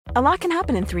A lot can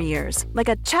happen in 3 years, like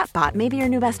a chatbot may be your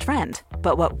new best friend.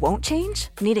 But what won't change?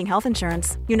 Needing health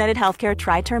insurance. United Healthcare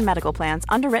Tri-Term Medical Plans,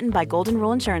 underwritten by Golden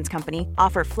Rule Insurance Company,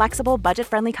 offer flexible,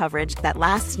 budget-friendly coverage that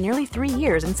lasts nearly 3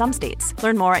 years in some states.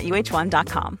 Learn more at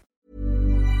uh1.com.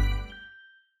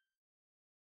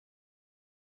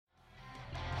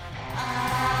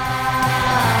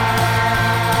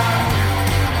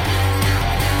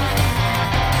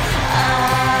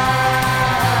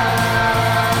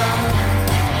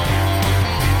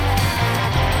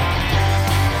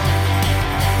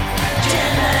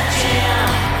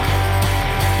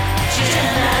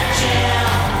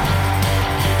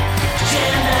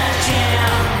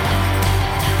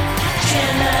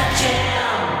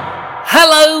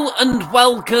 Hello and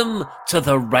welcome to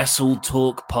the Wrestle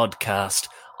Talk podcast.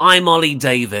 I'm Ollie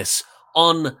Davis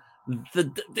on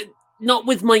not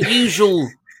with my usual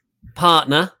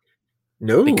partner.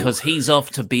 No. Because he's off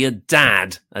to be a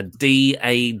dad, a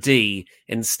D-A-D.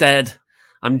 Instead,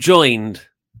 I'm joined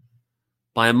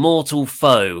by a mortal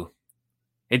foe.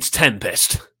 It's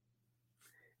Tempest.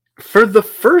 For the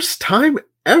first time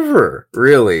ever,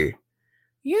 really.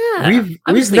 Yeah.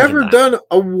 We've never done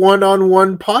a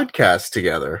one-on-one podcast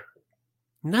together.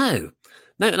 No,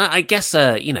 I guess,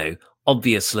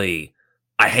 obviously,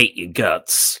 I hate your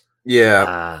guts.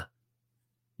 Yeah.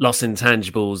 Lost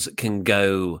Intangibles can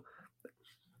go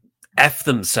F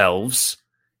themselves,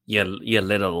 you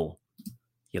little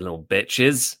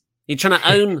bitches. You're trying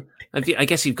to own, I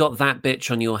guess you've got that bitch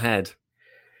on your head.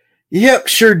 Yep,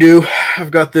 sure do.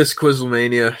 I've got this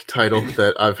Quizlemania title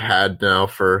that I've had now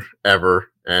forever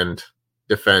and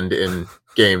defend in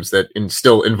games that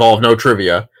still involve no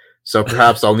trivia. So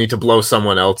perhaps I'll need to blow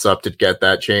someone else up to get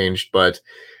that changed. But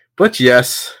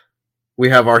yes, we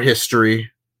have our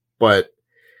history. But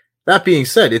that being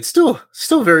said, it's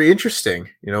still very interesting.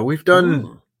 You know, we've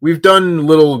done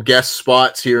little guest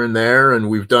spots here and there, and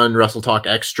we've done Wrestle Talk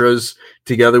extras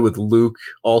together with Luke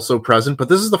also present. But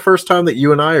this is the first time that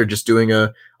you and I are just doing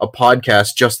a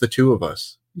podcast, just the two of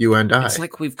us, you and I. It's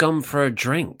like we've gone for a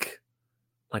drink.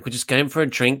 Like we're just going for a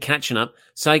drink, catching up.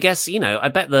 So I guess, I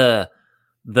bet the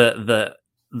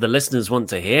listeners want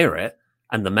to hear it,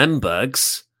 and the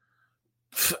Membergs.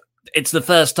 It's the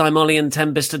first time Ollie and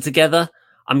Tempest are together.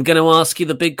 I'm going to ask you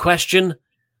the big question.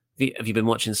 Have you been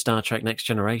watching Star Trek Next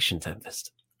Generation,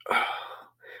 Tempest?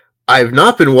 I've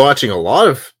not been watching a lot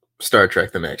of Star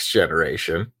Trek The Next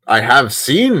Generation. I have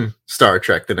seen Star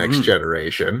Trek The Next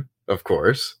Generation, of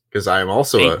course, because I am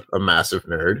also a massive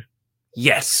nerd.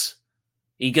 Yes.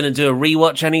 Are you going to do a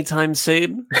rewatch anytime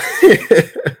soon?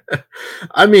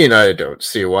 I mean, I don't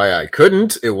see why I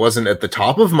couldn't. It wasn't at the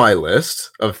top of my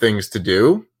list of things to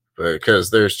do,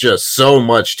 because there's just so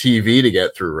much TV to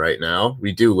get through right now.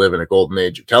 We do live in a golden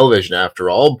age of television after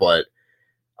all, but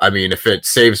I mean, if it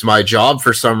saves my job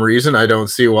for some reason, I don't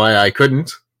see why I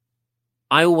couldn't.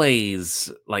 I always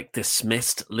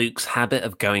dismissed Luke's habit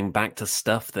of going back to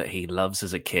stuff that he loves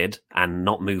as a kid and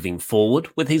not moving forward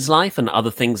with his life and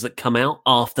other things that come out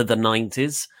after the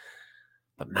 90s.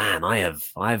 But man,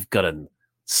 I've gotten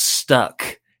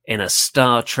stuck in a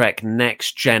Star Trek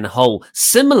Next Gen hole,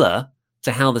 similar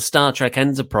to how the Star Trek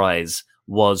Enterprise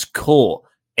was caught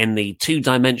in the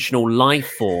two-dimensional life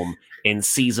form in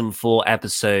season 4,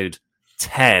 episode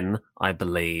 10, I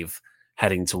believe,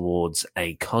 heading towards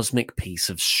a cosmic piece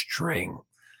of string.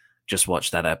 Just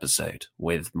watched that episode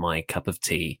with my cup of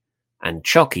tea and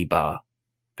Chocky bar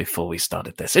before we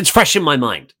started this. It's fresh in my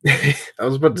mind. I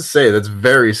was about to say, that's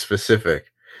very specific.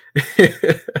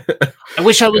 I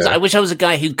wish I was a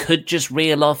guy who could just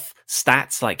reel off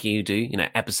stats like you do.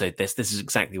 Episode this is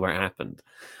exactly where it happened.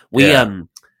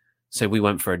 So we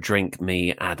went for a drink,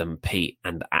 me, Adam, Pete,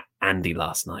 and Andy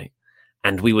last night.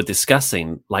 And we were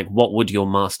discussing, what would your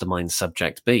mastermind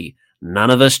subject be? None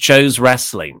of us chose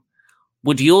wrestling.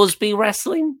 Would yours be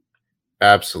wrestling?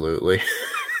 Absolutely.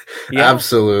 Yeah.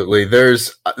 Absolutely.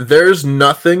 There's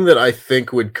nothing that I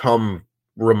think would come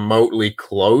remotely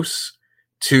close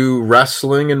to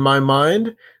wrestling in my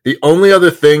mind. The only other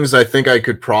things I think I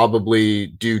could probably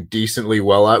do decently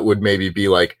well at would maybe be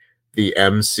the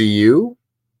MCU.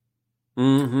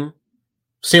 Mm-hmm.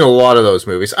 Seen a lot of those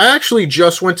movies. I actually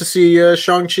just went to see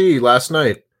Shang-Chi last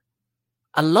night.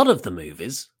 A lot of the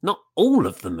movies, not all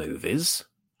of the movies.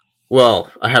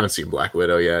 Well, I haven't seen Black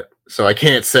Widow yet, so I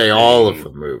can't say all of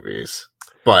the movies.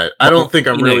 But I don't think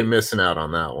I'm really missing out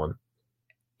on that one.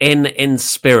 In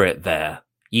spirit there,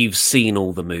 you've seen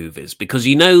all the movies because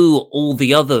you know all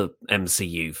the other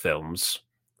MCU films.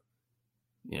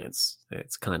 Yeah,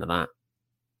 it's kind of that.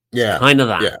 Yeah. Kind of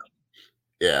that.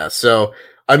 Yeah. So,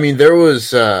 I mean, there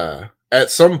was, at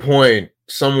some point,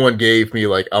 someone gave me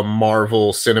like a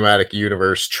Marvel Cinematic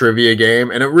Universe trivia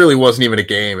game, and it really wasn't even a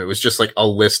game. It was just like a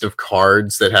list of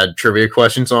cards that had trivia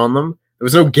questions on them. There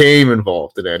was no game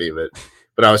involved in any of it.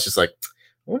 But I was just like,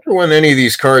 I wonder when any of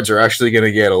these cards are actually going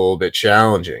to get a little bit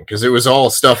challenging, because it was all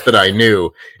stuff that I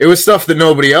knew. It was stuff that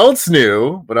nobody else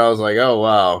knew, but I was like, oh,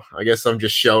 wow, I guess I'm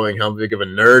just showing how big of a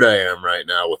nerd I am right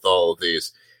now with all of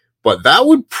these. But that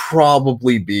would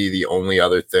probably be the only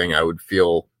other thing I would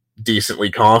feel decently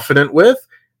confident with.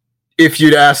 If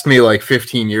you'd asked me like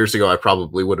 15 years ago, I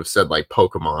probably would have said like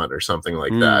Pokemon or something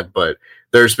like that. But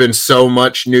there's been so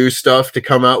much new stuff to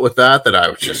come out with that I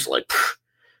was just like,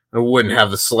 I wouldn't have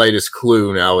the slightest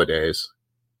clue nowadays.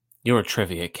 You're a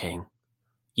trivia king.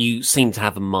 You seem to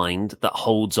have a mind that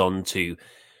holds on to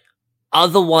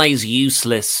otherwise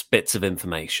useless bits of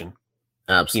information.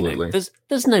 Absolutely. You know,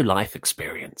 there's no life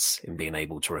experience in being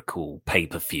able to recall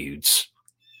paper feuds.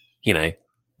 You know,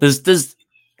 there's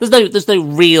no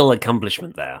real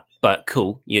accomplishment there. But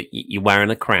cool, you're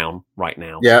wearing a crown right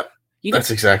now. Yeah,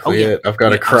 that's exactly it. I've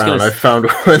got a crown. I've found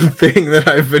one thing that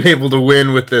I've been able to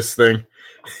win with this thing.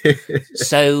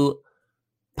 So,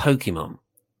 Pokemon.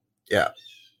 Yeah.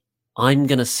 I'm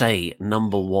going to say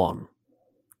number 1.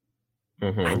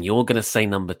 Mm-hmm. And you're going to say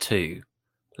number 2.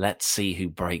 Let's see who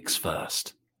breaks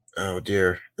first. Oh,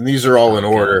 dear. And these are all in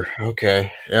order.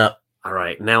 Okay. Yeah. All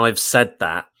right. Now I've said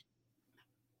that.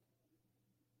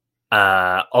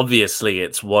 Obviously,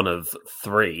 it's one of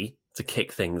 3 to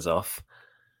kick things off.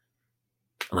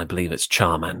 And I believe it's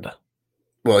Charmander.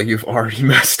 Well, you've already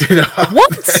messed it up.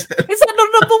 What? Is that not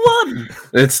number 1?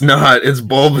 It's not. It's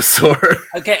Bulbasaur.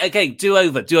 Okay. Do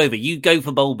over. You go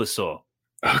for Bulbasaur.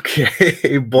 Okay,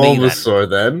 Bulbasaur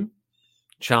then.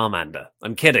 Charmander.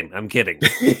 I'm kidding.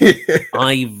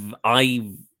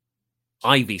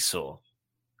 Ivysaur.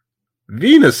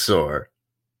 Venusaur.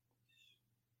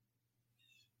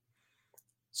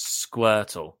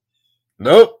 Squirtle.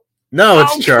 Nope. No,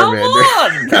 it's Charmander.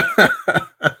 Come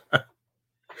on!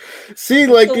 See,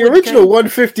 like the original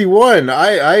 151,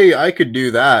 I could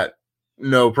do that.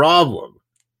 No problem.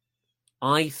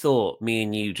 I thought me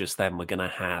and you just then were going to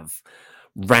have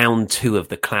round 2 of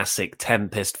the classic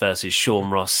Tempest versus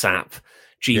Sean Ross Sapp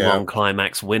G1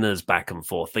 Climax winners back and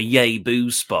forth, the yay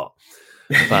boo spot.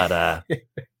 But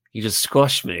you just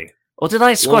squashed me. Or did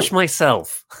I squash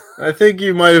myself? I think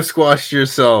you might have squashed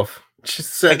yourself.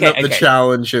 Just setting up the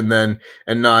challenge and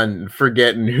not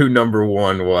forgetting who number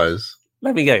 1 was.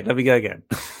 Let me go again.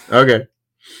 Okay.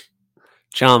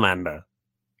 Charmander.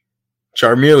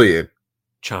 Charmeleon.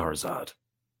 Charizard.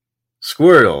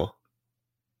 Squirtle.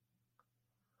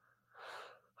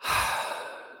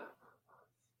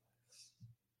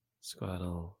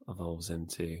 Squirtle evolves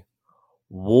into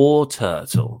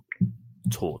Wartortle.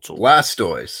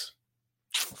 Blastoise.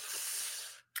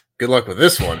 Good luck with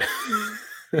this one.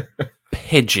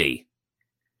 Pidgey.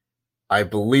 I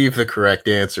believe the correct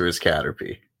answer is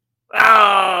Caterpie.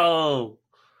 Oh!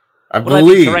 I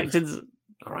believe. All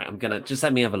right, I'm gonna just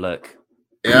let me have a look.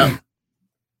 Yeah.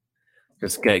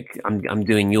 Just go. I'm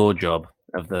doing your job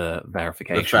of the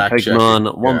verification.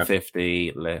 Pokemon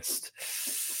 150 list.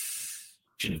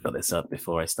 Should have got this up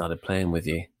before I started playing with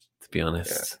you, to be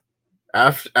honest.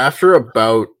 Yeah. After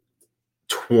about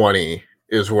 20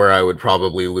 is where I would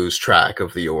probably lose track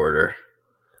of the order.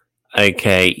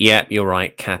 Okay, yeah, you're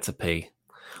right, Caterpie.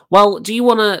 Well, do you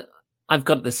want to... I've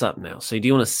got this up now, so do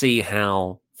you want to see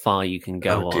how far you can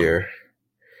go on? Oh, dear.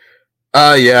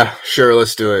 Yeah, sure,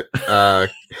 let's do it.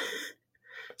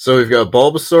 So we've got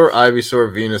Bulbasaur,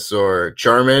 Ivysaur, Venusaur,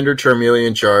 Charmander,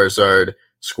 Charmeleon, Charizard,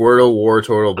 Squirtle,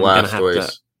 Wartortle,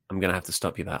 Blastoise. I'm going to have to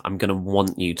stop you there. I'm going to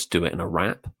want you to do it in a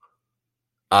rap.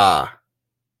 Ah.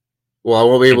 Well, I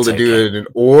won't be able to do it in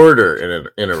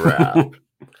order in a rap.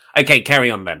 Okay,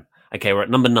 carry on then. Okay, we're at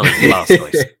number 9,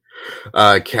 Blastoise.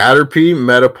 Caterpie,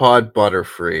 Metapod,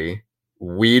 Butterfree,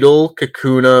 Weedle,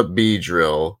 Kakuna,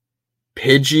 Beedrill,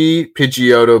 Pidgey,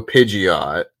 Pidgeotto,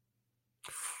 Pidgeot.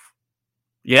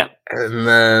 Yep. And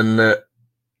then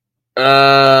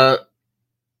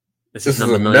this is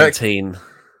number 19.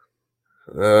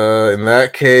 In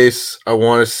that case, I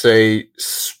want to say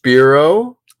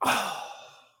Spearow.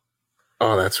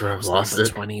 Oh, that's where I've lost it.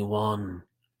 21.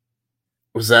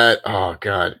 Was that? Oh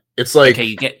God. It's like okay.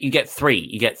 You get 3.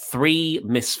 You get 3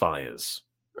 misfires.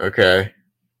 Okay.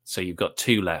 So you've got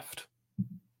 2 left.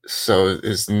 So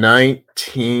is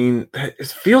 19? It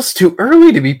feels too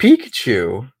early to be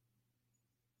Pikachu.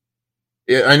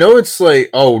 Yeah, I know it's like.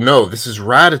 Oh no, this is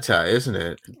Rattata, isn't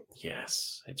it?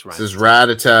 Yes, it's Rattata. This is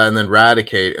Rattata, and then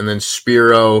Raticate, and then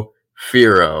Spearow,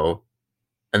 Fearow,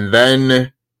 and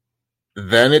then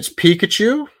it's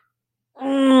Pikachu.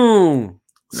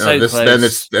 So this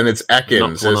close. then it's Ekins,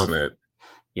 Knocked one isn't off. it?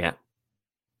 Yeah.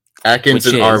 Ekins Which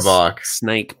and is Arbok.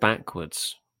 Snake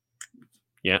backwards.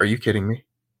 Yeah. Are you kidding me?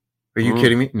 Are you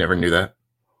kidding me? Never knew that.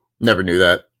 Never knew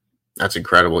that. That's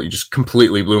incredible. You just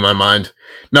completely blew my mind.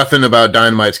 Nothing about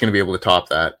Dynamite's going to be able to top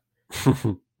that.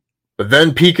 But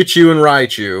then Pikachu and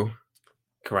Raichu.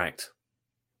 Correct.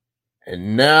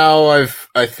 And now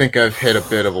I think I've hit a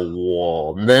bit of a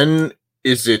wall. And then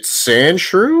is it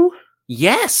Sandshrew?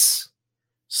 Yes.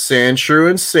 Sandshrew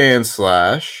and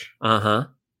Sandslash. Uh-huh.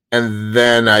 And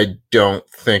then I don't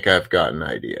think I've got an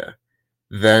idea.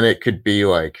 Then it could be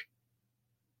like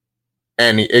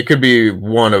it could be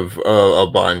one of a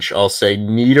bunch. I'll say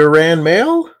Nidoran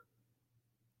male?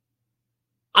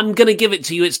 I'm going to give it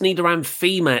to you. It's Nidoran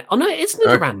female. Oh, no, it's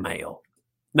Nidoran male.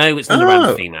 No, it's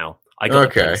Nidoran female. I got to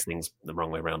place things the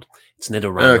wrong way around. It's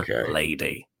Nidoran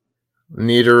lady.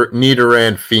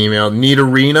 Nidoran female.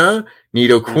 Nidorina,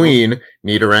 Nido Queen,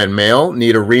 Nidoran male,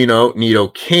 Nidorino, Nido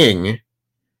King.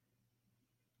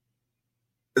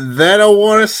 Then I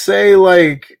want to say,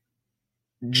 like,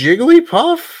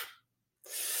 Jigglypuff?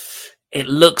 It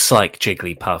looks like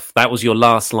Jigglypuff. That was your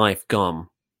last life gone.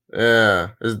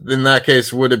 Yeah. In that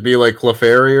case, would it be like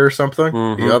Clefairy or something?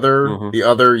 The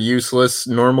other useless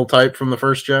normal type from the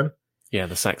first gen? Yeah,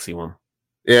 the sexy one.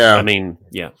 Yeah. I mean,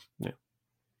 yeah.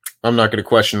 I'm not going to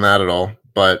question that at all.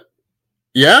 But,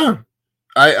 yeah.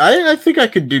 I think I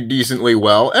could do decently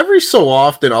well. Every so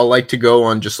often, I'll like to go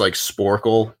on just like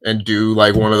Sporkle and do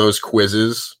like one of those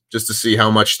quizzes just to see how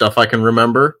much stuff I can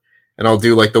remember. And I'll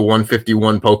do like the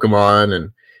 151 Pokemon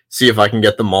and see if I can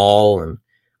get them all. And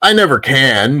I never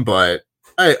can, but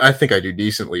I think I do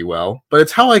decently well. But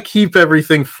it's how I keep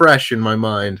everything fresh in my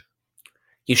mind.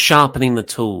 You're sharpening the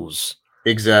tools.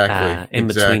 Exactly. In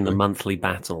between the monthly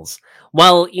battles.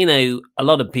 Well, you know, a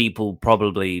lot of people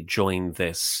probably joined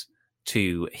this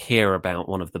to hear about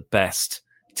one of the best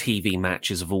TV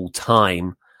matches of all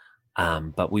time.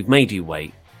 But we've made you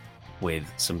wait with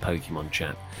some Pokemon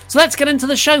chat. So let's get into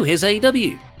the show. Here's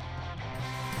AEW.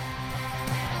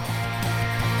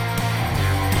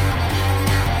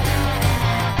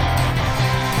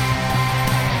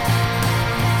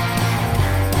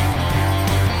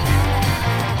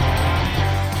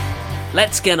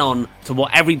 Let's get on to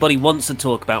what everybody wants to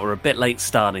talk about. We're a bit late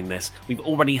starting this. We've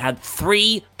already had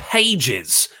 3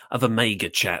 pages of Omega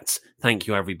chats. Thank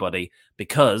you, everybody,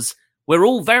 because we're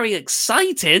all very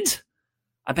excited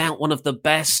about one of the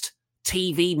best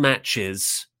TV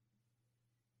matches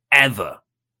ever.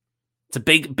 It's a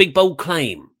big, bold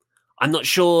claim. I'm not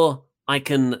sure I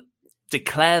can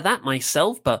declare that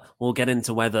myself, but we'll get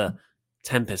into whether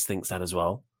Tempest thinks that as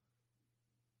well.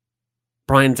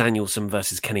 Bryan Danielson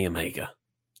versus Kenny Omega.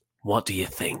 What do you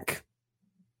think?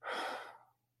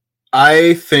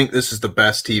 I think this is the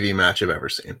best TV match I've ever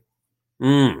seen.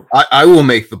 I will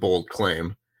make the bold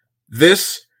claim.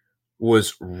 This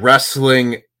was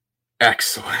wrestling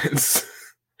excellence.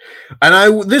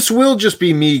 And this will just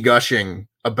be me gushing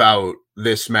about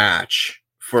this match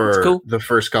for the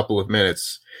first couple of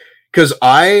minutes. Because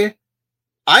I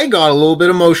got a little bit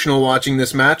emotional watching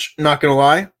this match, not going to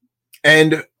lie.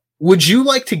 And would you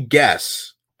like to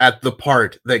guess at the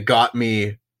part that got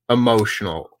me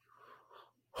emotional?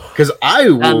 Because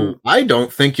I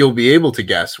don't think you'll be able to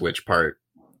guess which part.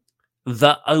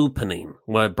 The opening,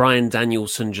 where Bryan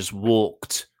Danielson just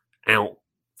walked out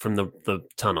from the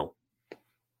tunnel.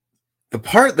 The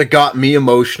part that got me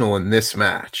emotional in this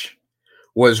match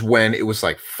was when it was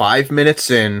like 5 minutes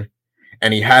in,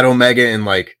 and he had Omega in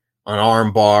like an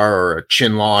arm bar or a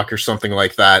chin lock or something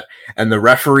like that, and the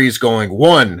referee's going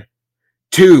 1,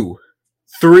 2,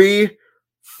 3,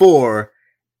 4,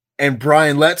 and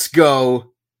Bryan lets go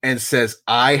and says,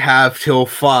 I have till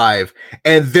 5.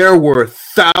 And there were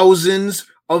thousands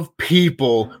of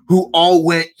people who all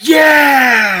went,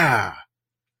 yeah!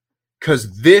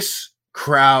 Because this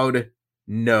crowd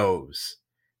knows.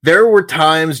 There were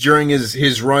times during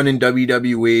his run in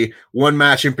WWE, one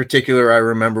match in particular I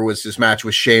remember was his match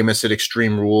with Sheamus at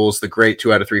Extreme Rules, the great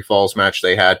 2 out of 3 falls match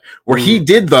they had, where he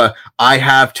did the I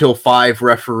have till 5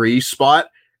 referee spot,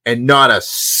 and not a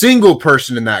single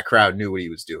person in that crowd knew what he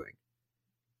was doing.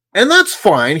 And that's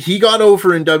fine. He got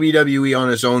over in WWE on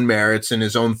his own merits and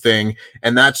his own thing,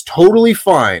 and that's totally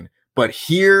fine. But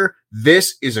here,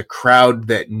 this is a crowd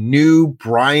that knew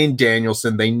Bryan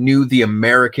Danielson. They knew the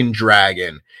American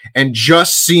Dragon. And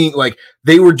just seeing, like,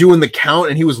 they were doing the count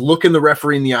and he was looking the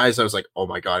referee in the eyes. I was like, oh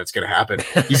my God, it's going to happen.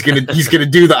 He's going to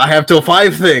do the I have till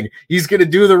 5 thing. He's going to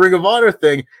do the Ring of Honor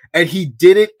thing. And he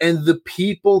did it. And the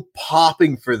people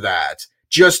popping for that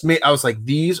just made, I was like,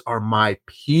 these are my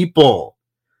people.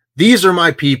 These are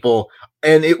my people.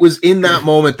 And it was in that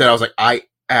moment that I was like, I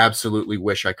absolutely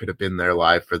wish I could have been there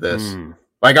live for this.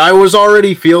 Like, I was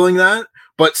already feeling that,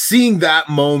 but seeing that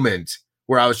moment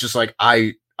where I was just like,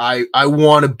 I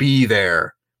want to be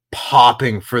there,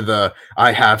 popping for the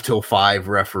I have till 5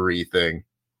 referee thing.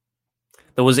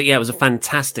 It was a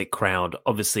fantastic crowd.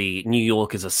 Obviously, New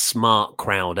York is a smart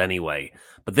crowd anyway,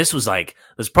 but this was like,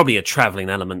 there's probably a traveling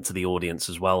element to the audience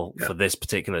as well for this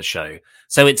particular show.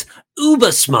 So it's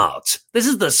uber smart. This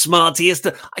is the smartiest.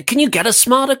 Can you get a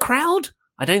smarter crowd?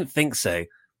 I don't think so.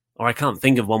 Or I can't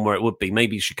think of one where it would be.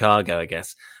 Maybe Chicago, I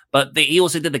guess. But he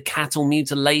also did the cattle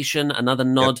mutilation, another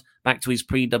nod back to his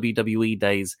pre-WWE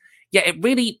days. Yeah, it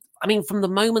really, I mean, from the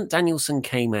moment Danielson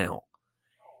came out,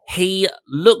 he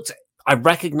looked, I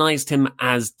recognized him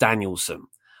as Danielson,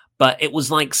 but it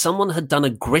was like someone had done a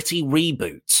gritty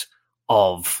reboot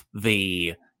of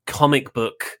the comic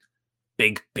book,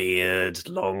 big beard,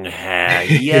 long hair.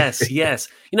 Yes, yes.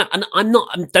 You know, and I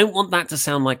don't want that to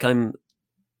sound like I'm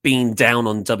being down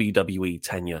on WWE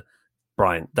tenure,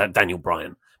 Daniel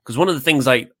Bryan. Because one of the things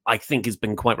I think has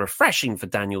been quite refreshing for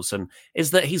Danielson is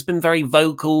that he's been very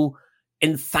vocal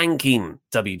in thanking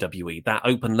WWE, that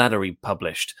open letter he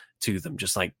published to them,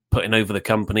 just like putting over the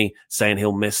company, saying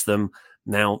he'll miss them.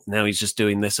 Now he's just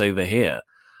doing this over here.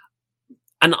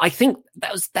 And I think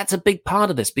that's a big part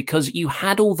of this, because you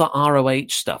had all the ROH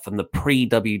stuff and the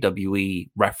pre-WWE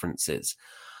references,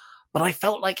 but I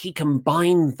felt like he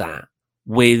combined that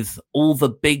with all the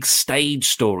big stage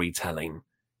storytelling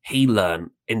he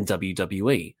learned in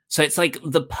WWE. So it's like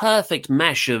the perfect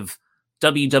mesh of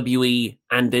WWE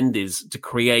and Indies to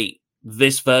create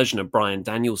this version of Bryan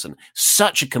Danielson.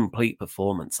 Such a complete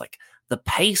performance. Like the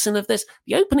pacing of this,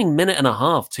 the opening minute and a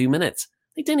half, 2 minutes,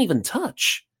 they didn't even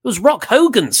touch. It was Rock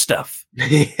Hogan stuff.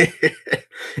 It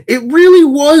really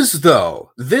was,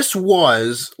 though. This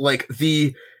was like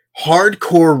the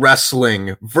hardcore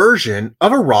wrestling version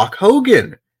of a Rock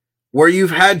Hogan, where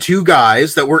you've had two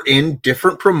guys that were in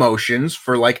different promotions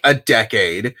for like a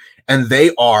decade, and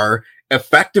they are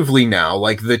effectively now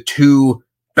like the two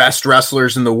best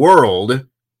wrestlers in the world,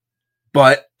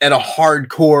 but at a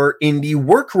hardcore indie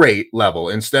work rate level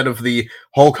instead of the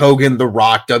Hulk Hogan, The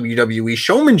Rock, WWE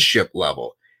showmanship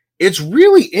level. It's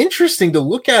really interesting to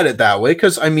look at it that way,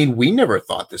 because, I mean, we never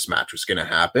thought this match was going to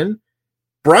happen.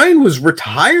 Bryan was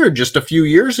retired just a few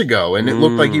years ago, and it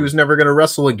looked like he was never going to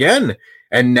wrestle again.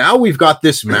 And now we've got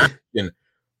this match, and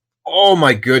oh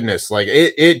my goodness, like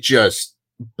it just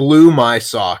blew my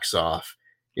socks off,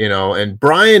 you know. And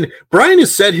Bryan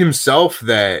has said himself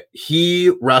that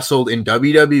he wrestled in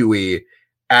WWE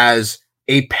as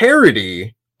a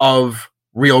parody of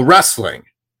real wrestling.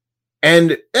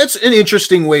 And that's an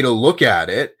interesting way to look at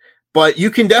it, but you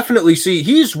can definitely see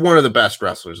he's one of the best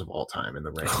wrestlers of all time in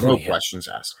the ring. No questions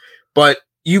asked. But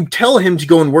you tell him to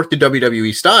go and work the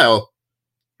WWE style,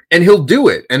 and he'll do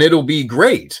it, and it'll be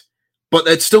great. But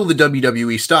that's still the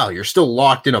WWE style. You're still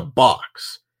locked in a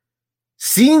box.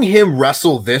 Seeing him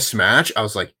wrestle this match, I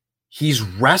was like, he's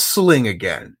wrestling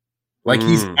again. Like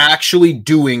he's actually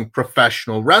doing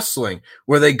professional wrestling,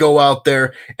 where they go out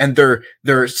there and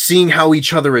they're seeing how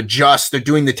each other adjust. They're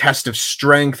doing the test of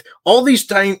strength. All these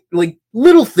like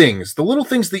little things, the little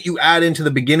things that you add into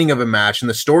the beginning of a match and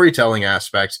the storytelling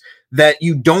aspects that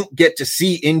you don't get to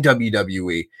see in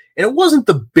WWE. And it wasn't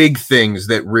the big things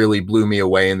that really blew me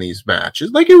away in these matches.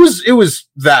 Like it was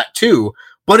that too,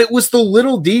 but it was the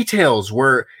little details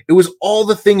where it was all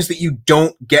the things that you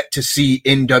don't get to see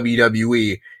in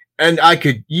WWE. And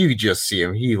you just see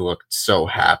him. He looked so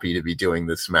happy to be doing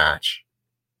this match.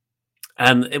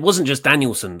 It wasn't just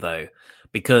Danielson, though,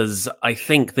 because I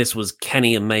think this was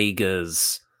Kenny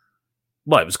Omega's,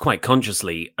 well, it was quite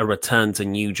consciously a return to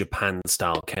New Japan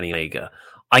style Kenny Omega.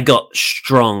 I got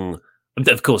strong,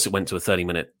 of course, it went to a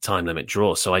 30-minute time limit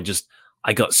draw, so I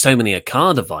got so many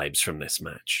Okada vibes from this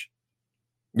match.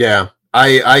 Yeah,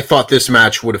 I thought this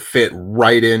match would have fit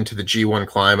right into the G1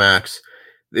 Climax.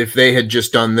 If they had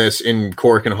just done this in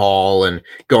Korakuen Hall and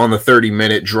gone the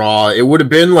 30-minute draw, it would have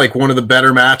been like one of the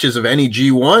better matches of any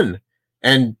G1.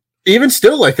 And even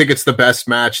still, I think it's the best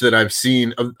match that I've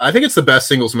seen. I think it's the best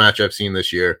singles match I've seen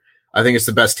this year. I think it's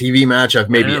the best TV match I've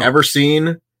maybe ever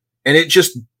seen. And it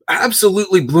just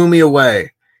absolutely blew me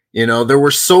away. You know, there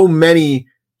were so many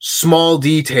small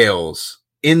details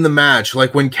in the match.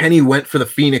 Like when Kenny went for the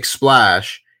Phoenix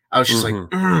Splash, I was just like,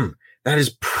 that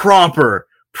is proper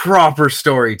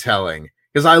storytelling,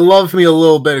 because I love me a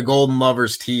little bit of Golden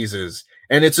Lovers teases,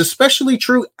 and it's especially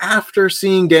true after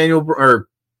seeing Bryan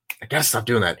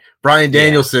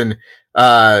Danielson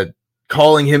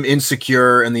calling him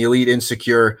insecure and the Elite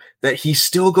insecure, that he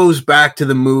still goes back to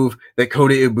the move that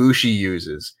Kota Ibushi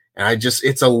uses. And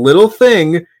it's a little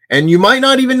thing, And you might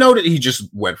not even know that he just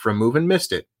went for a move and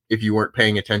missed it if you weren't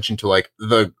paying attention to like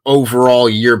the overall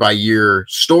year by year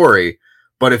story.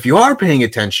 But if you are paying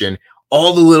attention,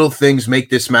 all the little things make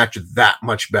this match that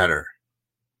much better.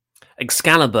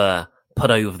 Excalibur put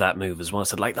over that move as well.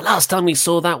 So like the last time we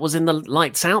saw that was in the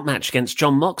Lights Out match against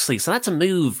Jon Moxley. So that's a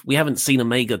move we haven't seen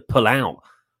Omega pull out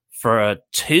for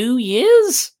 2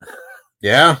 years.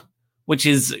 Yeah. Which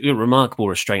is a remarkable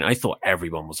restraint. I thought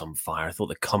everyone was on fire. I thought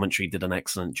the commentary did an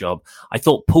excellent job. I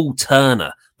thought Paul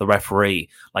Turner, the referee,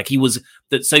 like he was...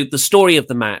 So the story of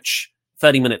the match,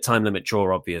 30-minute time limit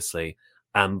draw, obviously,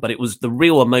 but it was the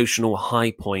real emotional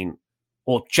high point,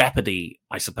 or jeopardy,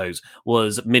 I suppose,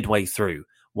 was midway through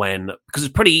when... Because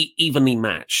it's pretty evenly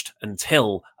matched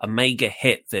until Omega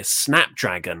hit this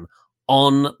Snapdragon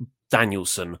on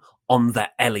Danielson on the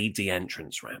LED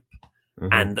entrance ramp.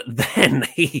 Mm-hmm. And then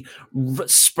he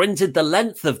sprinted the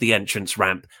length of the entrance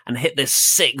ramp and hit this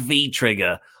sick V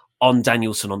trigger on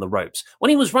Danielson on the ropes. When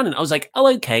he was running, I was like,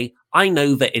 oh, okay, I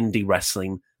know that indie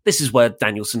wrestling, this is where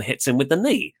Danielson hits him with the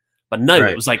knee. But no,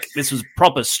 It was like, this was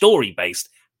proper story based.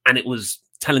 And it was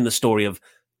telling the story of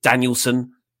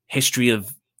Danielson, history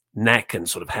of neck and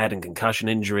sort of head and concussion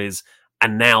injuries.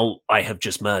 And now I have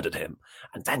just murdered him.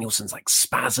 And Danielson's like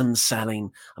spasm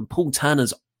selling, and Paul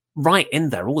Turner's right in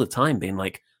there all the time being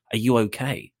like, are you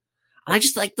okay? And I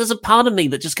just like, there's a part of me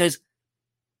that just goes,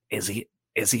 is he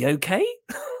okay?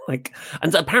 Like,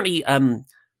 and apparently there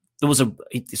was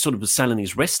he sort of was selling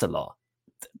his wrist a lot.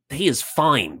 He is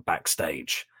fine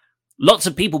backstage. Lots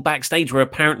of people backstage were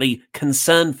apparently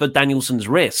concerned for Danielson's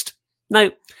wrist.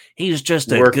 No, he's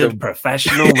just a good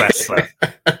professional wrestler.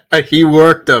 He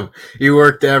worked them. He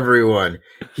worked everyone.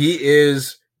 He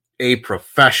is a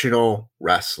professional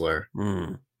wrestler.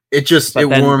 It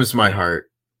warms my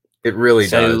heart. It really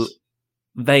does.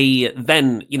 They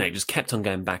then, just kept on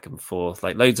going back and forth,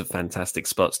 like loads of fantastic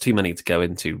spots, too many to go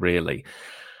into, really.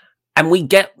 And we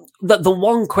get the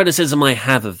one criticism I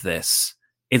have of this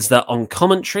is that on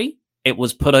commentary, it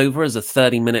was put over as a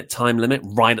 30-minute time limit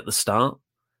right at the start,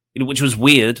 which was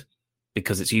weird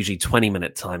because it's usually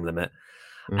 20-minute time limit.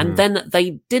 And then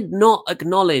they did not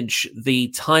acknowledge the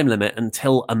time limit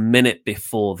until a minute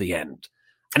before the end.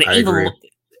 And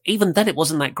even then, it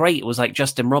wasn't that great. It was like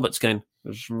Justin Roberts going,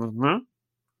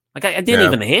 like I didn't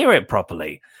even hear it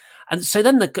properly. And so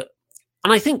then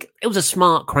and I think it was a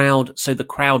smart crowd. So the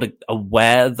crowd are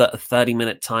aware that a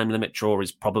 30-minute time limit draw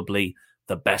is probably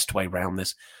the best way around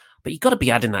this. But you got to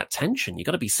be adding that tension. You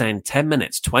got to be saying 10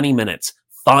 minutes, 20 minutes,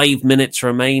 5 minutes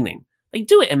remaining. They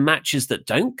do it in matches that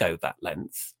don't go that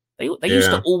length. They used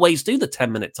to always do the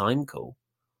 10-minute time call.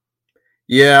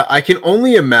 Yeah, I can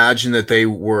only imagine that they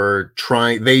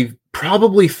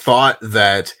probably thought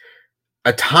that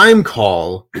a time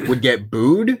call would get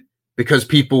booed because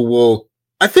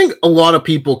I think a lot of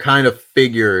people kind of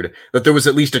figured that there was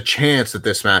at least a chance that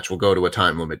this match will go to a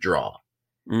time limit draw.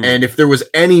 And if there was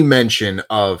any mention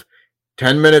of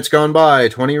 10 minutes gone by,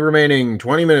 20 remaining,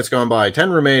 20 minutes gone by, 10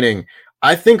 remaining,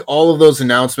 I think all of those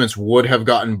announcements would have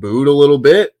gotten booed a little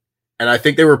bit. And I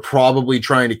think they were probably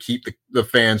trying to keep the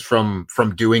fans from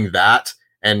doing that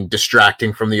and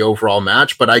distracting from the overall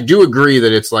match. But I do agree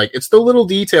that it's the little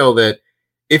detail that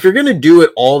if you're going to do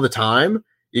it all the time,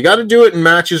 you got to do it in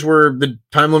matches where the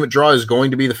time limit draw is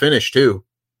going to be the finish too.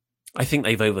 I think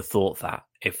they've overthought that.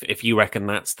 If you reckon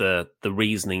that's the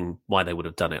reasoning why they would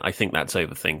have done it, I think that's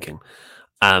overthinking.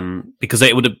 Because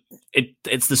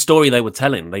it's the story they were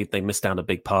telling. They missed out a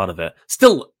big part of it.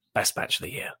 Still, best match of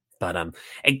the year. But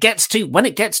when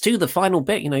it gets to the final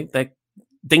bit, they're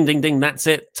ding, ding, ding, that's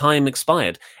it, time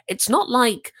expired. It's not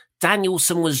like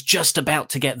Danielson was just about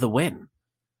to get the win.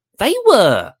 They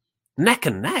were neck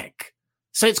and neck.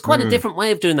 So it's quite a different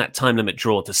way of doing that time limit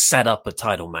draw to set up a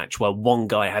title match where one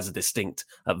guy has a distinct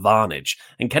advantage.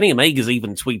 And Kenny Omega's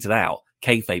even tweeted out,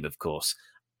 kayfabe, of course,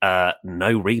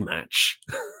 no rematch.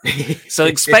 So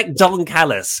expect Don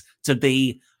Callis to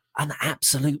be an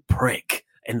absolute prick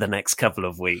in the next couple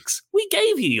of weeks. We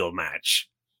gave you your match.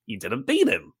 You didn't beat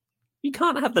him. You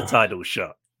can't have the title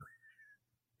shot.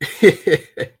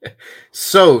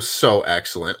 So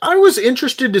excellent. I was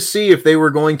interested to see if they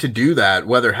were going to do that,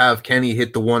 whether have Kenny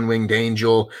hit the one-winged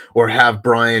angel or have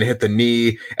Brian hit the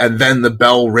knee, and then the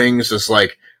bell rings. It's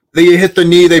like, they hit the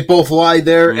knee, they both lie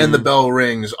there, and the bell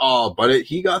rings. Oh, but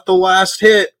he got the last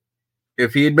hit.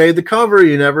 If he had made the cover,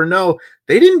 you never know.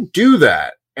 They didn't do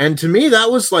that. And to me,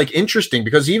 that was interesting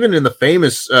because even in the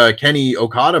famous Kenny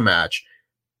Okada match,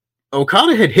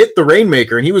 Okada had hit the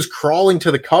Rainmaker and he was crawling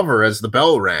to the cover as the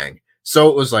bell rang. So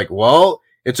it was like, well,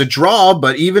 it's a draw,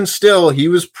 but even still, he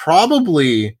was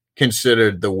probably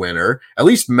considered the winner, at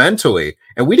least mentally.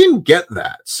 And we didn't get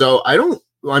that. So I don't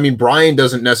I mean, Bryan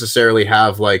doesn't necessarily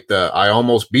have like the I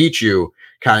almost beat you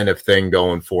kind of thing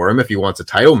going for him if he wants a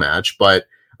title match, but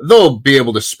they'll be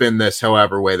able to spin this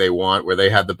however way they want, where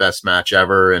they had the best match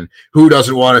ever, and who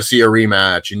doesn't want to see a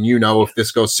rematch? And if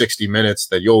this goes 60 minutes,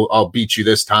 that I'll beat you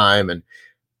this time. And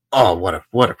oh, what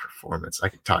a performance! I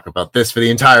could talk about this for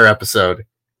the entire episode.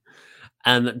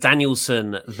 And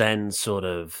Danielson then sort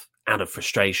of out of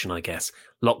frustration, I guess,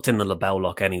 locked in the LeBell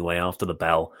Lock anyway after the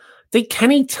bell. Did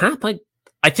Kenny tap?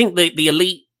 I think the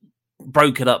Elite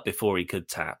broke it up before he could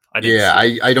tap.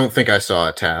 I don't think I saw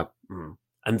a tap.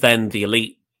 And then the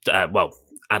Elite,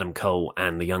 Adam Cole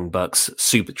and the Young Bucks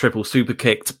triple super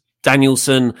kicked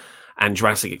Danielson, and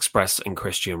Jurassic Express and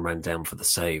Christian ran down for the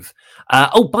save.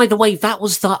 By the way, that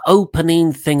was the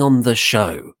opening thing on the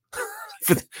show.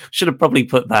 Should have probably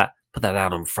put that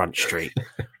out on Front Street.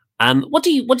 What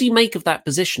do you make of that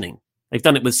positioning? They've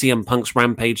done it with CM Punk's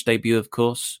Rampage debut, of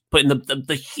course, putting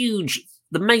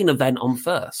the main event on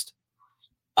first.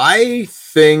 I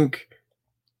think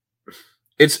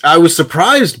I was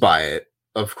surprised by it,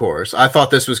 of course. I thought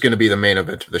this was going to be the main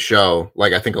event of the show,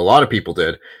 like I think a lot of people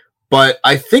did. But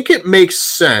I think it makes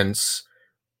sense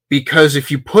because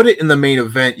if you put it in the main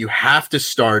event, you have to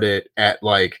start it at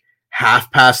like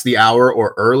half past the hour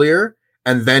or earlier.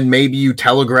 And then maybe you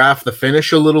telegraph the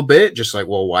finish a little bit, just like,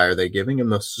 well, why are they giving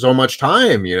him so much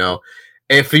time?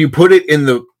 If you put it in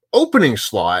the opening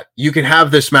slot, you can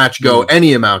have this match go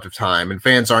any amount of time, and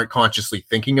fans aren't consciously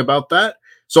thinking about that.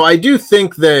 So I do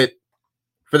think that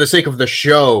for the sake of the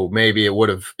show, maybe it would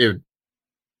have.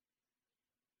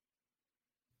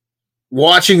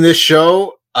 Watching this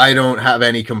show, I don't have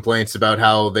any complaints about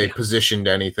how they positioned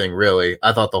anything, really.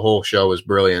 I thought the whole show was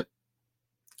brilliant.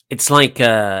 It's like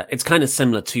it's kind of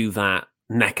similar to that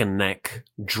neck and neck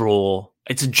draw.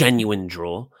 It's a genuine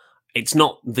draw. It's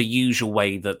not the usual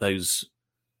way that those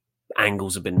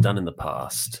angles have been done in the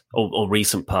past or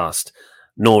recent past,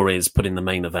 nor is putting the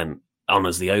main event on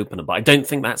as the opener. But I don't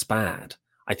think that's bad.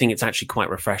 I think it's actually quite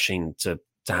refreshing to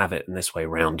have it in this way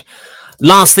round.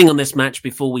 Last thing on this match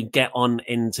before we get on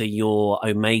into your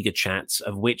Omega chats,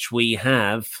 of which we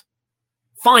have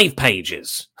 5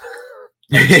 pages.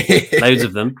 Loads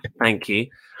of them, thank you.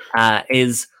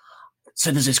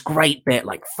 So there's this great bit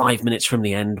like 5 minutes from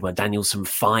the end where Danielson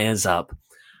fires up,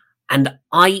 and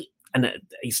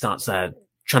he starts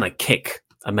trying to kick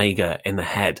Omega in the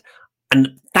head.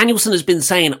 And Danielson has been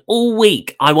saying all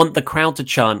week, I want the crowd to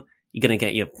chant, you're going to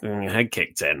get your head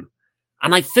kicked in.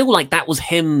 And I feel like that was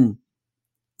him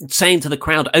saying to the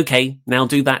crowd, okay, now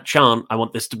do that chant. I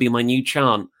want this to be my new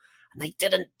chant. And they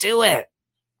didn't do it.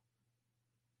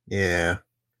 Yeah.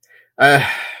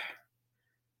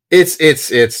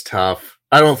 It's tough.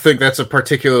 I don't think that's a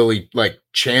particularly like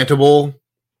chantable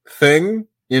thing,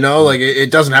 like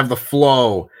it doesn't have the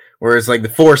flow, whereas like the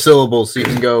 4 syllables, so you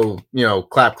can go,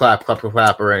 clap, clap, clap,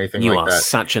 clap, or anything like that. You are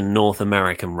such a North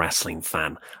American wrestling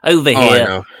fan. Over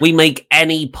here, we make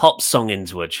any pop song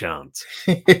into a chant.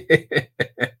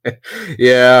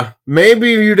 Yeah,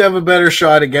 maybe you'd have a better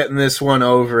shot at getting this one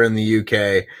over in the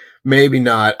UK. Maybe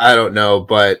not. I don't know,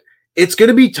 but it's going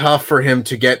to be tough for him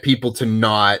to get people to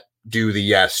not do the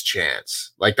yes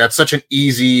chants. Like, that's such an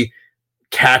easy,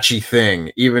 catchy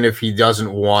thing, even if he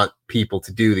doesn't want people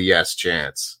to do the yes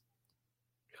chants.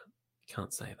 You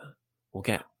can't say that. We'll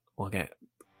get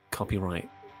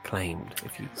copyright claimed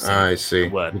if you say I see. The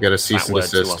word, you got to cease and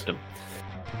desist. Too often.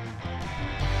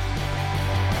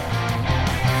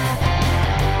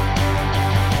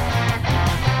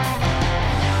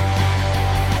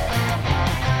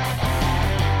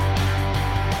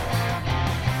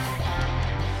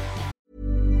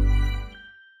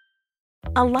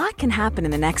 A lot can happen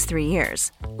in the next 3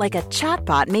 years. Like a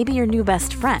chatbot may be your new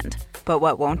best friend. But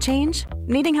what won't change?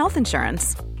 Needing health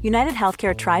insurance. United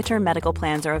Healthcare Tri-Term Medical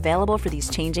Plans are available for these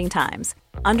changing times.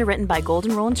 Underwritten by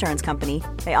Golden Rule Insurance Company,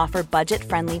 they offer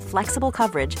budget-friendly, flexible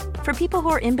coverage for people who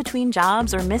are in between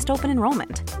jobs or missed open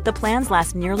enrollment. The plans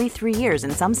last nearly 3 years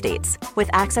in some states, with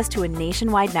access to a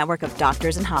nationwide network of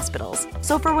doctors and hospitals.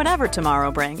 So for whatever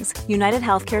tomorrow brings, United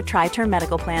Healthcare Tri-Term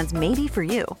Medical Plans may be for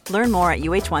you. Learn more at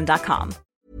uh1.com.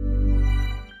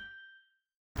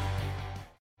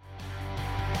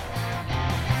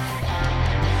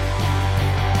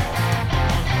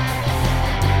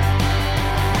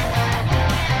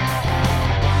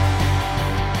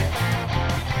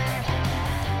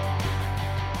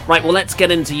 Right, well, let's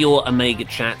get into your Omega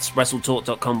chats.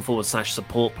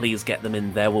 WrestleTalk.com/support. Please get them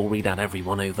in there. We'll read out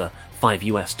everyone over $5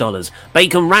 US.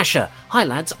 Bacon Rasher. Hi,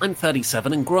 lads. I'm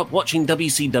 37 and grew up watching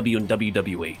WCW and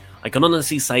WWE. I can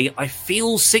honestly say I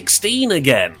feel 16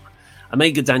 again.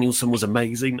 Omega Danielson was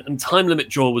amazing, and Time Limit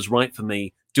Draw was right for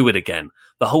me. Do it again.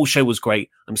 The whole show was great.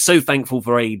 I'm so thankful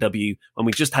for AEW. When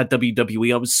we just had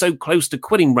WWE, I was so close to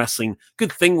quitting wrestling.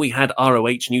 Good thing we had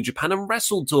ROH, New Japan, and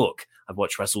Wrestle Talk. I've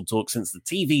watched Wrestle Talk since the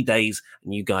TV days,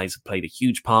 and you guys have played a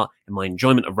huge part in my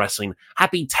enjoyment of wrestling.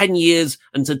 Happy 10 years,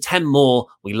 and to 10 more.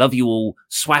 We love you all.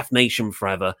 SWAF Nation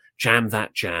forever. Jam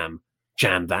that jam.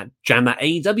 Jam that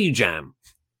AEW jam.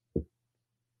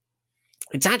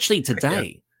 It's actually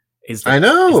today. Is the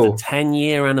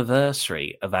 10-year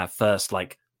anniversary of our first,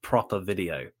 proper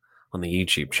video on the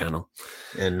YouTube channel.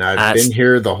 And I've been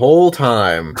here the whole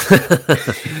time.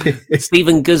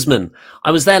 Stephen Guzman.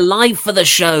 I was there live for the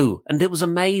show, and it was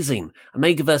amazing.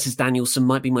 Omega versus Danielson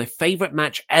might be my favorite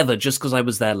match ever just because I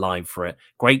was there live for it.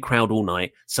 Great crowd all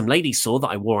night. Some lady saw that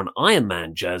I wore an Iron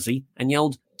Man jersey and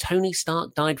yelled, "Tony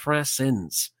Stark died for our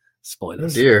sins."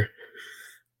 Spoilers. Oh dear.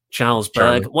 Charles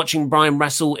Berg. Watching Brian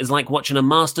wrestle is like watching a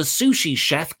master sushi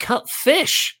chef cut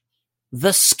fish.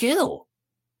 The skill.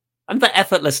 And the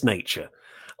effortless nature.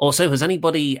 Also, has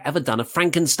anybody ever done a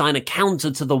Frankenstein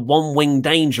counter to the One-Winged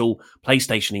Angel?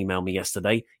 PlayStation emailed me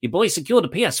yesterday. Your boy secured a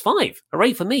PS5.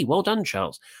 Hooray for me. Well done,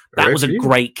 Charles. That was a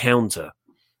great counter.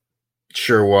 It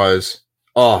sure was.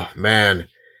 Oh, man.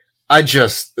 I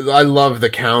love the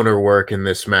counter work in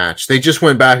this match. They just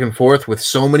went back and forth with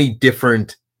so many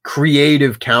different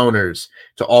creative counters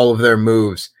to all of their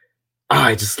moves.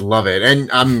 I just love it.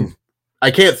 And I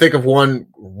can't think of one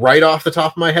right off the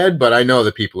top of my head, but I know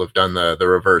that people have done the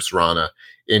reverse Rana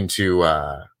into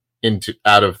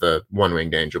out of the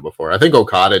One-Winged Angel before. I think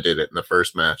Okada did it in the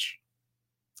first match.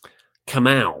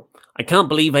 Kamau. I can't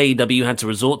believe AEW had to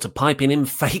resort to piping in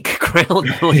fake crowd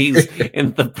noise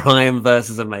in the Bryan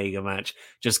versus Omega match.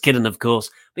 Just kidding, of course.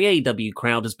 The AEW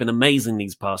crowd has been amazing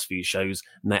these past few shows,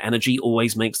 and their energy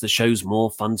always makes the shows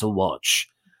more fun to watch.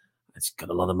 It's got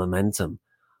a lot of momentum.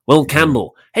 Will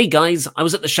Campbell. Hey guys, I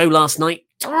was at the show last night.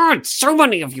 God, so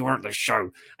many of you were at the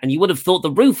show. And you would have thought the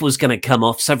roof was going to come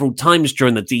off several times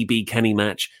during the DB Kenny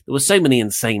match. There were so many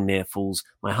insane near falls.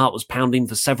 My heart was pounding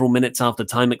for several minutes after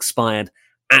time expired.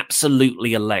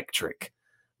 Absolutely electric.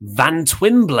 Van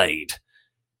Twinblade.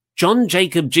 John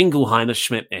Jacob Jingleheimer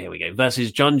Schmidt. Here we go.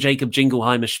 Versus John Jacob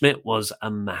Jingleheimer Schmidt was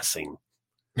amassing.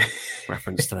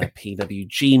 Reference to their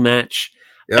PWG match.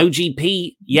 Yep.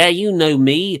 OGP, yeah, you know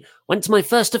me. Went to my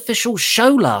first official show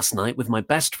last night with my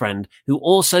best friend, who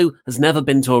also has never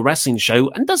been to a wrestling show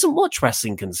and doesn't watch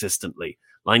wrestling consistently.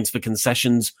 Lines for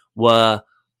concessions were,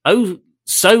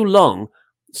 so long.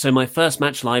 So my first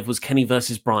match live was Kenny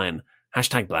versus Bryan.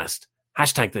 Hashtag blessed.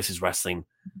 Hashtag this is wrestling.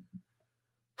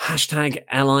 Hashtag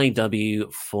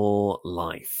LIW for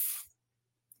life.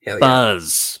 Hell yeah.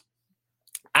 Buzz.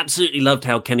 Absolutely loved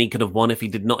how Kenny could have won if he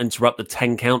did not interrupt the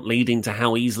 10 count, leading to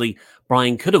how easily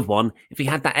Bryan could have won if he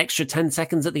had that extra 10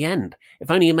 seconds at the end. If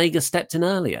only Omega stepped in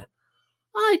earlier.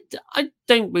 I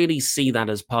don't really see that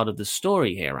as part of the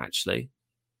story here, actually.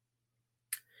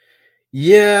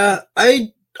 Yeah,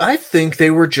 I think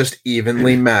they were just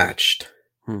evenly matched.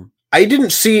 I didn't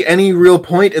see any real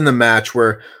point in the match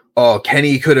where,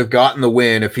 Kenny could have gotten the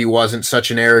win if he wasn't such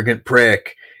an arrogant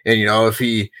prick. And, if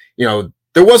he,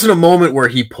 there wasn't a moment where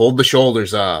he pulled the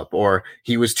shoulders up or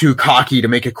he was too cocky to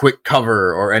make a quick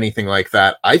cover or anything like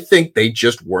that. I think they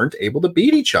just weren't able to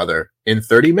beat each other in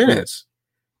 30 minutes.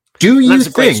 Do you That's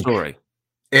think? A great story.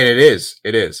 And it is.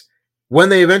 When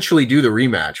they eventually do the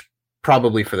rematch,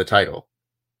 probably for the title,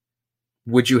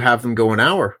 would you have them go an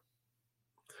hour?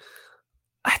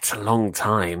 That's a long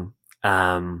time.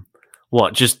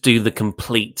 Just do the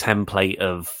complete template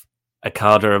of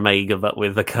Okada Omega, but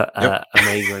with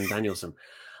Omega and Danielson.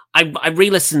 I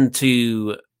re-listened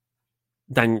to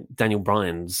Daniel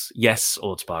Bryan's Yes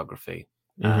autobiography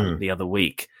the other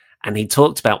week, and he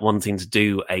talked about wanting to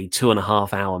do a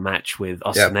 2.5 hour match with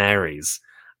Austin Aries.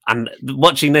 And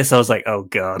watching this, I was like, oh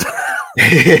God.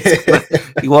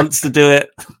 He wants to do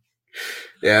it.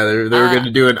 Yeah, they were going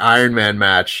to do an Iron Man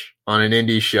match on an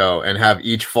indie show and have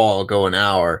each fall go an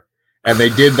hour. And they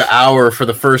did the hour for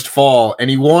the first fall, and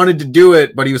he wanted to do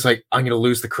it, but he was like, I'm going to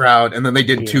lose the crowd. And then they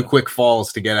did 2 quick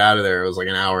falls to get out of there. It was like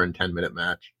an hour and 10-minute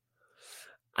match.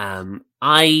 I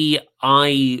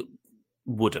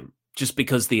wouldn't, just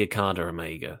because the Okada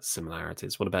Omega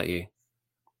similarities. What about you?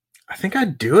 I think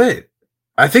I'd do it.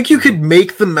 I think you could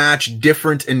make the match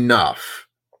different enough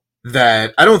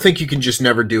that I don't think you can just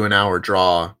never do an hour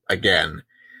draw again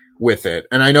with it.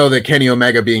 And I know that Kenny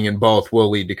Omega being in both will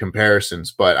lead to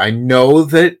comparisons, but I know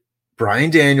that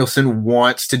Bryan Danielson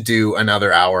wants to do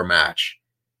another hour match.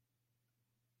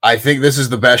 I think this is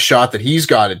the best shot that he's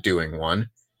got at doing one,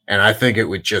 and I think it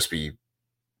would just be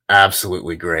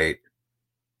absolutely great.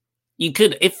 You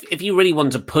could, if you really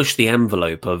want to push the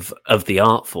envelope of the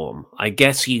art form, I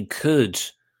guess you could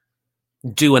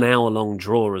do an hour-long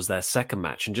draw as their second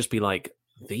match and just be like,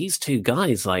 these two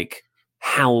guys, like,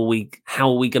 how are we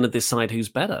going to decide who's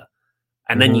better?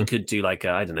 And then you could do like a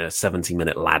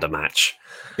 70-minute ladder match.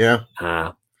 Yeah.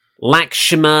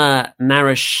 Lakshma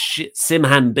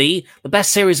Narasimhan B, the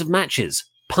best series of matches.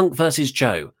 Punk versus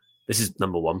Joe. This is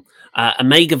number one.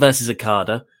 Omega versus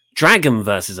Okada. Dragon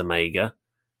versus Omega.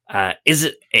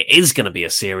 It is going to be a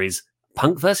series.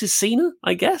 Punk versus Cena,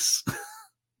 I guess.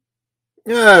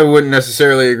 Yeah, I wouldn't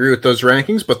necessarily agree with those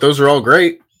rankings, but those are all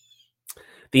great.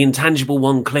 The intangible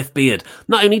one, Cliff Beard.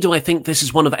 Not only do I think this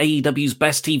is one of AEW's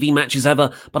best TV matches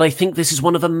ever, but I think this is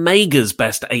one of Omega's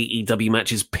best AEW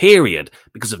matches, period,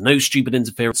 because of no stupid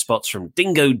interference spots from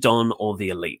Dingo Don or the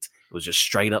Elite. It was just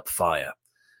straight up fire.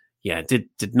 Yeah, did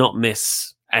not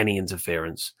miss any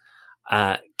interference.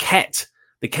 Ket,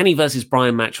 the Kenny versus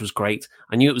Bryan match was great.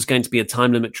 I knew it was going to be a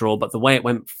time limit draw, but the way it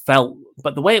went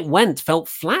felt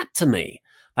flat to me.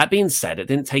 That being said, it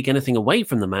didn't take anything away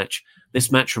from the match.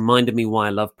 This match reminded me why I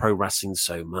love pro wrestling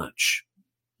so much.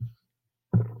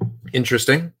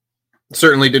 Interesting.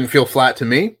 Certainly didn't feel flat to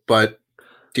me, but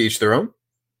to each their own.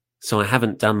 So I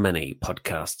haven't done many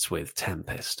podcasts with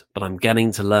Tempest, but I'm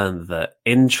getting to learn that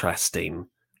interesting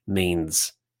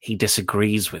means he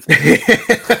disagrees with me.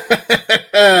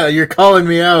 You're calling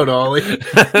me out, Ollie.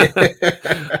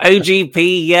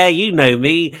 OGP, yeah, you know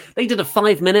me. They did a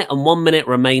 5-minute and 1 minute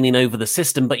remaining over the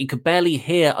system, but you could barely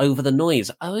hear over the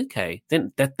noise. Oh, okay.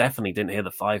 Definitely didn't hear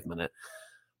the 5-minute.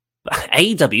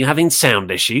 AEW having sound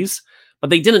issues,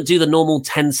 but they didn't do the normal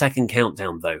 10-second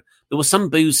countdown, though. There was some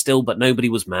boos still, but nobody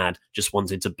was mad, just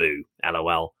wanted to boo.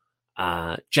 LOL.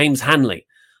 James Hanley.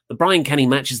 The Bryan Kenny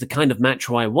match is the kind of match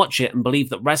where I watch it and believe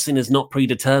that wrestling is not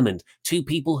predetermined. Two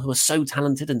people who are so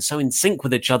talented and so in sync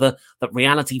with each other that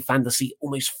reality fantasy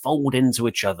almost fold into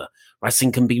each other.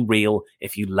 Wrestling can be real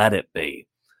if you let it be.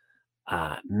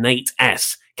 Nate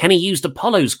S. Kenny used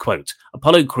Apollo's quote.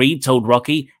 Apollo Creed told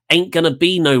Rocky, ain't gonna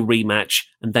be no rematch,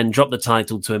 and then dropped the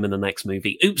title to him in the next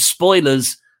movie. Oops,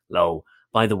 spoilers. Lol.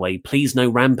 By the way, please no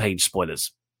Rampage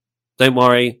spoilers. Don't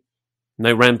worry.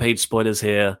 No Rampage spoilers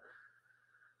here.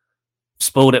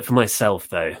 Spoiled it for myself,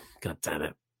 though. God damn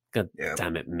it.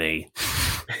 Damn it, me.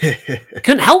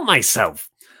 Couldn't help myself.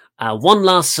 One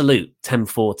last salute,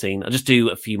 10-14. I'll just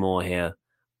do a few more here.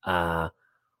 I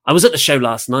was at the show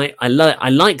last night. I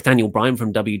like Daniel Bryan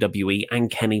from WWE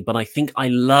and Kenny, but I think I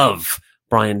love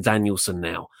Bryan Danielson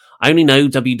now. I only know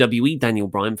WWE Daniel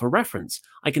Bryan for reference.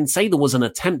 I can say there was an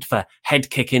attempt for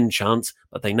head kick in chant,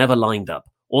 but they never lined up.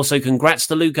 Also, congrats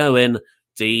to Luke Owen.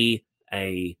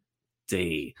 D-A-D.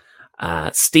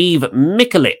 Steve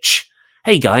Mikulich.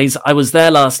 Hey guys, I was there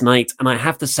last night and I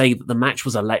have to say that the match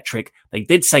was electric. They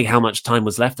did say how much time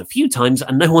was left a few times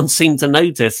and no one seemed to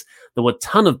notice. There were a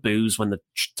ton of boos when the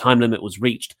time limit was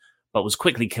reached, but was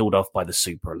quickly killed off by the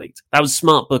Super Elite. That was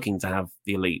smart booking to have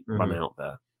the Elite run out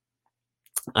there.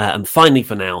 And finally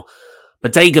for now,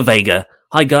 Bodega Vega.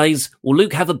 Hi guys, will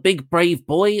Luke have a big brave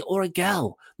boy or a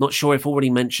gal? Not sure if already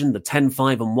mentioned the 10,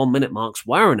 5 and 1 minute marks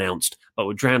were announced, but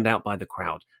were drowned out by the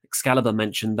crowd. Excalibur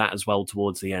mentioned that as well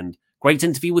towards the end. Great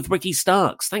interview with Ricky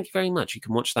Starks. Thank you very much. You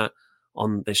can watch that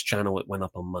on this channel. It went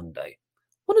up on Monday.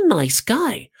 What a nice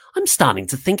guy. I'm starting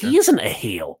to think he isn't a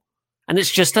heel. And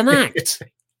it's just an act.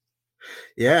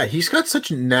 Yeah, he's got such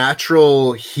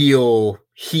natural heel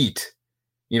heat.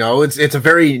 You know, it's a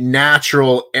very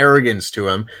natural arrogance to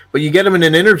him. But you get him in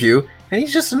an interview, and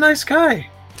he's just a nice guy.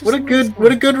 What a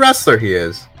good wrestler he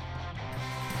is.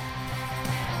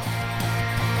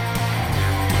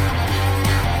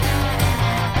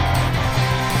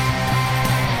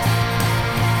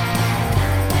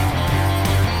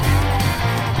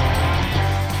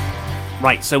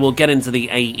 Right, so we'll get into the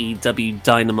AEW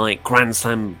Dynamite Grand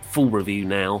Slam full review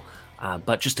now.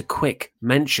 But just a quick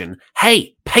mention.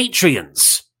 Hey,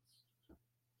 Patreons!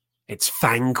 It's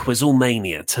Fan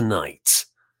Quizzlemania tonight.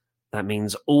 That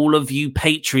means all of you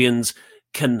Patreons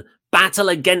can battle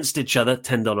against each other,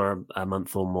 $10 a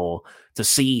month or more, to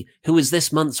see who is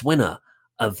this month's winner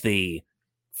of the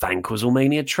Fan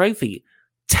Quizzlemania trophy.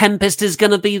 Tempest is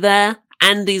going to be there.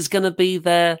 Andy's going to be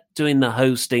there doing the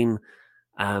hosting.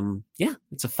 Yeah,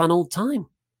 it's a fun old time.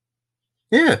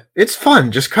 Yeah, it's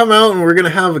fun. Just come out and we're going to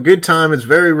have a good time. It's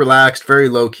very relaxed, very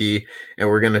low key, and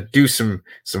we're going to do some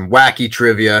wacky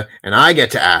trivia, and I get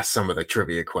to ask some of the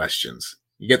trivia questions.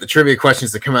 You get the trivia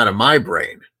questions that come out of my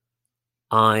brain.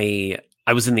 I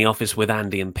was in the office with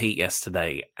Andy and Pete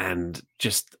yesterday, and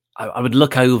just I would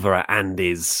look over at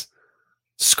Andy's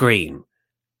screen,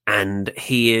 and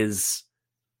he is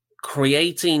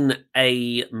creating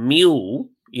a mule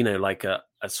like a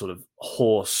sort of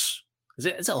horse. Is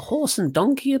it a horse and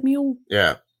donkey, a mule?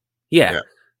 Yeah. Yeah.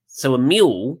 So a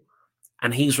mule,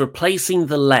 and he's replacing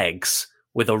the legs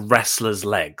with a wrestler's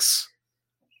legs.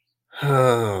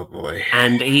 Oh boy.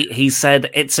 And he said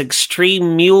it's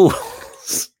Extreme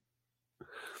Mules.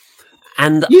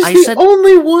 And He's the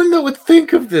only one that would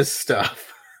think of this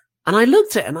stuff. And I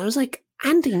looked at it and I was like,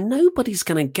 Andy, nobody's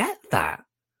going to get that.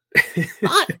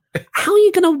 How are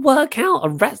you going to work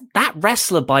out that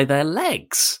wrestler by their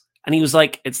legs? And he was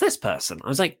like, it's this person. I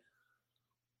was like,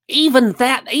 even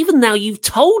now you've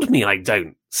told me I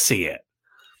don't see it.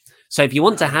 So if you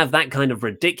want to have that kind of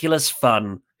ridiculous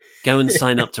fun, go and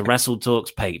sign up to Wrestle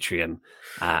Talk's Patreon.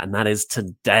 And that is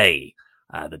today.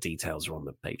 The details are on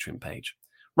the Patreon page.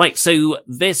 Right, so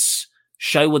this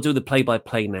show, we'll do the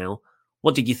play-by-play now.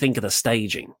 What did you think of the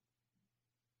staging?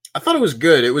 I thought it was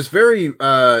good. It was very,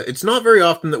 it's not very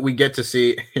often that we get to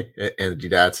see, Andy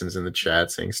Datson's in the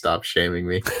chat saying, stop shaming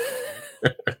me.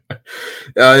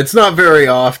 It's not very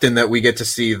often that we get to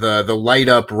see the light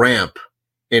up ramp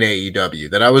in AEW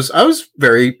that I was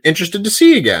very interested to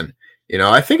see again.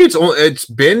 I think it's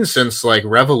been since like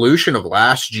Revolution of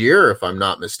last year, if I'm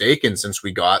not mistaken, since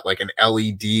we got like an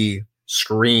LED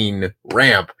screen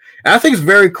ramp. And I think it's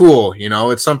very cool.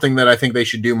 It's something that I think they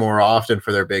should do more often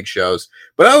for their big shows.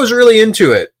 But I was really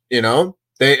into it.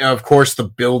 They, of course, the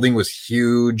building was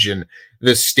huge, and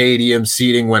the stadium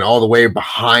seating went all the way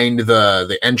behind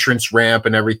the entrance ramp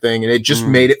and everything, and it just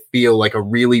made it feel like a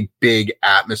really big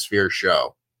atmosphere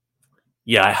show.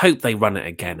 Yeah, I hope they run it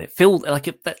again. It feels like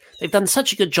they've done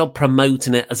such a good job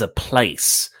promoting it as a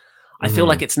place. I feel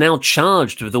like it's now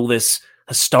charged with all this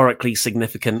historically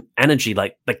significant energy,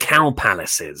 like the Cow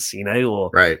Palaces, or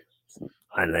right.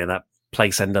 I don't know, that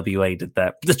place NWA did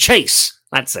that. The Chase,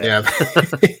 that's it.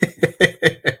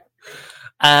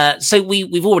 Yeah. So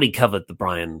we've already covered the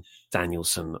Bryan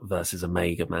Danielson versus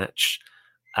Omega match,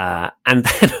 and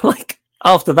then like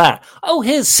after that,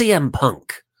 here's CM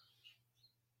Punk.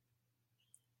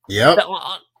 Yep.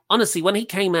 Honestly, when he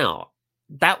came out,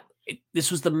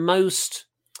 this was the most.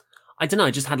 I don't know.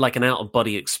 I just had like an out of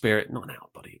body experience, not an out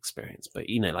of body experience, but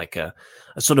like a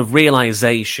sort of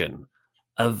realization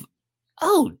of,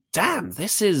 oh damn,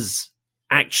 this is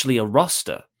actually a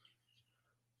roster.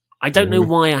 I don't know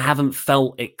why I haven't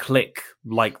felt it click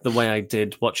like the way I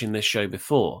did watching this show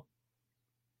before.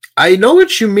 I know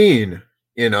what you mean.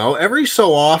 Every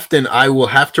so often I will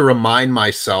have to remind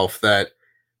myself that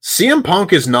CM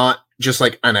Punk is not just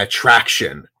like an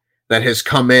attraction that has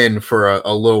come in for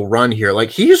a little run here. Like,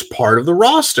 he's part of the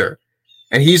roster,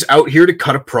 and he's out here to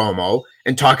cut a promo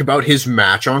and talk about his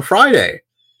match on Friday.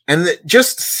 And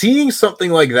just seeing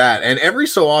something like that, and every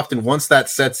so often, once that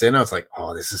sets in, I was like,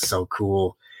 oh, this is so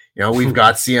cool. We've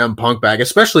got CM Punk back,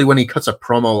 especially when he cuts a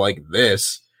promo like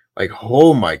this. Like,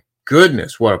 oh my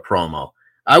goodness, what a promo.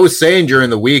 I was saying during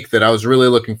the week that I was really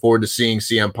looking forward to seeing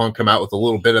CM Punk come out with a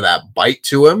little bit of that bite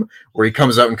to him, where he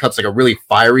comes out and cuts like a really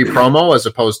fiery promo, as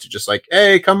opposed to just like,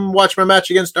 hey, come watch my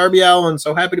match against Darby Allin.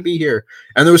 So happy to be here.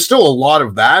 And there was still a lot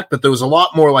of that, but there was a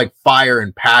lot more like fire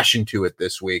and passion to it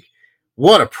this week.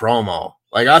 What a promo.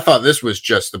 Like, I thought this was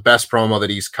just the best promo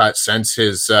that he's cut since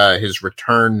his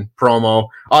return promo.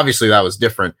 Obviously that was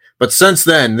different, but since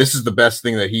then, this is the best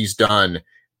thing that he's done.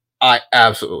 I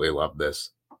absolutely love this.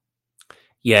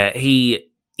 Yeah, he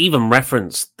even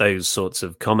referenced those sorts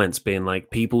of comments being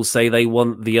like, people say they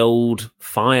want the old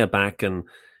fire back, and,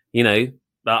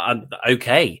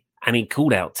 okay. And he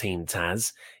called out Team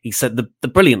Taz. He said the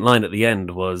brilliant line at the end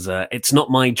was, it's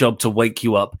not my job to wake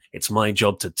you up. It's my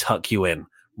job to tuck you in.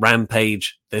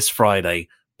 Rampage this Friday.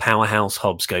 Powerhouse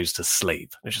Hobbs goes to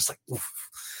sleep. It's just like, oof.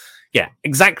 Yeah,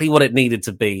 exactly what it needed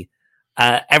to be.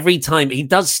 Every time he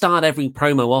does start every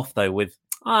promo off though with,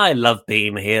 I love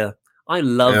being here. I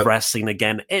love wrestling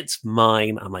again. It's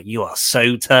mine. I'm like, you are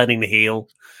so turning heel.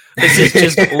 This is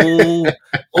just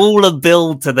all a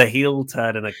build to the heel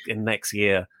turn in next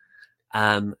year.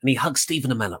 And he hugs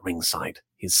Stephen Amell at ringside.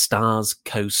 His stars,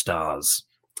 co-stars.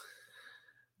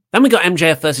 Then we got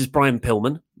MJF versus Brian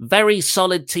Pillman. Very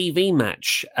solid TV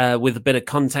match with a bit of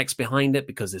context behind it,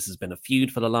 because this has been a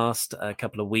feud for the last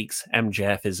couple of weeks.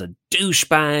 MJF is a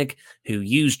douchebag who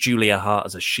used Julia Hart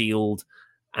as a shield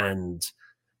and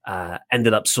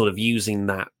ended up sort of using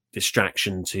that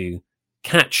distraction to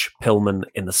catch Pillman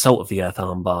in the Salt of the Earth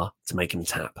armbar to make him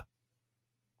tap.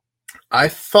 I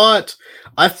thought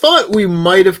we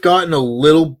might have gotten a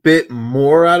little bit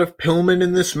more out of Pillman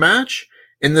in this match,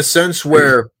 in the sense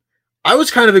where I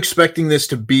was kind of expecting this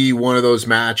to be one of those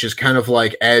matches, kind of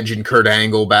like Edge and Kurt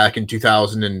Angle back in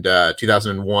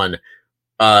 2001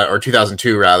 or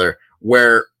 2002 rather,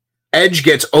 where Edge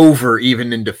gets over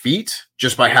even in defeat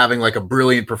just by having like a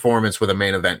brilliant performance with a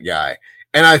main event guy.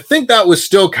 And I think that was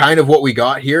still kind of what we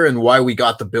got here and why we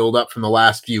got the build up from the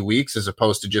last few weeks, as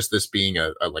opposed to just this being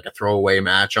a throwaway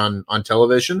match on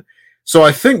television. So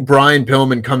I think Brian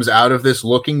Pillman comes out of this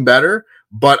looking better,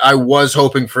 but I was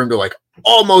hoping for him to like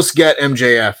almost get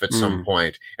MJF at some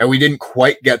point. And we didn't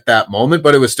quite get that moment,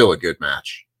 but it was still a good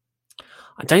match.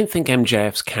 I don't think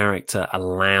MJF's character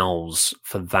allows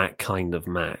for that kind of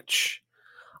match.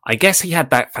 I guess he had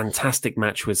that fantastic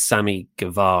match with Sammy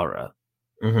Guevara.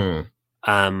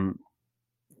 Mm-hmm.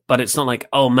 But it's not like,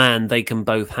 oh man, they can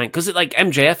both hang. Because like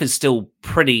MJF is still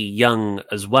pretty young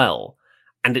as well.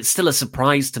 And it's still a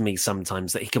surprise to me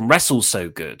sometimes that he can wrestle so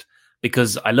good,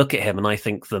 because I look at him and I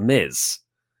think The Miz.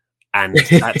 And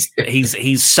that's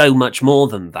he's so much more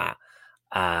than that.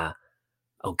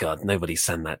 Oh God, nobody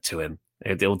send that to him.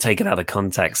 It'll take it out of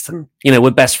context. And, you know, we're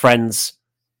best friends,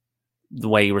 the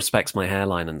way he respects my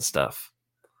hairline and stuff.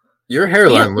 Your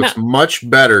hairline looks much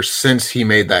better since he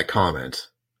made that comment.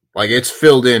 Like, it's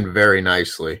filled in very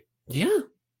nicely. Yeah.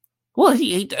 Well,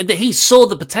 he saw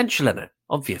the potential in it,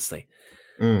 obviously.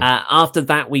 After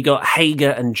that, we got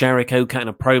Hager and Jericho cutting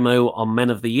a promo on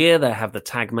Men of the Year. They have the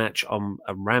tag match on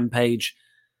Rampage.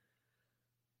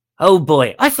 Oh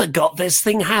boy, I forgot this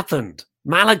thing happened.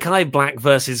 Malachi Black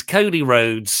versus Cody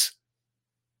Rhodes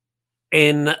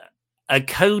in a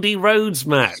Cody Rhodes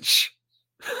match.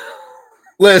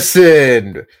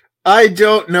 Listen, I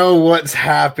don't know what's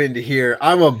happened here.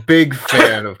 I'm a big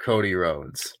fan of Cody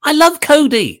Rhodes. I love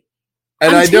Cody.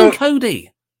 And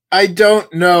Cody. I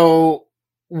don't know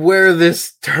where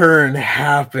this turn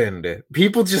happened.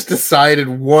 People just decided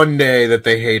one day that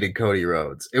they hated Cody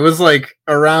Rhodes. It was like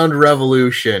around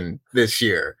Revolution this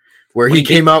year, where he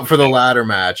came out for the ladder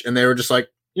match, and they were just like,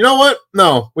 you know what?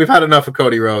 No, we've had enough of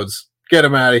Cody Rhodes. Get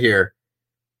him out of here.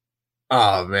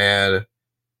 Oh, man.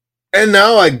 And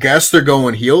now I guess they're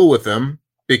going heel with him,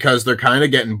 because they're kind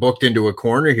of getting booked into a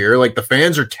corner here. Like, the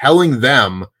fans are telling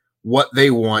them what they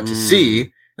want to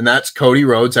see, and that's Cody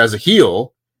Rhodes as a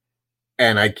heel.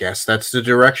 And I guess that's the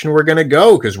direction we're going to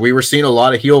go, because we were seeing a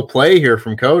lot of heel play here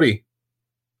from Cody.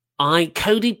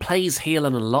 Cody plays heel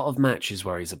in a lot of matches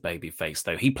where he's a babyface,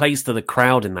 though. He plays to the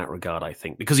crowd in that regard, I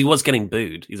think, because he was getting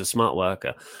booed. He's a smart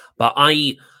worker. But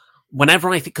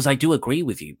whenever I think, because I do agree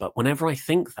with you, but whenever I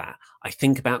think that, I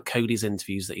think about Cody's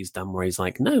interviews that he's done where he's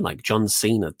like, no, like John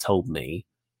Cena told me,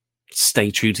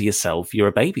 stay true to yourself, you're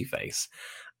a babyface.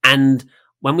 And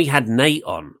when we had Nate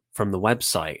on from the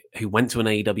website, who went to an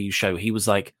AEW show, he was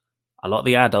like, a lot of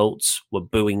the adults were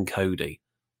booing Cody.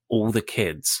 All the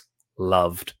kids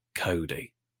loved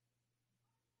Cody.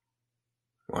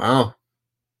 Wow.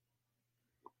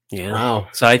 Yeah. Wow.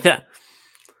 So I think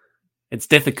it's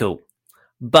difficult.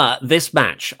 But this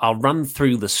match, I'll run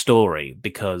through the story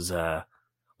because,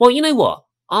 well, you know what?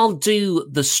 I'll do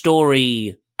the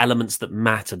story elements that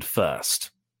mattered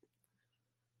first.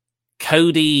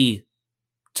 Cody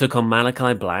took on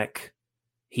Malachi Black.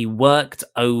 He worked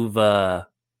over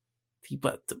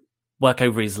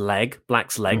his leg,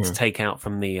 Black's leg, to take out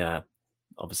from the,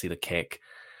 obviously the kick.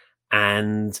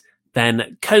 And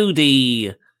then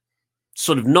Cody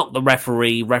sort of knocked the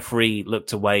referee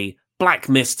looked away, Black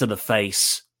missed to the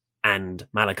face, and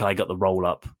Malachi got the roll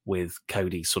up with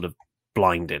Cody sort of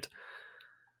blinded.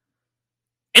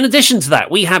 In addition to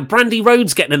that, we have Brandy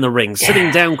Rhodes getting in the ring,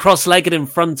 sitting down cross-legged in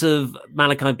front of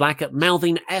Malachi Black,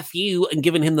 mouthing F you and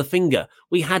giving him the finger.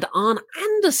 We had Arn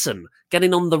Anderson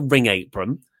getting on the ring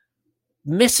apron,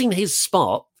 missing his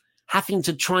spot, having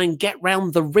to try and get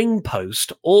round the ring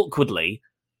post awkwardly,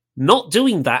 not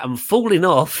doing that and falling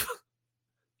off,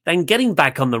 then getting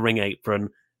back on the ring apron,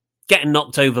 getting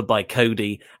knocked over by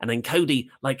Cody, and then Cody,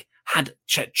 like, had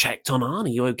checked on Arn. Are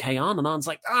you okay, Arn? And Arn's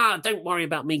like, don't worry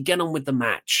about me. Get on with the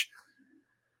match.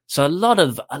 So a lot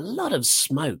of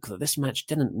smoke that this match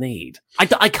didn't need.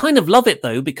 I kind of love it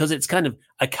though, because it's kind of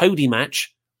a Cody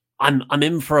match. I'm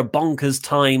in for a bonkers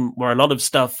time where a lot of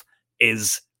stuff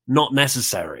is not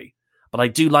necessary. But I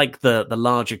do like the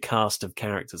larger cast of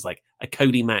characters. Like, a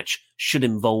Cody match should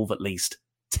involve at least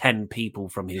 10 people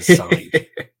from his side.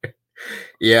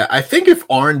 Yeah, I think if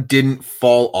Arn didn't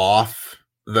fall off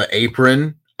the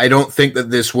apron, I don't think that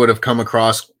this would have come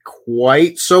across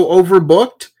quite so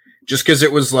overbooked, just because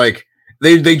it was like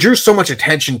they drew so much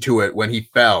attention to it when he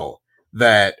fell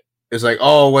that it's like,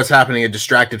 oh, what's happening? It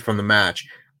distracted from the match.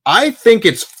 I think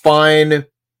it's fine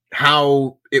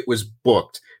how it was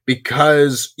booked,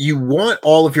 because you want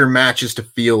all of your matches to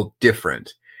feel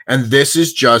different. And this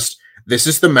is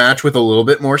the match with a little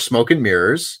bit more smoke and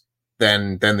mirrors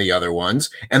than the other ones,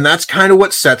 and that's kind of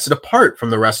what sets it apart from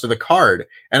the rest of the card.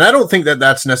 And I don't think that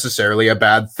that's necessarily a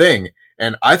bad thing.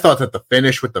 And I thought that the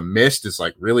finish with the mist is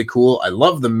like really cool. I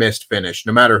love the mist finish,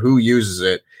 no matter who uses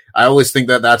it. I always think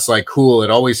that that's like cool.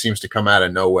 It always seems to come out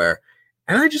of nowhere.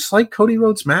 And I just like Cody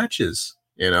Rhodes matches.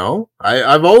 You know,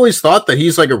 I've always thought that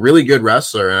he's like a really good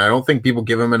wrestler, and I don't think people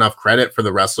give him enough credit for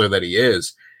the wrestler that he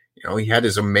is. You know, he had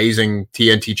his amazing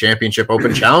TNT Championship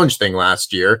Open Challenge thing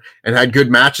last year and had good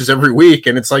matches every week.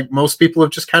 And it's like most people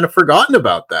have just kind of forgotten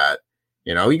about that.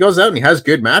 You know, he goes out and he has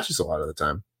good matches a lot of the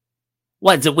time.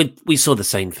 Well, we saw the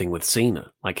same thing with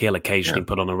Cena. Like, he'll occasionally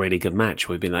put on a really good match.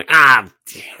 We've been like, damn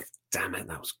it,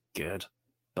 that was good.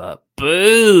 But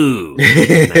boo!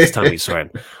 Next time we saw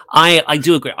him. I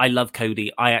do agree. I love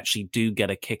Cody. I actually do get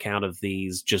a kick out of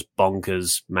these just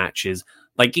bonkers matches.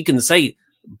 Like, you can say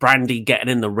Brandy getting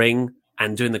in the ring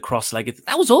and doing the cross-legged.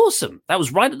 That was awesome. That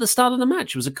was right at the start of the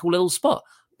match. It was a cool little spot.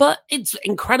 But it's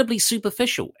incredibly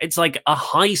superficial. It's like a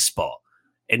high spot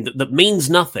that means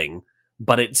nothing,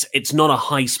 but it's not a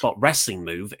high spot wrestling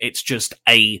move. It's just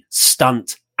a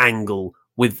stunt angle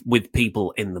with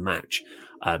people in the match.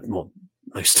 Well,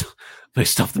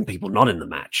 most often people not in the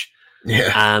match.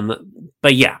 Yeah.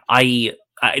 But yeah,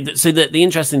 so the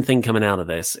interesting thing coming out of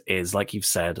this is, like you've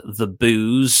said, the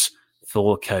boos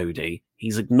for Cody.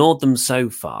 He's ignored them so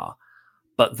far,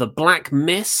 but the black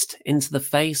mist into the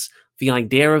face, the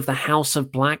idea of the House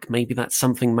of Black, maybe that's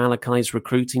something Malachi's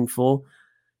recruiting for.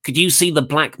 Could you see the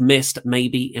black mist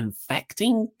maybe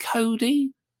infecting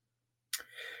Cody?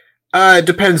 It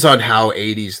depends on how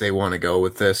 80s they want to go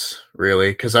with this,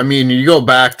 really. Because, I mean, you go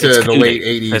back to the late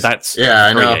 80s. That's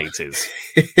I know. 80s.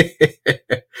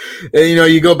 You know,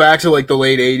 you go back to like the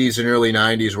late 80s and early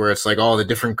 90s where it's like all the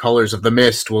different colors of the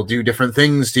mist will do different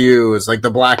things to you. It's like the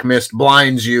black mist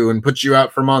blinds you and puts you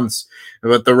out for months.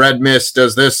 But the red mist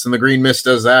does this and the green mist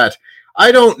does that.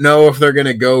 I don't know if they're going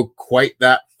to go quite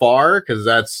that far because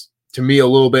that's, to me, a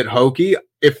little bit hokey.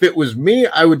 If it was me,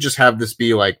 I would just have this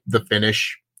be like the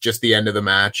finish. Just the end of the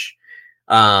match.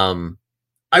 I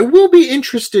will be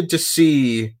interested to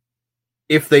see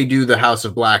if they do the House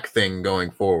of Black thing going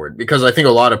forward, because I think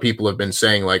a lot of people have been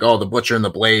saying like, oh, the Butcher and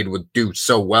the Blade would do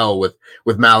so well with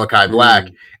Malachi Black.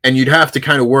 And you'd have to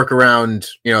kind of work around,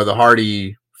 you know, the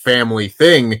Hardy family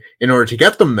thing in order to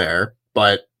get them there.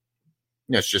 But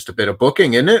you know, it's just a bit of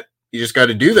booking, isn't it? You just got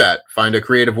to do that. Find a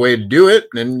creative way to do it,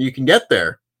 and then you can get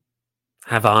there.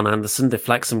 Have Arn Anderson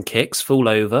deflect some kicks, fall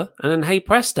over, and then hey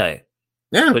presto.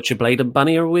 Yeah. Butcher, Blade, and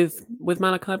Bunny are with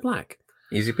Malachi Black.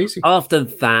 Easy peasy. After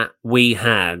that, we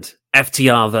had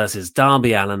FTR versus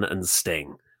Darby Allin and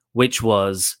Sting, which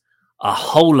was a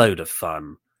whole load of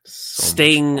fun.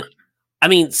 Sting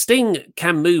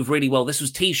can move really well. This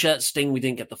was T-shirt Sting. We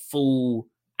didn't get the full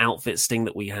outfit Sting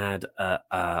that we had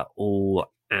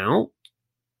all out.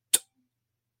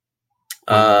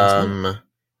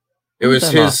 It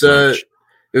was his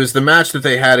it was the match that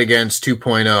they had against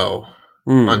 2.0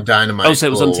 on Dynamite. Oh, so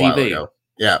it was on TV.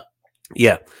 Yeah.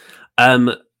 Yeah.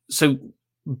 So,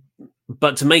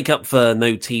 but to make up for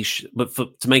no T-shirt,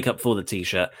 to make up for the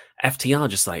T-shirt, FTR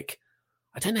just like,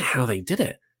 I don't know how they did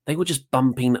it. They were just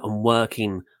bumping and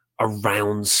working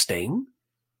around Sting.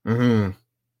 Mm-hmm.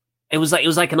 It was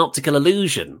like an optical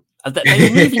illusion. They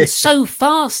were moving so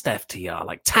fast, FTR,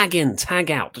 like tag in, tag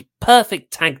out,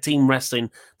 perfect tag team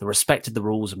wrestling that respected the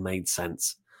rules and made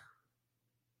sense.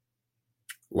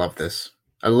 Love this.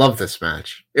 I love this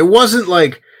match. It wasn't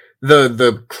like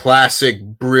the classic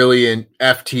brilliant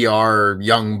FTR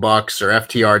Young Bucks or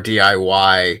FTR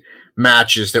DIY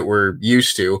matches that we're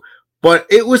used to, but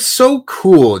it was so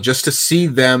cool just to see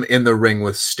them in the ring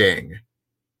with Sting.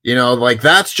 You know, like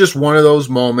that's just one of those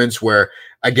moments where,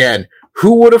 again,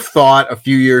 who would have thought a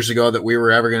few years ago that we were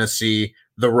ever going to see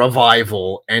the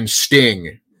Revival and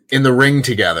Sting in the ring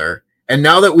together? And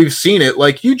now that we've seen it,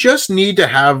 like, you just need to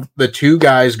have the two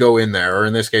guys go in there, or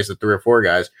in this case, the 3 or 4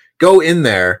 guys, go in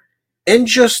there and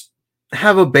just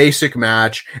have a basic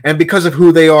match. And because of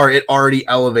who they are, it already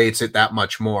elevates it that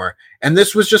much more. And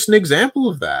this was just an example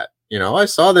of that. You know, I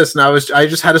saw this and I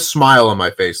just had a smile on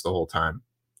my face the whole time.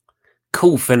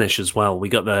 Cool finish as well. We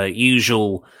got the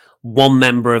usual one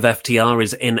member of FTR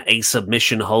is in a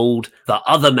submission hold. The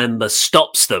other member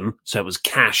stops them. So it was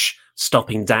Cash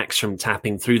stopping Dax from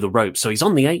tapping through the rope. So he's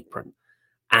on the apron.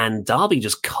 And Darby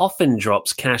just coffin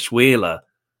drops Cash Wheeler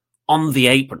on the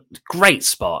apron. Great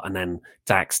spot. And then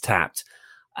Dax tapped.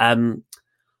 Yeah,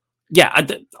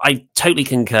 I totally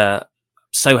concur.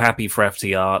 So happy for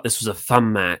FTR. This was a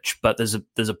fun match, but there's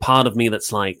a part of me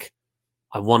that's like,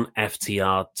 I want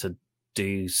FTR to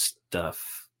do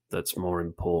stuff that's more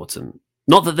important.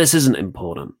 Not that this isn't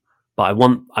important, but I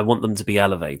want them to be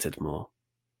elevated more.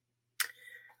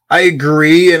 I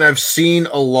agree, and I've seen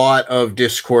a lot of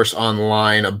discourse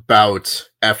online about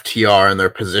FTR and their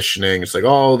positioning. It's like,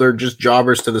 oh, they're just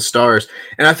jobbers to the stars.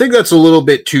 And I think that's a little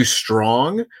bit too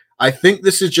strong. I think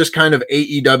this is just kind of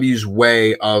AEW's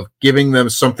way of giving them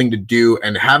something to do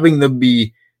and having them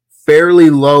be fairly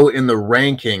low in the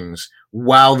rankings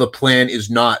while the plan is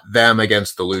not them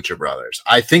against the Lucha Brothers.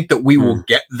 I think that we will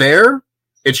get there.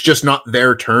 It's just not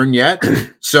their turn yet.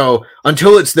 So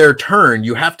until it's their turn,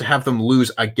 you have to have them lose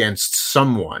against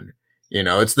someone. You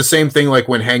know, it's the same thing like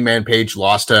when Hangman Page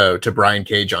lost to Brian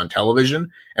Cage on television.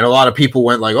 And a lot of people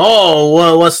went like, oh,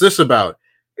 well, what's this about?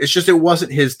 It's just it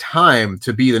wasn't his time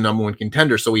to be the number one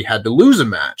contender, so he had to lose a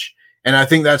match. And I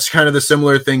think that's kind of the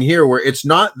similar thing here, where it's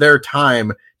not their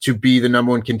time to be the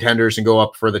number one contenders and go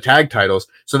up for the tag titles,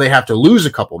 so they have to lose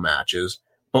a couple matches.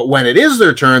 But when it is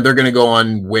their turn, they're going to go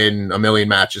on, win a million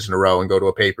matches in a row and go to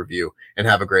a pay-per-view and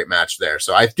have a great match there.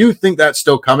 So I do think that's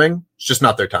still coming. It's just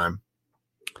not their time.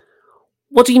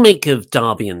 What do you make of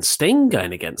Darby and Sting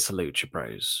going against the Lucha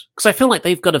Bros? Because I feel like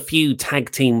they've got a few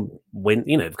tag team win.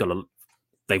 You know,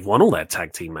 they've won all their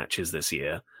tag team matches this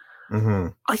year.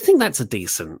 Mm-hmm. I think that's a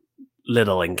decent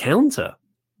little encounter.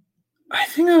 I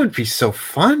think that would be so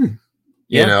fun.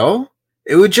 You know?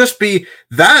 It would just be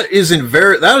that is a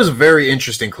very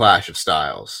interesting clash of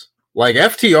styles. Like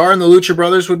FTR and the Lucha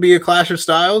Brothers would be a clash of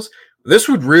styles. This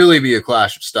would really be a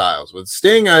clash of styles. With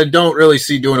Sting, I don't really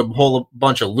see doing a whole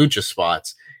bunch of lucha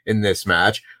spots in this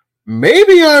match.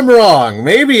 Maybe I'm wrong.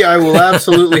 Maybe I will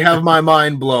absolutely have my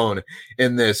mind blown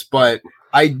in this, but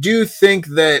I do think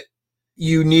that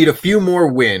you need a few more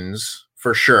wins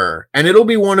for sure. And it'll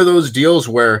be one of those deals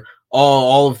where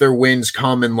all of their wins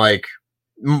come in like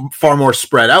far more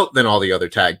spread out than all the other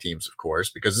tag teams, of course,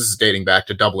 because this is dating back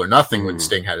to Double or Nothing when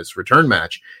Sting had his return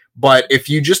match. But if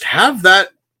you just have that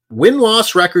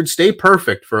win-loss record stay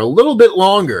perfect for a little bit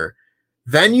longer,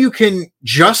 then you can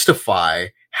justify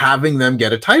having them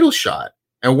get a title shot.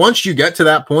 And once you get to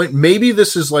that point, maybe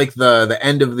this is like the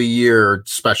end of the year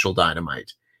special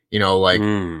Dynamite. You know, like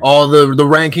all the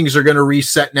rankings are going to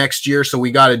reset next year, so we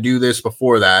got to do this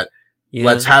before that. Yeah.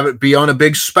 Let's have it be on a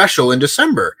big special in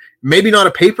December. Maybe not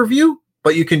a pay-per-view,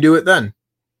 but you can do it then.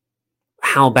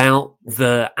 How about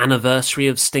the anniversary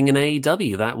of Sting and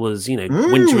AEW? That was, you know,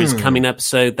 Winter is Coming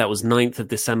episode. That was 9th of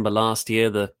December last year,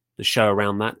 the show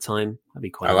around that time. That'd be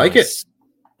quite nice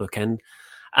bookend.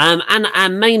 And our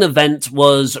main event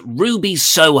was Ruby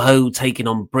Soho taking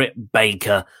on Britt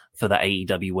Baker for the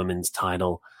AEW Women's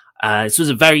title. This was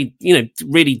a very, you know,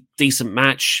 really decent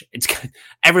match. It's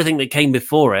everything that came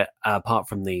before it, apart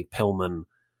from the Pillman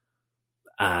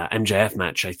MJF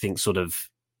match, I think sort of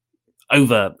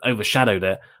overshadowed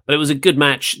it. But it was a good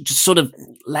match, just sort of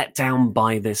let down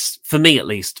by this, for me at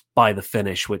least, by the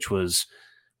finish, which was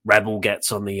Rebel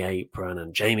gets on the apron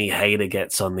and Jamie Hayter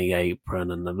gets on the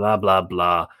apron and the blah, blah,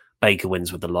 blah. Baker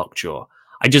wins with the lockjaw.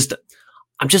 I'm just,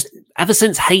 ever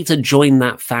since Hayter joined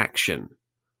that faction,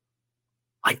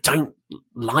 I don't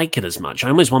like it as much. I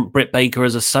almost want Britt Baker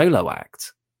as a solo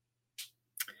act.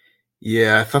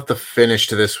 Yeah, I thought the finish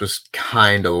to this was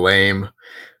kind of lame.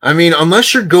 I mean,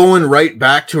 unless you're going right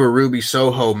back to a Ruby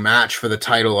Soho match for the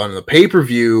title on the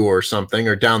pay-per-view or something,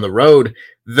 or down the road,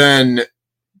 then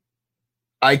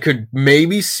I could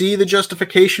maybe see the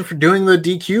justification for doing the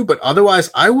DQ, but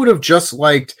otherwise I would have just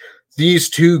liked these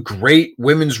two great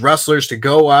women's wrestlers to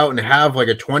go out and have like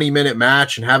a 20-minute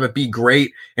match and have it be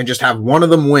great and just have one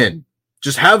of them win.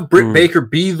 Just have Britt Baker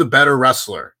be the better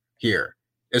wrestler here.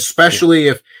 Especially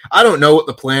if, I don't know what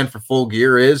the plan for Full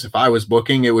Gear is. If I was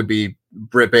booking, it would be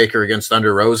Britt Baker against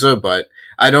Thunder Rosa, but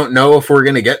I don't know if we're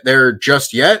going to get there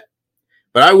just yet.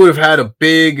 But I would have had a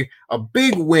big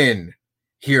win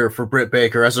here for Britt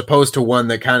Baker as opposed to one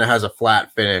that kind of has a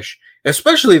flat finish,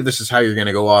 especially if this is how you're going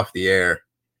to go off the air.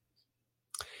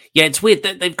 Yeah, it's weird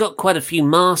that they've got quite a few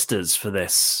masters for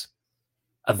this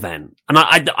event. And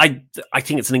I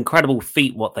think it's an incredible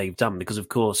feat what they've done because, of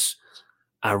course,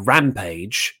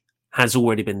 Rampage has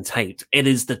already been taped. It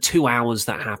is the 2 hours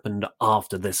that happened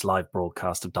after this live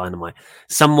broadcast of Dynamite.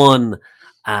 Someone,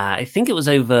 I think it was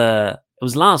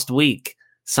last week,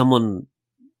 someone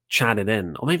chatted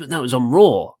in, or maybe no, it was on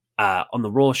Raw, on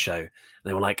the Raw show. And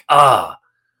they were like, I'm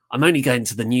only going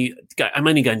to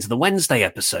the Wednesday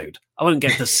episode. I won't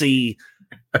get to see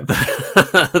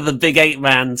the big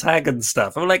 8-man tag and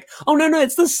stuff. I'm like, oh no,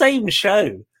 it's the same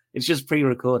show. It's just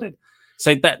pre-recorded.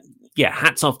 So that, yeah,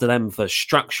 hats off to them for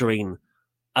structuring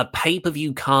a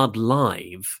pay-per-view card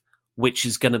live, which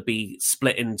is going to be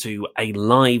split into a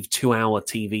live 2-hour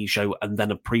TV show and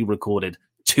then a pre-recorded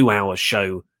 2-hour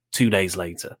show 2 days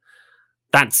later.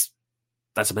 That's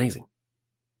that's amazing.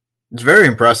 It's very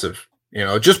impressive. You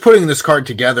know, just putting this card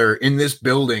together in this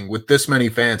building with this many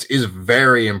fans is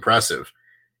very impressive.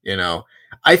 You know,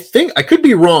 I think I could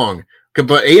be wrong,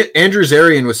 but Andrew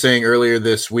Zarian was saying earlier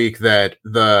this week that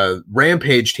the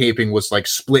Rampage taping was like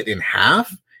split in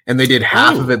half, and they did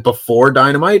half of it before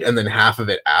Dynamite and then half of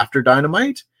it after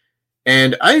Dynamite.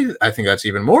 And I think that's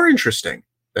even more interesting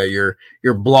that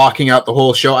you're blocking out the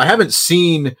whole show. I haven't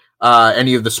seen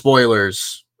any of the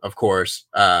spoilers, of course,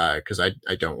 because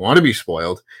I don't want to be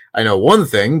spoiled. I know one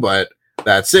thing, but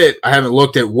that's it. I haven't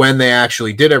looked at when they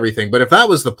actually did everything. But if that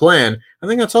was the plan, I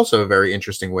think that's also a very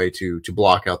interesting way to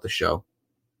block out the show.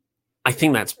 I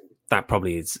think that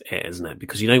probably is it, isn't it?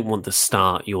 Because you don't want to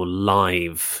start your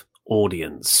live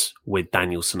audience with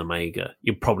Danielson Omega.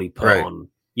 You probably put on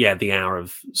the hour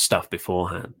of stuff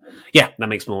beforehand. Yeah, that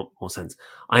makes more sense.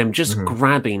 I am just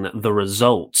grabbing the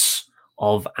results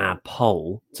of our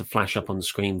poll to flash up on the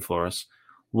screen for us.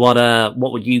 What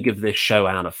would you give this show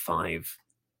out of 5?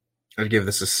 I'd give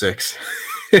this a 6.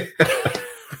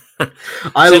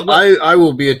 I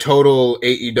will be a total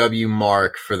AEW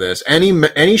mark for this.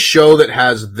 Any show that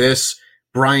has this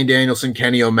Bryan Danielson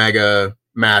Kenny Omega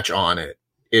match on it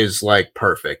is like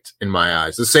perfect in my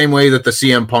eyes. The same way that the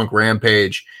CM Punk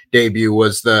Rampage debut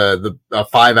was the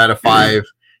 5 out of 5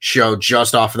 show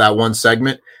just off of that one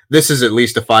segment. This is at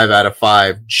least a 5 out of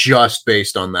 5 just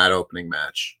based on that opening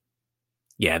match.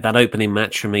 Yeah, that opening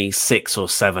match for me, 6 or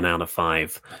 7 out of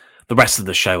 5. The rest of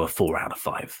the show are 4 out of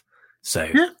 5. So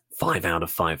 5 out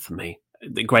of 5 for me.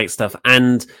 Great stuff.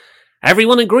 And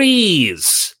everyone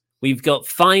agrees. We've got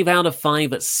 5 out of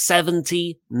 5 at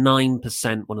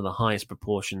 79%, one of the highest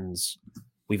proportions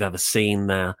we've ever seen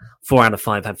there. 4 out of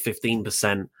 5 had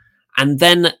 15%. And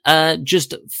then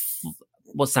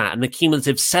what's that? An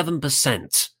accumulative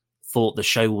 7% thought the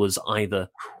show was either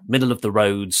middle of the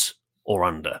roads or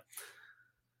under.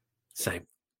 So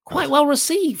quite well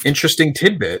received. Interesting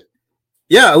tidbit.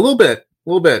 Yeah, a little bit.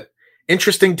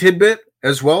 Interesting tidbit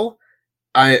as well.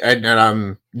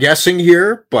 I'm guessing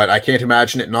here, but I can't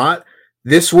imagine it not.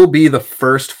 This will be the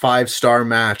first 5-star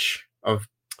match of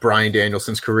Bryan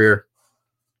Danielson's career.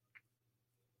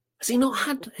 Has he not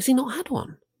had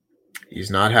one? He's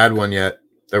not had one yet.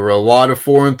 There were a lot of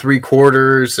 4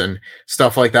 3/4 and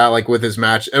stuff like that, like with his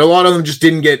match. And a lot of them just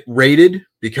didn't get rated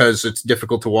because it's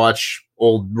difficult to watch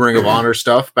old Ring of Honor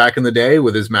stuff back in the day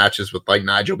with his matches with like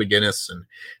Nigel McGuinness and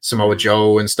Samoa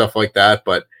Joe and stuff like that.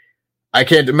 But I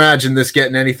can't imagine this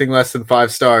getting anything less than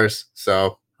 5 stars.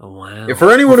 So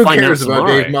for anyone who cares about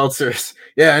Dave Meltzer's,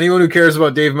 anyone who cares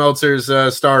about Dave Meltzer's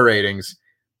star ratings,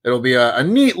 it'll be a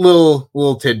neat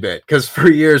little tidbit, because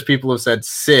for years people have said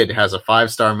Sid has a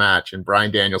 5-star match and Bryan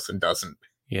Danielson doesn't.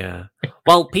 Yeah.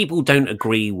 Well, people don't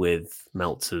agree with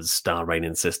Meltzer's star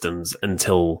rating systems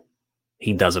until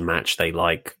he does a match they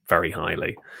like very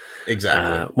highly.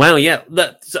 Exactly.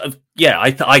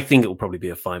 I think it will probably be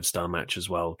a 5-star match as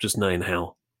well, just knowing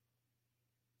how.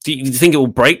 Do you think it will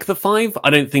break the 5? I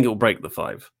don't think it will break the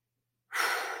 5.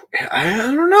 I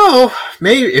don't know.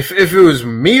 Maybe if it was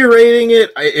me rating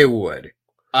it, it would.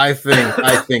 I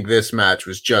think this match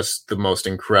was just the most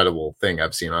incredible thing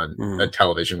I've seen on a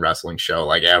television wrestling show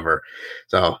like ever.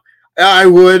 So I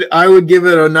would give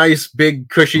it a nice big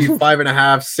cushy 5.5,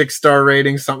 6-star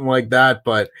rating, something like that.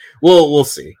 But we'll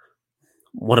see.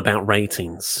 What about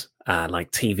ratings?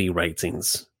 Like TV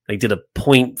ratings? They did a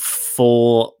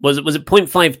 0.4. Was it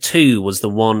 0.52? Was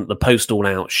the post All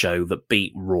Out show that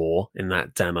beat Raw in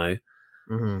that demo?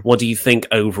 Mm-hmm. What do you think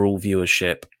overall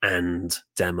viewership and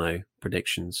demo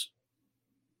predictions?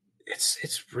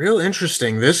 It's real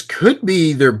interesting. This could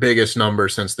be their biggest number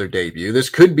since their debut. This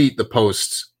could beat the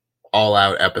post All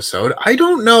Out episode. I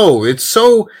don't know. It's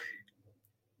so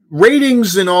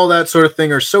ratings and all that sort of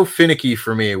thing are so finicky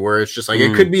for me, where it's just like,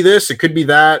 it could be this, it could be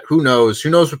that. Who knows? Who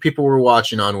knows what people were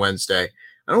watching on Wednesday?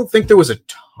 I don't think there was a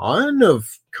ton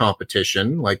of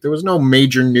competition. Like, there was no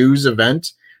major news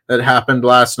event that happened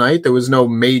last night. There was no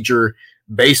major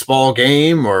baseball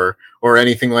game or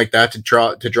anything like that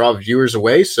to draw viewers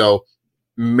away. So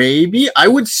maybe I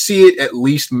would see it at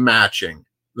least matching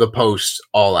the post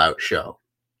All Out show.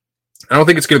 I don't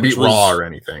think it's going to beat Raw or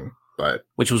anything. But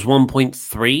which was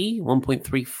 1.3,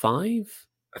 1.35?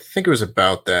 I think it was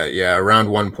about that. Yeah, around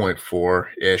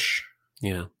 1.4-ish.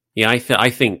 Yeah. I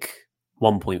think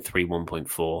 1.3,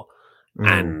 1.4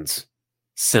 and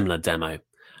similar demo.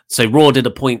 So Raw did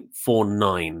a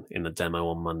 0.49 in the demo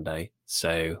on Monday.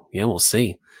 So, we'll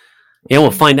see. Yeah, we'll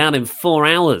find out in 4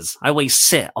 hours. I always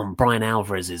sit on Brian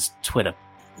Alvarez's Twitter,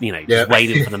 just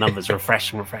waiting for the numbers,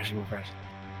 refreshing.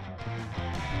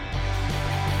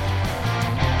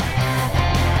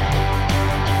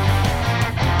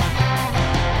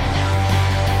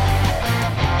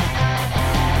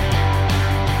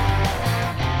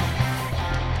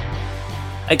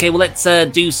 Okay, well, let's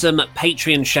do some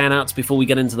Patreon shout-outs before we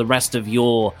get into the rest of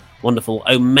your wonderful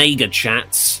Omega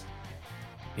chats.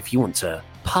 If you want to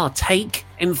partake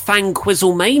in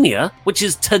Fanquizzlemania, which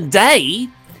is today,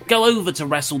 go over to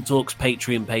WrestleTalk's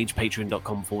Patreon page,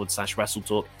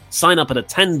 patreon.com/WrestleTalk. Sign up at a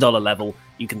 $10 level.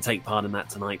 You can take part in that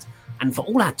tonight. And for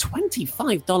all our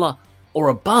 $25 or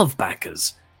above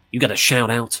backers, you get a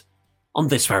shout-out on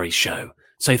this very show.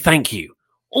 So thank you.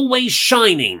 Always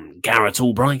shining, Garrett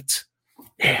Albright.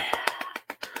 Yeah.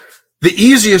 The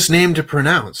easiest name to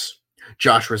pronounce,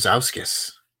 Josh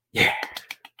Rozowskis. Yeah.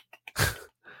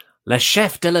 Le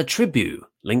Chef de la Tribu,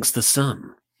 Links the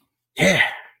Sun. Yeah.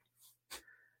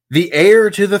 The heir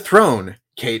to the throne,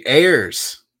 Kate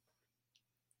Ayers.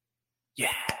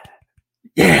 Yeah.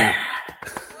 Yeah.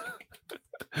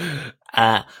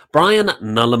 Brian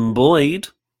Nullen Boyd.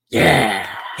 Yeah.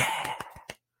 Yeah.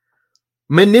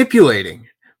 Manipulating,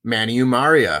 Manny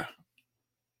Umaria.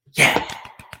 Yeah.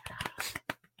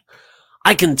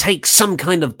 I can take some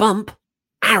kind of bump,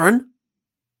 Aaron.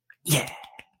 Yeah.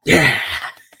 Yeah.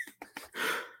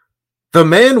 The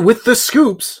man with the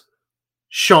scoops,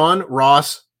 Sean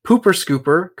Ross Pooper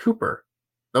Scooper Cooper.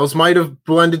 Those might have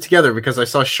blended together because I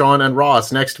saw Sean and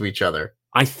Ross next to each other.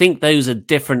 I think those are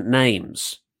different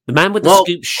names. The man with the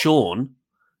scoop, Sean,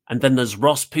 and then there's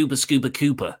Ross Pooper Scooper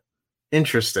Cooper.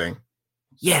 Interesting.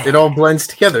 Yeah. It all blends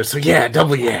together, so yeah,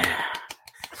 double yeah.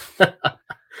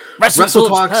 Wrestle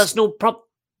Talk's personal prop.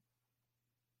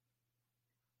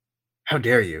 How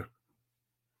dare you?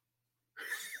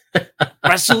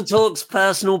 Wrestle Talk's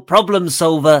personal problem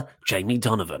solver, Jamie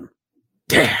Donovan.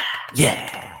 Yeah.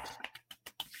 Yeah.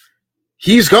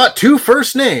 He's got 2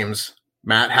 first names,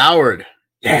 Matt Howard.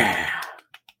 Yeah.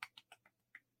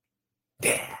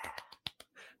 Yeah.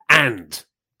 And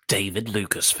David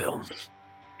Lucasfilm.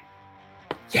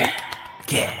 Yeah.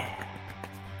 Yeah.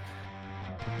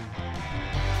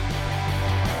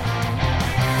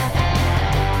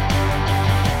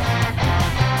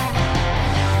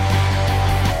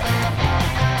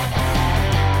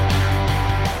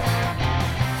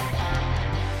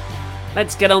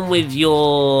 Let's get on with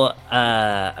your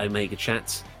Omega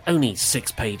chats. Only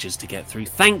 6 pages to get through.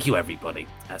 Thank you, everybody.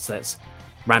 Let's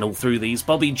rattle through these.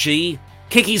 Bobby G,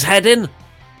 Kicky's head in.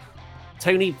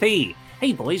 Tony P,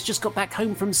 hey boys, just got back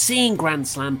home from seeing Grand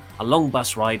Slam, a long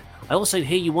bus ride. I also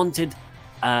hear you wanted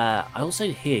that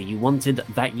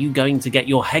you going to get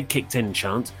your head kicked in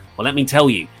chant. Well, let me tell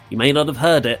you, you may not have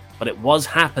heard it, but it was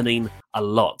happening a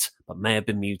lot, but may have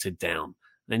been muted down.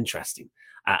 Interesting.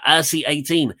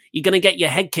 Ursi18, you're going to get your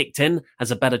head kicked in as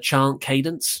a better chant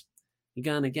cadence. You're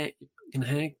going to get your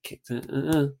head kicked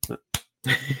in.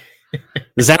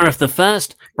 Zareth the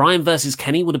First, Brian versus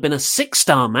Kenny would have been a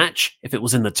 6-star match if it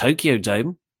was in the Tokyo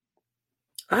Dome.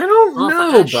 I don't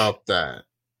know about that.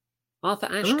 Arthur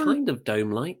Ashe kind of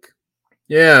dome-like.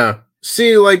 Yeah.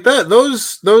 See, like that,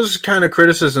 those kind of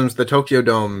criticisms, the Tokyo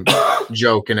Dome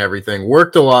joke and everything,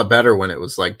 worked a lot better when it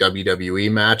was like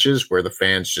WWE matches where the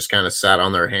fans just kind of sat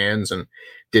on their hands and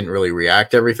didn't really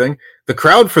react to everything. The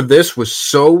crowd for this was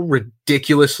so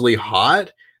ridiculously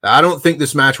hot that I don't think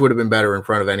this match would have been better in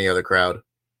front of any other crowd.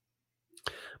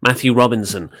 Matthew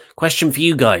Robinson, question for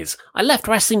you guys. I left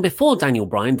wrestling before Daniel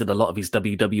Bryan did a lot of his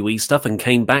WWE stuff and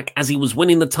came back as he was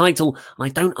winning the title, and I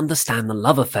don't understand the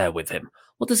love affair with him.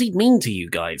 What does he mean to you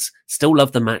guys? Still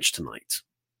love the match tonight.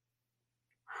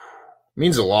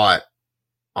 Means a lot.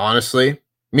 Honestly,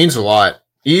 means a lot.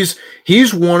 He's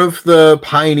one of the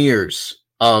pioneers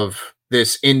of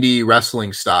this indie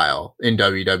wrestling style in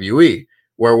WWE,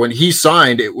 where when he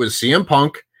signed, it was CM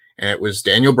Punk and it was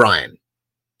Daniel Bryan.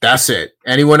 That's it.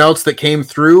 Anyone else that came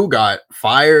through got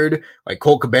fired. Like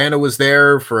Colt Cabana was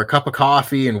there for a cup of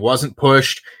coffee and wasn't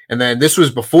pushed. And then this was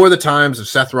before the times of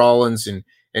Seth Rollins and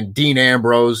Dean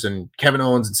Ambrose and Kevin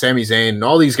Owens and Sami Zayn and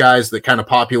all these guys that kind of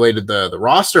populated the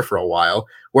roster for a while,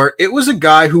 where it was a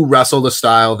guy who wrestled a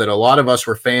style that a lot of us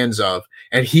were fans of,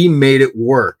 and he made it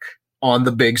work on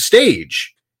the big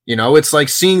stage. You know, it's like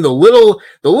seeing the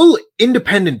little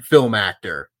independent film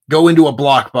actor go into a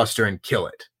blockbuster and kill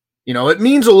it. You know, it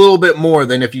means a little bit more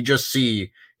than if you just see,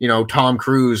 you know, Tom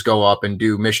Cruise go up and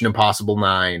do Mission Impossible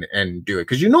 9 and do it,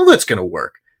 because you know that's going to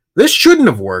work. This shouldn't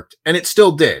have worked, and it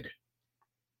still did.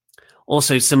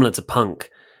 Also, similar to Punk,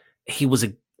 he was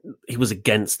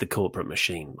against the corporate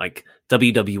machine. Like,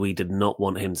 WWE did not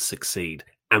want him to succeed,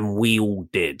 and we all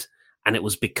did. And it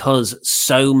was because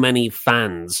so many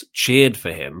fans cheered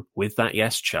for him with that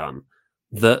yes chant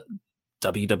that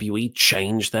WWE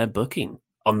changed their booking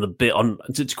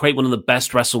to create one of the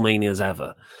best WrestleManias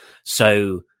ever.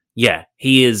 So yeah,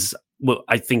 he is. Well,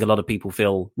 I think a lot of people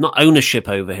feel not ownership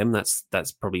over him.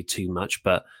 That's probably too much,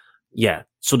 but yeah,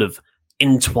 sort of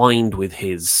entwined with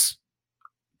his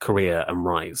career and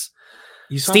rise.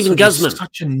 He's Stephen also just Guzman.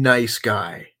 such a nice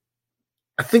guy.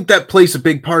 I think that plays a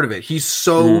big part of it. He's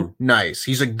so nice.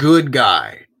 He's a good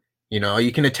guy. You know,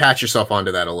 you can attach yourself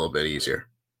onto that a little bit easier.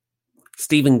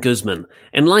 Stephen Guzman.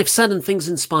 In life, certain things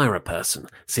inspire a person.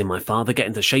 Seeing my father get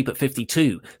into shape at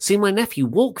 52, seeing my nephew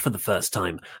walk for the first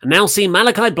time, and now seeing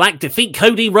Malachi Black defeat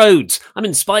Cody Rhodes. I'm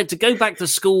inspired to go back to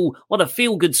school. What a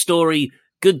feel-good story.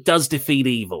 Good does defeat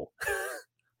evil. I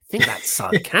think that's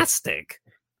sarcastic.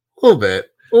 A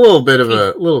little bit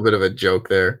of a joke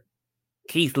there.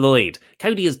 Keith Lloyd.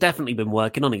 Cody has definitely been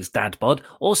working on his dad bod.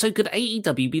 Also, could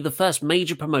AEW be the first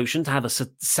major promotion to have a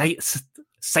Satanist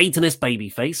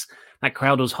babyface? That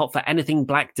crowd was hot for anything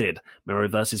Black did. Miro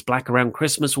versus Black around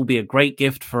Christmas will be a great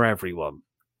gift for everyone.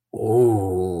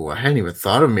 Oh, I hadn't even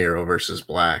thought of Miro versus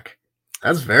Black.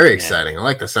 That's very exciting. I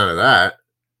like the sound of that.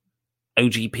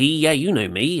 OGP, yeah, you know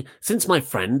me. Since my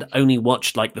friend only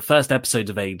watched like the first episodes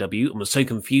of AEW and was so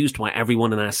confused why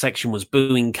everyone in our section was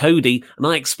booing Cody, and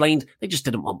I explained they just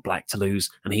didn't want Black to lose,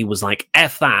 and he was like,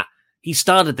 F that. He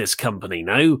started this company,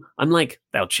 no? I'm like,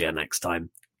 they'll cheer next time.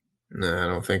 No, I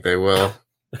don't think they will.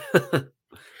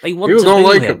 They want to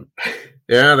boo him.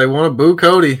 Yeah, they want to boo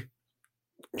Cody.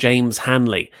 James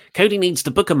Hanley. Cody needs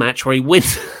to book a match where he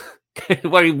wins...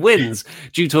 where he wins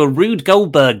due to a Rude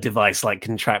Goldberg device-like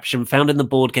contraption found in the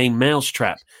board game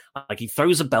Mousetrap. Like he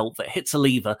throws a belt that hits a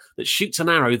lever that shoots an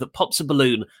arrow that pops a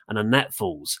balloon and a net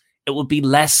falls. It would be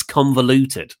less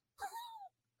convoluted.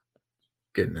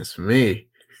 Goodness me.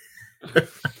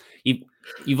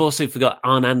 You've also forgot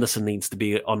Arn Anderson needs to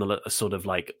be on a sort of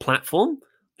like platform.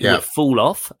 He would fall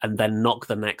off and then knock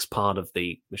the next part of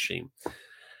the machine.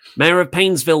 Mayor of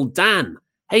Painesville, Dan.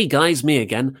 Hey guys, me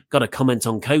again. Got a comment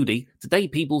on Cody. Today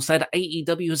people said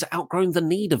AEW has outgrown the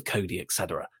need of Cody,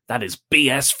 etc. That is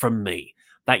BS from me.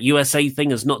 That USA thing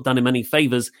has not done him any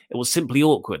favors. It was simply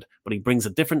awkward, but he brings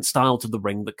a different style to the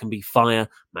ring that can be fire.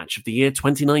 Match of the year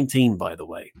 2019, by the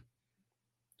way.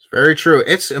 It's very true.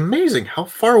 It's amazing how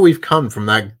far we've come from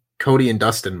that Cody and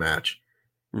Dustin match.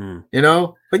 You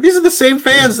know, like these are the same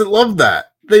fans that love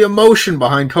that. The emotion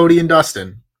behind Cody and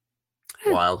Dustin.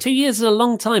 Wild. 2 years is a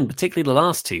long time, particularly the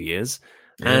last 2 years.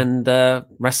 Yeah. And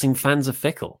wrestling fans are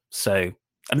fickle. So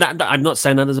I'm not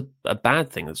saying that as a bad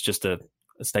thing. It's just a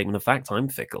statement of fact. I'm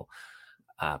fickle.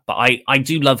 But I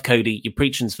do love Cody. You're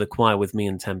preaching to the choir with me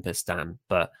and Tempest, Dan.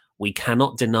 But we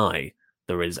cannot deny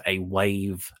there is a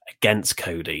wave against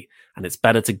Cody. And it's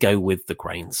better to go with the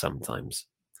grain sometimes.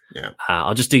 Yeah.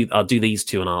 I'll do these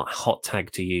two and I'll hot tag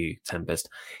to you, Tempest.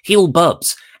 Heel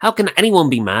Bubs. How can anyone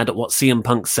be mad at what CM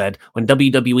Punk said when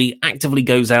WWE actively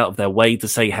goes out of their way to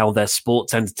say how they're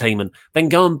sports entertainment, then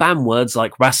go and ban words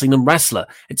like wrestling and wrestler?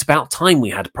 It's about time we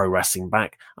had pro wrestling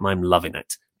back, and I'm loving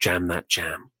it. Jam that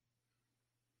jam.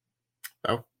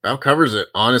 That covers it,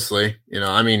 honestly. You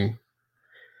know, I mean,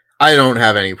 I don't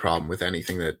have any problem with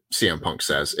anything that CM Punk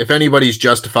says. If anybody's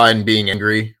justified in being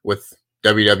angry with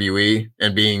WWE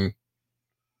and being,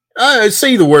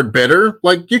 say the word bitter,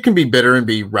 like you can be bitter and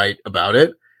be right about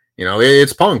it. You know,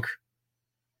 it's Punk.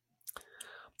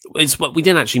 It's what we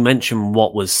didn't actually mention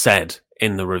what was said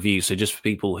in the review. So just for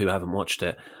people who haven't watched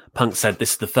it, Punk said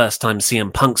this is the first time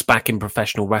CM Punk's back in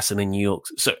professional wrestling in New York.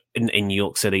 So in New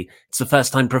York City, it's the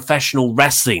first time professional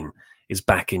wrestling is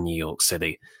back in New York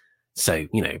City. So,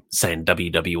 you know, saying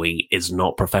WWE is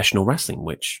not professional wrestling,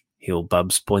 which Heel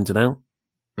Bubs pointed out.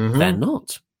 They're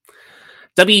not.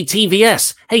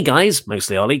 WTVS. Hey guys,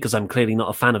 mostly Ollie, because I'm clearly not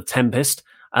a fan of Tempest.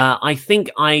 I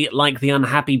think I like the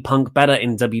unhappy Punk better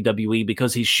in WWE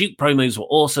because his shoot promos were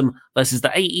awesome versus the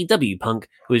AEW Punk,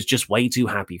 who is just way too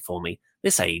happy for me.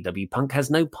 This AEW Punk has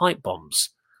no pipe bombs.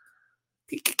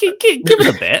 Give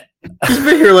it a bit. He's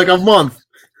been here like a month.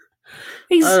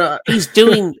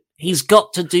 He's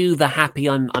got to do the happy,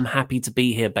 I'm happy to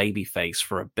be here babyface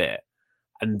for a bit.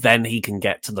 And then he can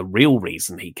get to the real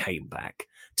reason he came back,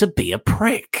 to be a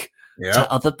prick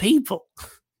to other people.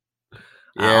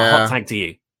 Hot tag to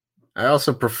you. I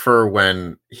also prefer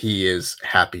when he is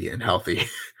happy and healthy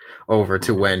over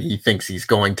to when he thinks he's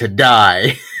going to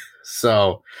die.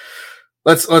 So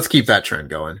let's keep that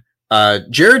trend going.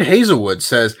 Jared Hazelwood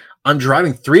says, I'm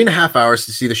driving 3.5 hours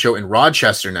to see the show in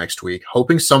Rochester next week,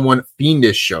 hoping someone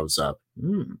fiendish shows up.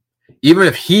 Even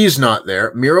if he's not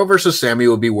there, Miro versus Sammy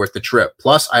will be worth the trip.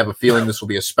 Plus, I have a feeling this will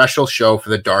be a special show for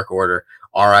the Dark Order.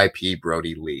 R.I.P.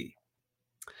 Brody Lee.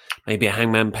 Maybe a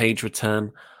Hangman Page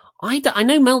return. I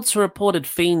know Meltzer reported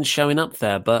Fiend showing up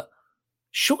there, but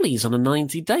surely he's on a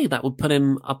 90-day. That would put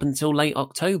him up until late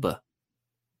October.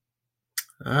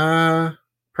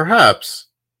 Perhaps.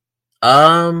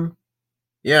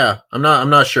 Yeah, I'm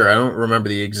not sure. I don't remember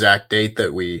the exact date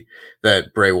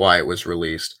that Bray Wyatt was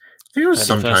released. I think it was 31st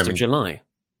sometime of in July.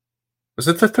 Was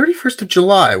it the 31st of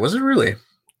July? Was it really?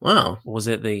 Wow. Or was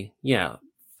it I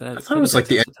thought it was like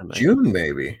the end of June,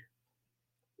 maybe.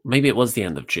 Maybe it was the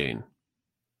end of June.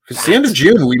 If it's the end of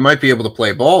June, we might be able to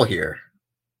play ball here.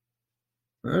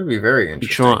 That'd be very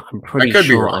interesting. I'm pretty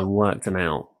sure I worked them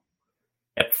out.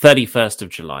 Yeah, 31st of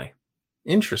July.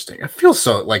 Interesting. It feels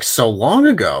so long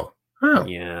ago. Oh,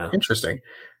 yeah. Interesting.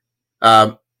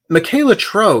 Michaela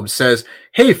Trobe says,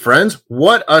 "Hey friends,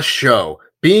 what a show.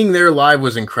 Being there live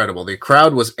was incredible. The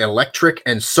crowd was electric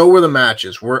and so were the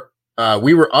matches.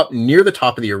 We were up near the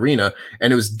top of the arena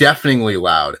and it was deafeningly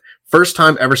loud. First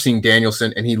time ever seeing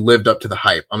Danielson, and he lived up to the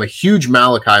hype. I'm a huge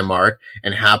Malachi mark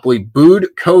and happily booed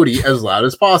Cody as loud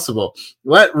as possible.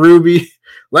 Let Ruby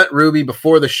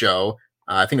before the show.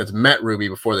 I think it's met Ruby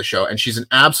before the show, and she's an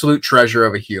absolute treasure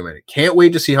of a human. Can't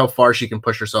wait to see how far she can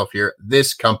push herself here.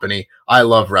 This company, I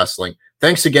love wrestling.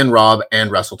 Thanks again, Rob and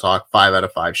Wrestle Talk 5 out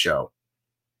of 5 show."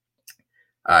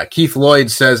 Keith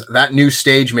Lloyd says that new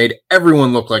stage made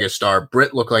everyone look like a star.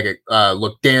 Britt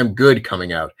looked damn good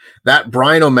coming out. That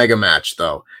Brian Omega match,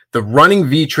 though, the running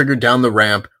V trigger down the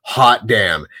ramp, hot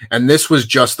damn. And this was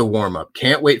just the warm up.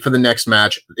 Can't wait for the next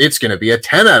match. It's going to be a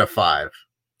 10 out of 5.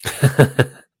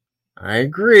 I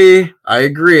agree.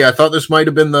 I thought this might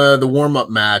have been the warm up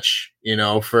match,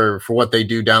 for what they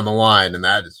do down the line, and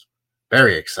that is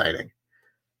very exciting.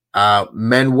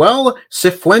 Manuel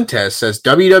Cifuentes says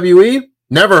WWE.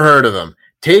 Never heard of them.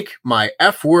 Take my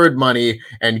F-word money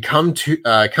and come to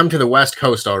the West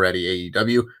Coast already,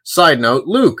 AEW. Side note,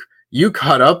 Luke, you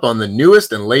caught up on the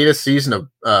newest and latest season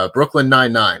of Brooklyn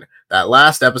Nine-Nine. That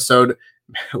last episode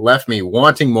left me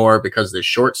wanting more because this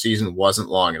short season wasn't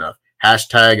long enough.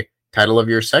 Hashtag title of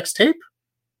your sex tape?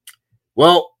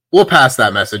 Well, we'll pass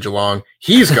that message along.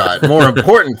 He's got more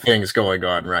important things going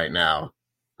on right now.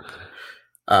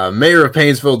 Mayor of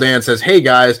Painesville Dan says, "Hey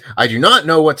guys, I do not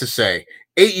know what to say.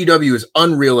 AEW is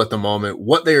unreal at the moment.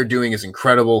 What they are doing is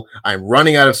incredible. I'm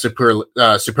running out of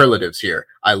superlatives here.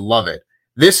 I love it.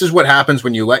 This is what happens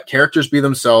when you let characters be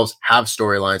themselves, have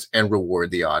storylines, and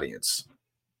reward the audience."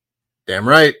 Damn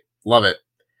right. Love it.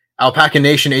 Alpaca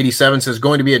Nation 87 says,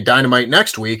 "Going to be at Dynamite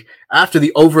next week. After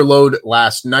the overload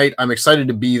last night, I'm excited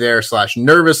to be there /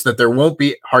 nervous that there won't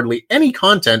be hardly any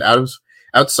content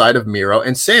outside of Miro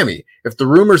and Sammy. If the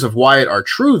rumors of Wyatt are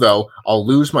true, though, I'll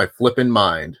lose my flippin'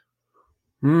 mind."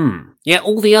 Yeah,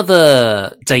 all the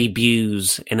other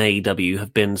debuts in AEW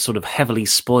have been sort of heavily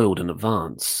spoiled in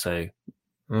advance. So,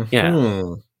 yeah,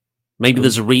 maybe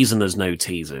there's a reason there's no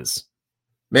teasers.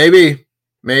 Maybe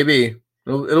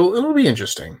it'll be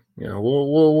interesting.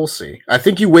 We'll see. I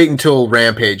think you wait until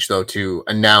Rampage though to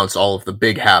announce all of the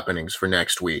big happenings for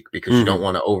next week because you don't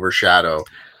want to overshadow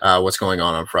what's going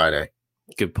on Friday.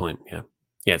 Good point. Yeah,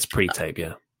 it's pre-tape.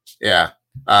 Yeah.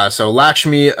 So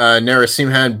Lakshmi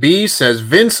Narasimhan B says,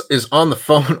 "Vince is on the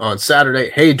phone on Saturday.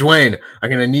 Hey, Dwayne, I'm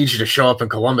going to need you to show up in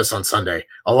Columbus on Sunday.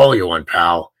 I'll owe you one,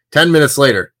 pal." 10 minutes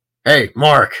later, "Hey,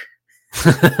 Mark."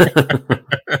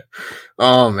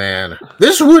 Oh, man.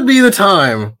 This would be the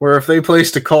time where if they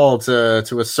placed a call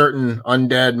to a certain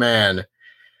undead man.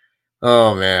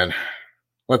 Oh, man.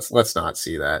 Let's not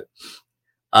see that.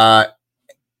 And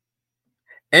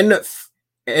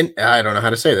I don't know how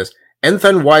to say this.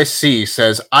 Enthan YC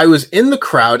says, "I was in the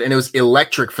crowd and it was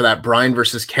electric for that Bryan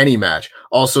versus Kenny match.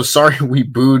 Also, sorry we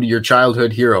booed your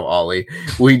childhood hero, Ollie.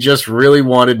 We just really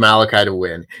wanted Malachi to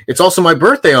win. It's also my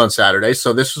birthday on Saturday,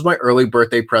 so this was my early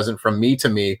birthday present from me to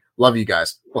me. Love you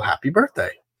guys." Well, happy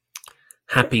birthday.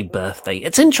 Happy birthday.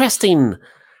 It's interesting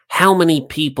how many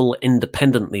people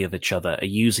independently of each other are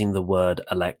using the word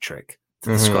electric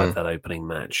to describe that opening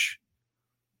match.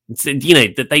 It's,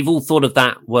 that they've all thought of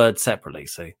that word separately,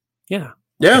 so... Yeah,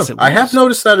 I have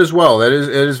noticed that as well. It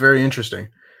is very interesting.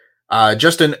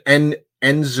 Justin try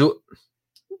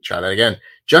that again.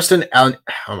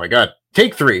 Oh my God.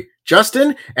 Take 3.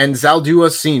 Justin and Zaldua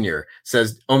Sr.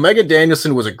 says, "Omega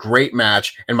Danielson was a great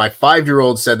match, and my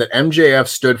 5-year-old said that MJF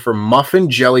stood for muffin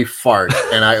jelly fart,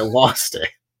 and I lost it.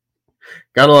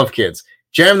 Gotta love kids.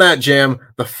 Jam that jam.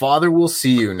 The father will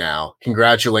see you now.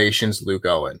 Congratulations, Luke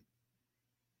Owen."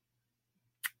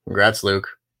 Congrats, Luke.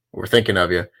 We're thinking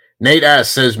of you. Nate S.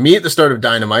 says, "Me at the start of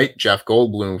Dynamite, Jeff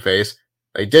Goldblum face.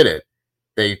 They did it.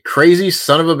 They crazy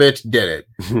son of a bitch did it.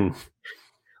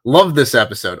 Love this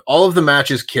episode. All of the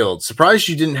matches killed. Surprised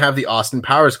you didn't have the Austin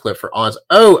Powers clip for Oz.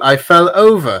 Oh, I fell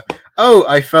over. Oh,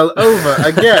 I fell over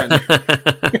again."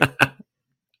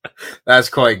 That's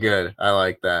quite good. I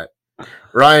like that.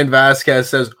 Ryan Vasquez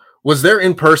says, Was there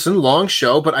in person, long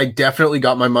show, but I definitely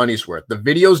got my money's worth. The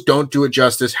videos don't do it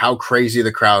justice how crazy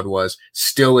the crowd was.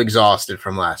 Still exhausted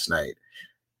from last night.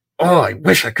 Oh, I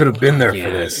wish I could have been there for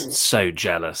this. So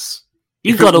jealous.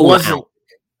 You got all out.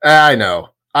 I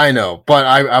know, but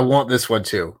I want this one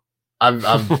too.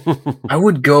 I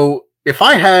would go if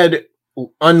I had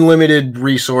unlimited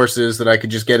resources that I could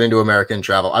just get into American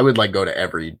travel. I would like go to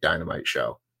every Dynamite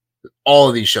show. All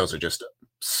of these shows are just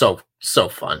so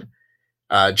fun.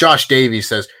 Josh Davies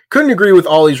says, couldn't agree with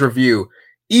Ollie's review.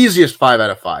 Easiest 5 out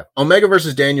of 5. Omega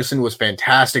versus Danielson was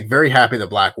fantastic. Very happy the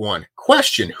Black won.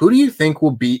 Question, who do you think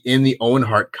will be in the Owen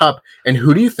Hart Cup and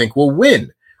who do you think will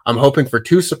win? I'm hoping for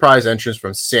 2 surprise entrants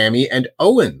from Sammy and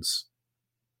Owens.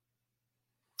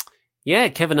 Yeah,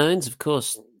 Kevin Owens, of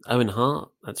course. Owen Hart,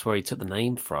 that's where he took the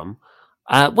name from.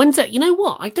 When's that? You know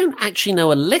what? I don't actually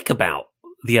know a lick about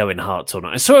the Owen Hart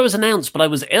tournament. I saw it was announced, but I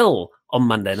was ill on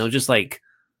Monday, and I was just like,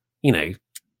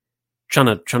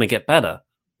 trying to get better.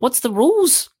 What's the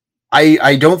rules?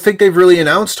 I don't think they've really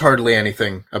announced hardly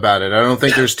anything about it. I don't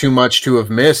think there's too much to have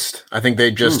missed. I think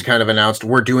they just kind of announced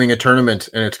we're doing a tournament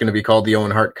and it's going to be called the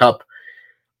Owen Hart Cup.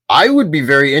 I would be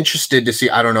very interested to see.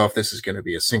 I don't know if this is going to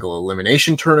be a single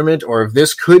elimination tournament or if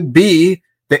this could be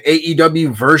the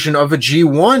AEW version of a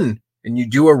G1 and you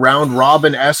do a round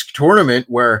robin-esque tournament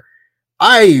where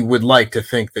I would like to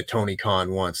think that Tony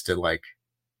Khan wants to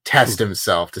test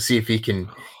himself to see if he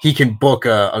can book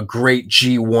a great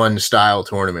G1 style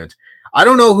tournament. I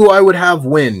don't know who I would have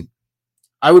win.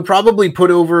 I would probably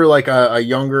put over a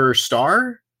younger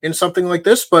star in something like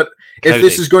this, but if Cody.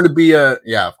 This is going to be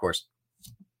of course.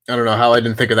 I don't know how I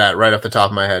didn't think of that right off the top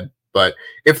of my head, but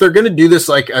if they're going to do this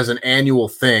as an annual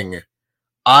thing,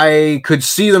 I could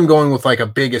see them going with a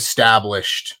big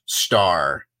established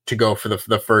star to go for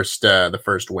the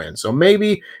first win. So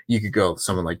maybe you could go with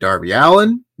someone like Darby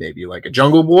Allin, maybe a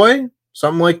Jungle Boy,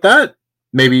 something like that.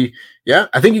 Maybe, yeah.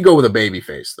 I think you go with a baby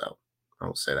face though. I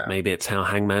will say that. Maybe it's how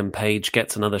Hangman Page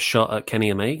gets another shot at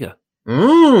Kenny Omega.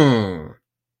 Don't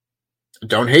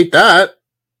hate that.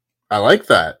 I like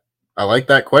that. I like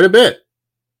that quite a bit.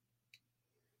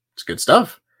 It's good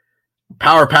stuff.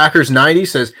 Power Packers 90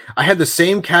 says, I had the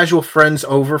same casual friends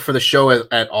over for the show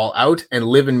at All Out and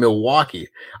live in Milwaukee.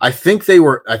 I think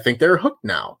they're hooked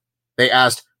now. They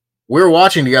asked, we were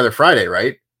watching together Friday,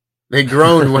 right? They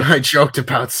groaned when I joked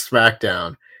about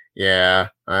SmackDown. Yeah,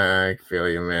 I feel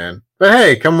you, man. But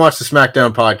hey, come watch the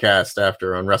SmackDown podcast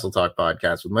after on Wrestle Talk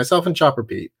podcast with myself and Chopper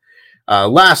Pete.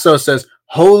 Lasso says,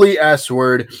 holy S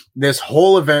word, this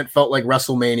whole event felt like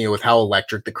WrestleMania with how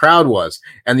electric the crowd was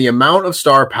and the amount of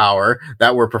star power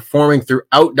that were performing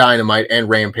throughout Dynamite and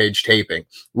Rampage taping.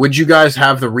 Would you guys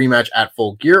have the rematch at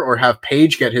Full Gear or have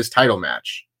Page get his title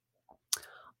match?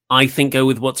 I think go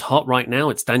with what's hot right now.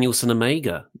 It's Danielson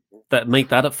Omega. Make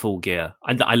that at Full Gear.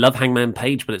 I love Hangman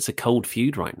Page, but it's a cold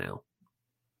feud right now.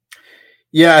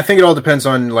 Yeah, I think it all depends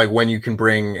on when you can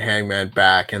bring Hangman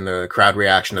back and the crowd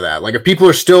reaction to that. If people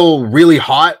are still really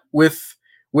hot with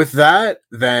that,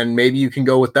 then maybe you can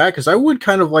go with that because I would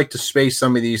kind of like to space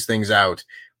some of these things out.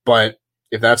 But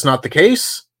if that's not the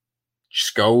case,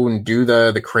 just go and do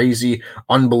the crazy,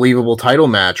 unbelievable title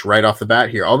match right off the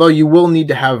bat here. Although you will need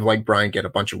to have Bryan get a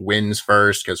bunch of wins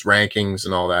first because rankings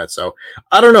and all that. So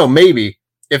I don't know. Maybe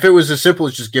if it was as simple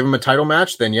as just give him a title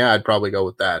match, then yeah, I'd probably go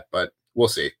with that. But we'll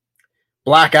see.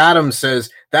 Black Adam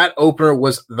says that opener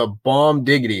was the bomb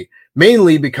diggity,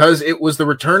 mainly because it was the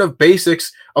return of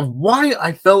basics of why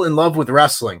I fell in love with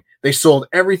wrestling. They sold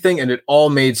everything and it all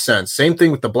made sense. Same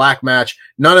thing with the black match.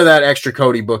 None of that extra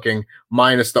Cody booking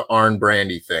minus the Arn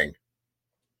Brandy thing.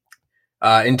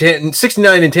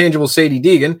 69 Intangible Sadie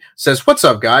Deegan says, what's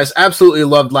up, guys? Absolutely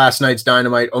loved last night's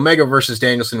Dynamite. Omega versus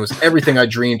Danielson was everything I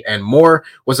dreamed and more.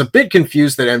 Was a bit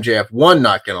confused that MJF won,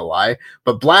 not gonna lie,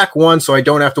 but Black won so I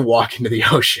don't have to walk into the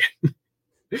ocean.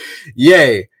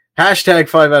 Yay. Hashtag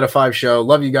 5 out of 5 show.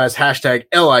 Love you guys. Hashtag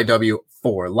LIW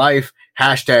for life.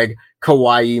 Hashtag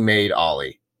Kawaii made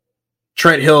Ollie.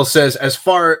 Trent Hill says, as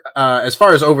far as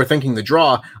overthinking the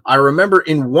draw, I remember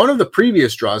in one of the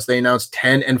previous draws, they announced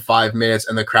 10 and 5 minutes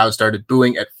and the crowd started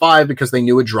booing at 5 because they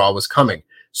knew a draw was coming.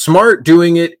 Smart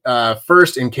doing it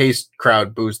first in case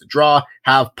crowd boos the draw,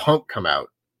 have Punk come out.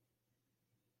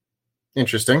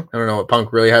 Interesting. I don't know what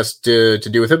Punk really has to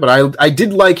do with it, but I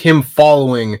did like him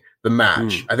following the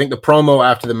match. I think the promo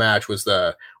after the match was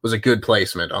a good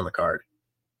placement on the card.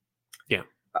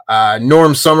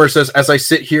 Norm Summer says, as I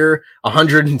sit here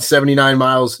 179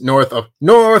 miles north of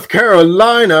North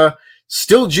Carolina,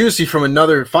 still juicy from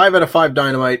another 5 out of 5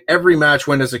 Dynamite. Every match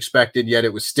went as expected, yet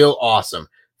it was still awesome.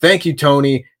 Thank you,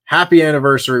 Tony. Happy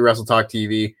anniversary, Wrestle Talk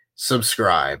TV.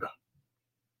 Subscribe.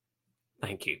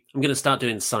 Thank you. I'm going to start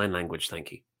doing sign language.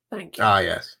 Thank you. Thank you. Ah,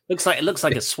 yes. It looks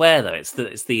like a swear though. It's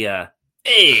the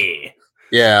eh.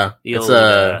 Yeah, The it's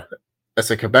old,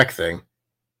 that's a Quebec thing.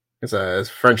 It's a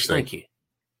French thing. Thank you.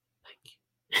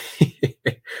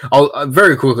 I'll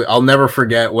very quickly. I'll never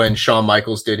forget when Shawn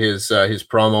Michaels did his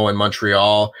promo in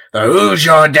Montreal. The "Who's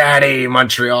your daddy?"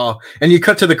 Montreal, and you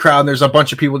cut to the crowd, and there's a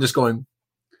bunch of people just going.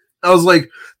 I was like,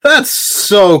 "That's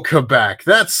so Quebec.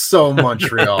 That's so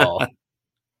Montreal."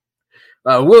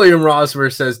 William Rosmer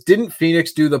says, "Didn't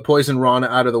Phoenix do the Poison Rana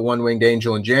out of the One-Winged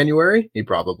Angel in January? He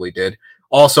probably did."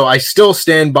 Also, I still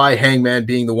stand by Hangman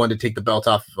being the one to take the belt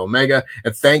off of Omega,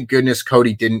 and thank goodness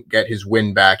Cody didn't get his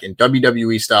win back in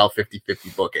WWE-style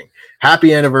 50-50 booking.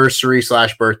 Happy anniversary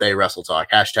 / birthday, Wrestle Talk.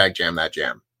 # Jam That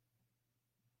Jam.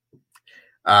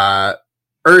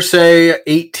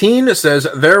 Ursay18 says,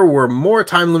 there were more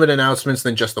time limit announcements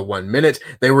than just the 1 minute.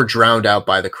 They were drowned out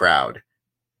by the crowd.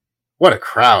 What a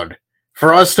crowd.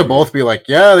 For us to both be like,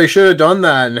 yeah, they should have done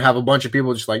that, and have a bunch of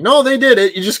people just like, no, they did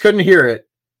it. You just couldn't hear it.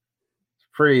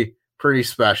 Pretty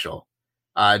special.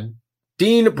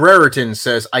 Dean Brereton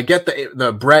says, I get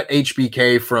the Brett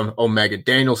HBK from Omega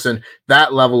Danielson,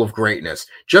 that level of greatness.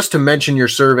 Just to mention, your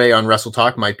survey on Wrestle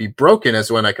Talk might be broken,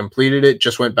 as when I completed it,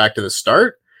 just went back to the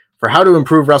start. For how to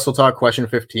improve Wrestle Talk, question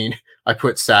 15, I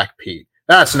put Sack Pete.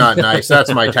 That's not nice.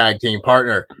 That's my tag team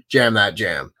partner. Jam That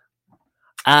Jam.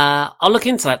 I'll look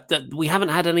into that. We haven't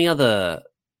had any other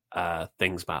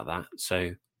things about that,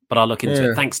 but I'll look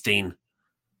into it. Thanks, Dean.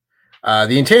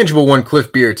 The intangible one,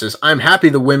 Cliff Beard, says, I'm happy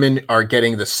the women are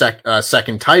getting the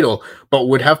second title, but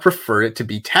would have preferred it to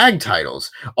be tag titles.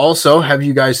 Also, have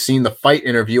you guys seen the fight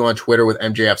interview on Twitter with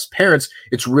MJF's parents?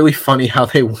 It's really funny how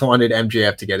they wanted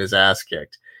MJF to get his ass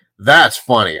kicked. That's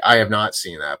funny. I have not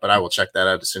seen that, but I will check that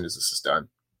out as soon as this is done.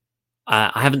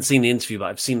 I haven't seen the interview, but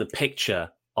I've seen the picture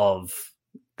of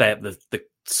the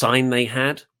sign they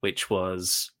had, which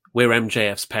was, we're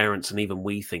MJF's parents and even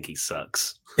we think he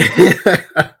sucks.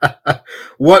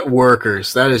 What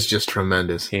workers. That is just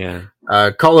tremendous. Yeah.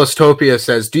 Colostopia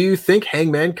says, do you think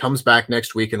Hangman comes back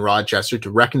next week in Rochester to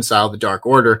reconcile the Dark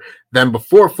Order? Then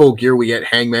before Full Gear, we get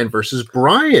Hangman versus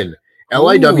Bryan.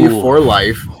 LIW for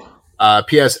life.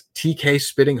 P.S. TK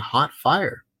spitting hot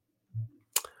fire.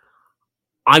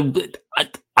 I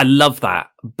love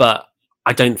that, but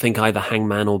I don't think either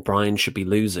Hangman or Bryan should be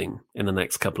losing in the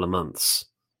next couple of months.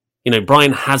 You know,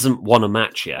 Bryan hasn't won a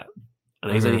match yet,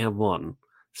 and he's only had one.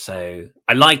 So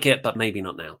I like it, but maybe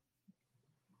not now.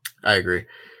 I agree.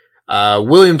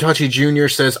 William Touchy Jr.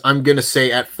 says, I'm going to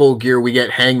say at Full Gear, we get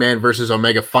Hangman versus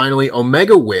Omega. Finally,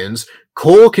 Omega wins.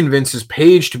 Cole convinces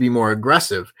Page to be more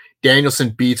aggressive. Danielson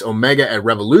beats Omega at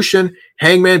Revolution.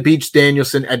 Hangman beats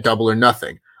Danielson at Double or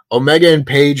Nothing. Omega and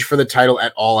Page for the title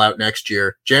at All Out next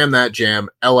year. Jam That Jam.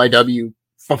 LIW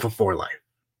for life.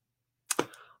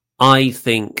 I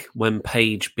think when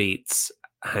Page beats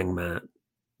Hangman,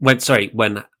 when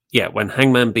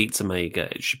Hangman beats Omega,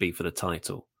 it should be for the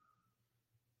title.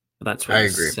 But that's what I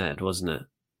said, wasn't it?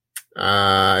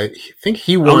 I think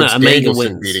he wants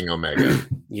Danielson wins. beating Omega.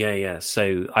 Yeah.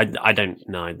 So I don't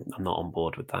know. I'm not on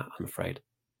board with that, I'm afraid.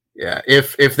 Yeah,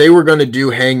 if they were going to do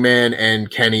Hangman and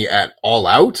Kenny at All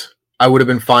Out, I would have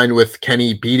been fine with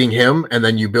Kenny beating him, and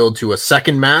then you build to a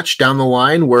second match down the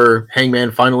line where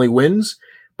Hangman finally wins.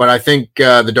 But I think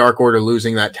the Dark Order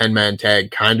losing that 10-man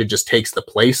tag kind of just takes the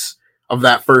place of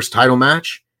that first title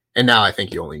match. And now I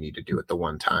think you only need to do it the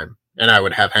one time. And I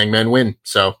would have Hangman win.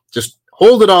 So just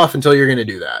hold it off until you're going to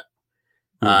do that.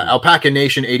 Alpaca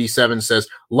Nation 87 says,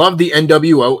 love the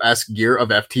NWO-esque gear of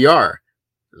FTR.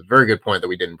 It's a very good point that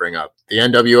we didn't bring up. The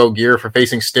NWO gear for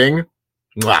facing Sting.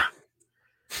 Mwah.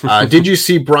 Did you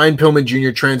see Brian Pillman Jr.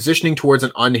 transitioning towards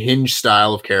an unhinged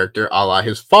style of character a la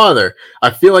his father? I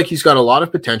feel like he's got a lot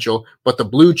of potential, but the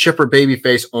blue chipper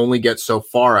babyface only gets so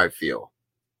far, I feel.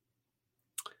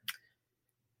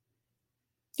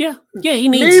 Yeah, he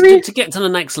needs to get to the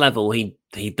next level. He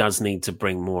does need to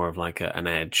bring more of like an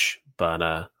edge.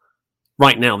 But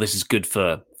right now, this is good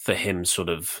for him sort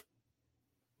of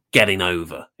getting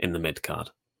over in the mid-card.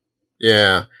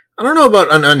 Yeah. I don't know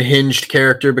about an unhinged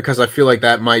character because I feel like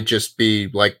that might just be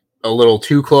like a little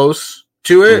too close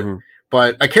to it. Mm-hmm.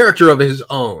 But a character of his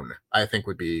own, I think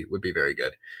would be very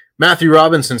good. Matthew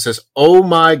Robinson says, oh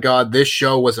my God, this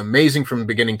show was amazing from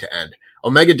beginning to end.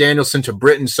 Omega Danielson to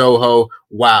Britt and Soho.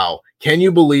 Wow. Can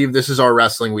you believe this is our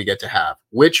wrestling we get to have?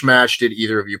 Which match did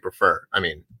either of you prefer? I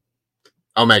mean,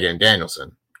 Omega and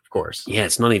Danielson, of course. Yeah,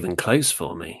 it's not even close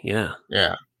for me. Yeah.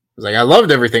 Yeah. It's like, I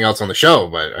loved everything else on the show,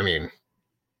 but I mean,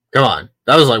 come on.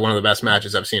 That was like one of the best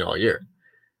matches I've seen all year.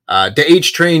 The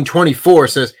H Train 24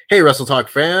 says, "Hey, Wrestle Talk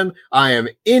fan, I am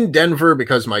in Denver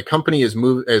because my company is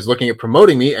looking at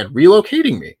promoting me and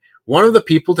relocating me. One of the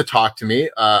people to talk to me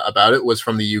about it was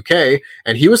from the UK,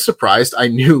 and he was surprised I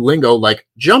knew lingo like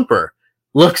jumper.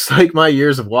 Looks like my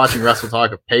years of watching Wrestle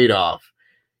Talk have paid off."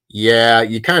 Yeah,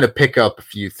 you kind of pick up a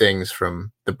few things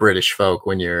from the British folk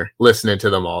when you're listening to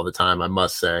them all the time, I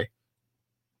must say.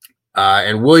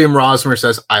 And William Rosmer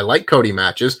says, "I like Cody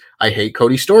matches. I hate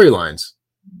Cody storylines."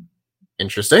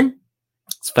 Interesting.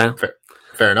 It's fair.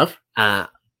 Fair enough.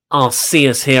 I'll see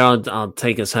us here. I'll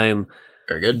take us home.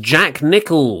 Very good. Jack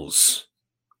Nichols.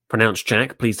 Pronounced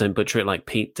Jack. Please don't butcher it like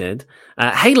Pete did.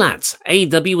 Hey, lads.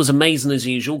 AEW was amazing as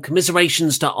usual.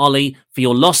 Commiserations to Ollie for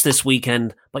your loss this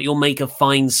weekend, but you'll make a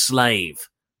fine slave.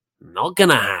 Not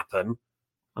gonna happen.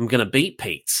 I'm gonna beat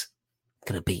Pete.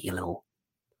 I'm gonna beat your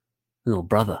little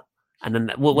brother. And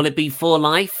then, will it be for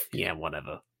life? Yeah,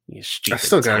 whatever. You stupid. I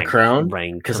still got a crown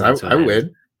because I end.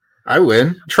 win. I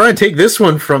win. Try and take this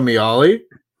one from me, Ollie.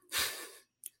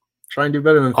 Try and do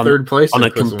better than third place on a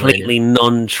completely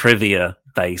non-trivia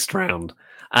based round.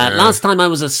 Last time I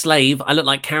was a slave, I looked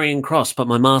like Karrion Kross, but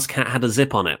my mask hat had a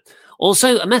zip on it.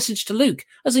 Also, a message to Luke.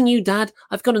 As a new dad,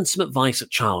 I've gotten some advice at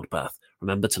childbirth.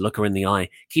 Remember to look her in the eye,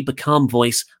 keep a calm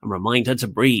voice, and remind her to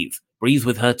breathe. Breathe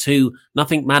with her too.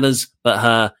 Nothing matters but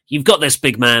her. You've got this,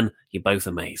 big man. You're both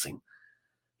amazing.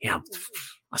 Yeah,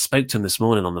 I spoke to him this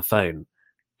morning on the phone,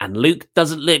 and Luke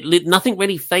doesn't. Nothing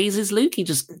really phases Luke. He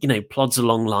just, plods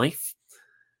along life.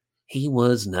 He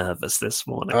was nervous this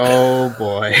morning. Oh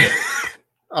boy!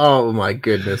 Oh my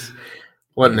goodness!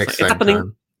 What an exciting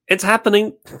time! It's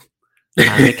happening.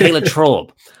 Michaela Traub.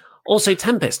 Also,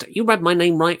 Tempest, you read my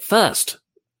name right first.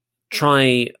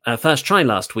 First try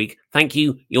last week. Thank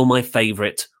you. You're my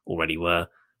favorite. Already were.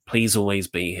 Please always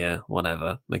be here.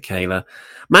 Whatever, Michaela.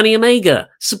 Manny Omega,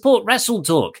 support Wrestle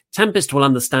Talk. Tempest will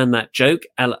understand that joke.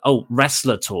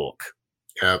 Wrestler Talk.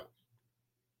 Yep.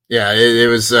 Yeah, it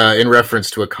was in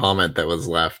reference to a comment that was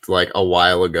left like a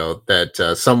while ago that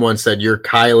someone said, "You're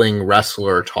Kyling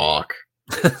Wrestler Talk."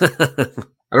 I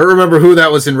don't remember who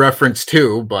that was in reference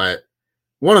to, but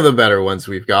one of the better ones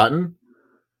we've gotten.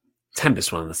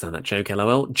 Tempest will understand that joke,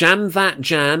 LOL. Jam that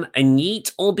jam and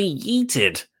yeet or be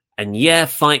yeeted. And yeah,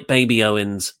 fight Baby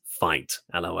Owens, fight,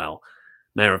 LOL.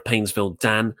 Mayor of Painesville,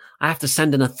 Dan, I have to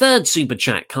send in a third super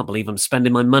chat. Can't believe I'm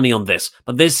spending my money on this.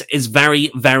 But this is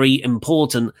very, very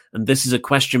important. And this is a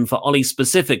question for Ollie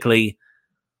specifically.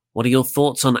 What are your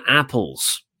thoughts on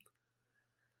apples?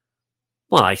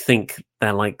 Well, I think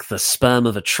they're like the sperm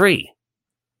of a tree.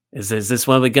 Is this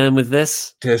where we're going with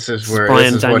this? This is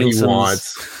what he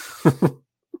wants.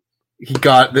 He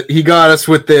got us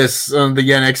with this on the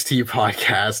NXT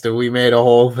podcast, and we made a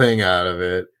whole thing out of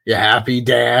it. You happy,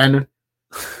 Dan?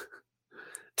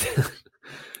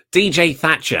 DJ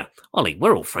Thatcher. Ollie,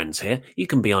 we're all friends here. You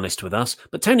can be honest with us.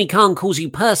 But Tony Khan calls you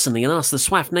personally and asks the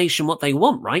SWAF Nation what they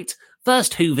want, right?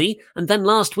 First Hoovy, and then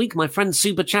last week my friend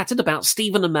super chatted about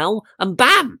Stephen Amell, and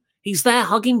bam! He's there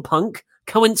hugging Punk.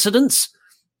 Coincidence?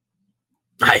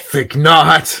 I think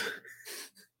not.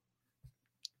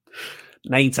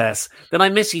 Natas, did I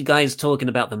miss you guys talking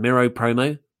about the Miro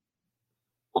promo?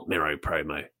 What Miro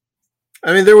promo?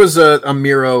 I mean, there was a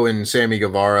Miro and Sammy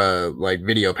Guevara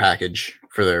video package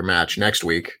for their match next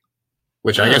week,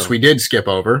 which I guess we did skip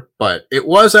over, but it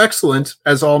was excellent,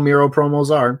 as all Miro promos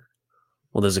are.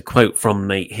 Well, there's a quote from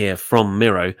Nate here from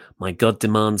Miro. My God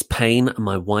demands pain, and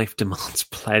my wife demands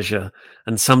pleasure,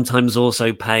 and sometimes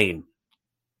also pain.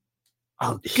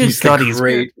 Oh, good God, he's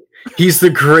great. He's the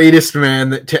greatest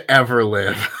man to ever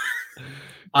live.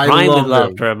 I love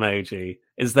laughter emoji.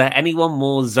 Is there anyone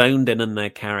more zoned in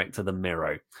their character than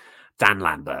Miro? Dan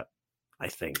Lambert, I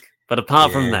think. But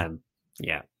apart from them,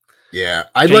 yeah. Yeah,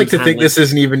 I'd like to think this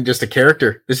isn't even just a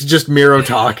character. This is just Miro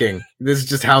talking. This is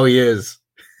just how he is.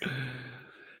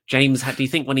 James, do you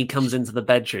think when he comes into the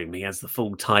bedroom, he has the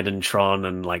full Titantron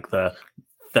and the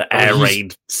air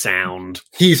raid sound?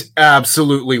 He's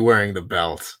absolutely wearing the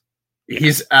belt.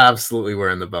 He's absolutely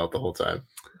wearing the belt the whole time.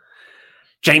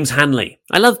 James Hanley.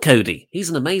 I love Cody. He's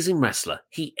an amazing wrestler.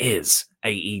 He is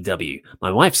AEW. My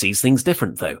wife sees things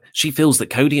different, though. She feels that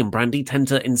Cody and Brandy tend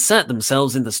to insert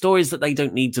themselves into stories that they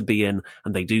don't need to be in,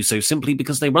 and they do so simply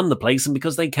because they run the place and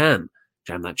because they can.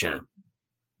 Jam that jam.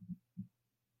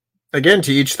 Again,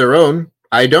 to each their own.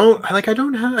 Can't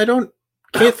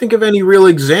think of any real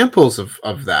examples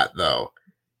of that, though.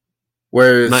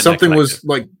 Where something was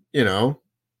Brandy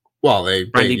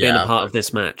being a part of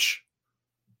this match.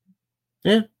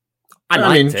 Yeah. I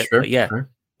liked it, but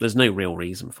there's no real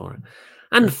reason for it.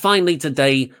 And finally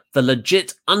today, the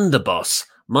legit underboss,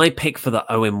 My pick for the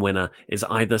Owen winner is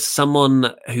either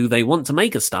someone who they want to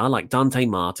make a star, like Dante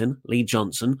Martin, Lee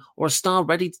Johnson, or a star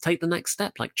ready to take the next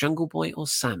step, like Jungle Boy or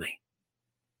Sammy.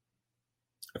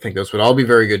 I think those would all be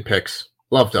very good picks.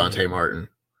 Love Dante Martin.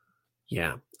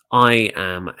 Yeah. I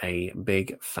am a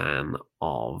big fan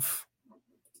of...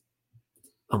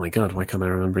 Oh my God, why can't I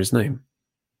remember his name?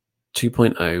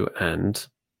 2.0 and...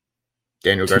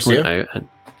 Daniel Garcia? 2.0 and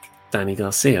Danny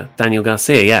Garcia. Daniel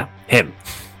Garcia, yeah. Him.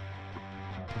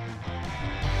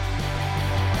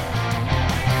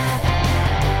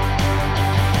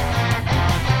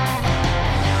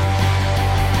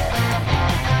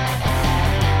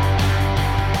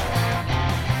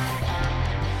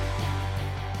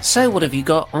 So what have you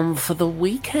got on for the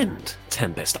weekend,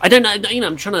 Tempest? I don't know,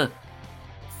 I'm trying to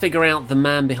figure out the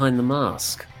man behind the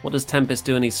mask. What does Tempest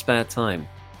do in his spare time?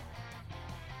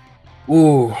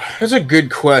 Ooh, that's a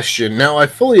good question. Now, I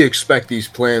fully expect these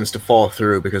plans to fall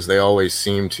through because they always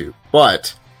seem to.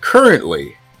 But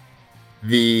currently,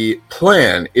 the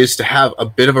plan is to have a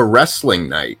bit of a wrestling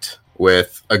night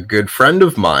with a good friend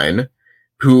of mine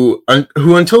who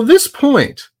until this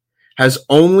point has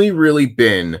only really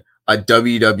been a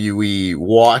WWE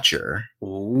watcher.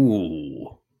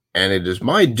 Ooh. And it is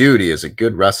my duty as a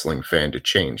good wrestling fan to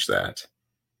change that.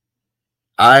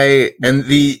 And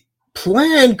the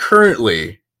plan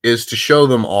currently is to show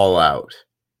them All Out.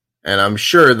 And I'm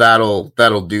sure that'll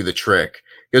do the trick.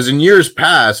 Because in years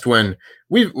past, when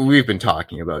we've been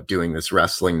talking about doing this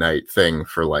wrestling night thing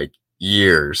for like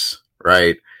years,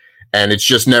 right? And it's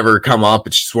just never come up.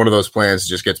 It's just one of those plans that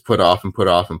just gets put off and put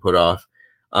off and put off.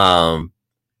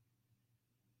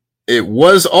 It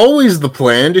was always the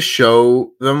plan to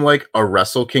show them like a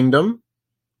Wrestle Kingdom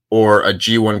or a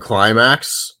G1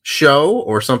 Climax show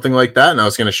or something like that. And I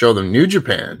was going to show them New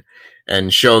Japan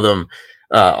and show them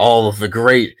all of the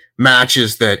great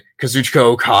matches that Kazuchika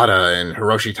Okada and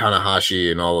Hiroshi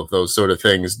Tanahashi and all of those sort of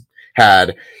things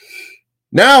had.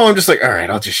 Now I'm just like, all right,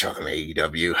 I'll just show them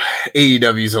AEW.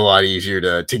 AEW is a lot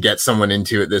easier to get someone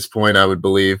into at this point, I would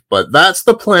believe. But that's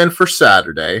the plan for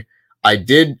Saturday. I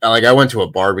went to a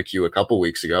barbecue a couple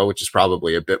weeks ago, which is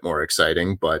probably a bit more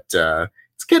exciting, but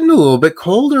it's getting a little bit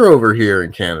colder over here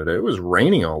in Canada. It was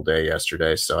raining all day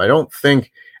yesterday, so I don't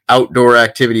think outdoor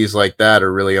activities like that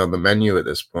are really on the menu at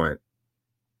this point.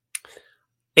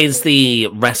 Is the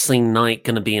wrestling night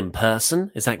going to be in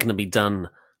person? Is that going to be done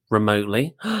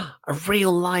remotely? A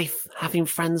real life having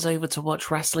friends over to watch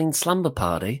wrestling slumber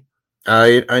party.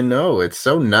 I know, it's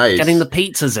so nice. Getting the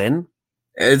pizzas in.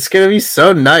 It's going to be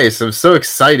so nice. I'm so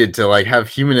excited to like have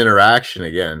human interaction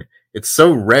again. It's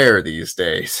so rare these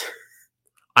days.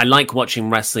 I like watching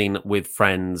wrestling with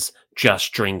friends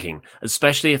just drinking,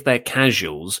 especially if they're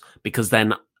casuals, because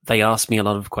then they ask me a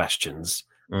lot of questions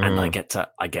and I get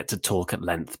to talk at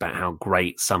length about how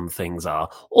great some things are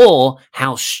or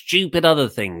how stupid other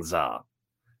things are,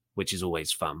 which is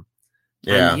always fun.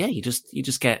 Yeah. And yeah, you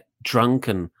just get drunk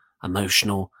and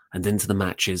emotional and into the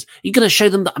matches. You're going to show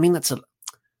them that. I mean,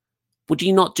 would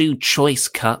you not do choice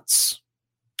cuts?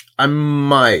 I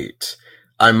might.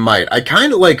 I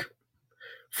kind of like,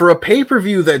 for a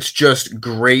pay-per-view that's just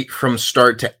great from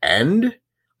start to end,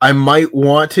 I might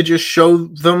want to just show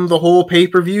them the whole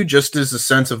pay-per-view just as a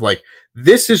sense of like,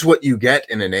 this is what you get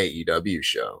in an AEW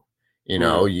show. You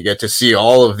know, you get to see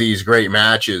all of these great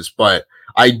matches, but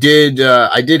I did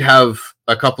have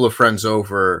a couple of friends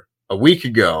over a week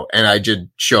ago, and I did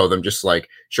show them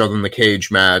the cage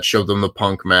match, showed them the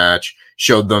Punk match,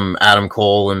 showed them Adam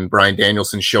Cole and Bryan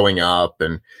Danielson showing up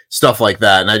and stuff like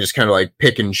that. And I just kind of like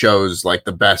pick and chose like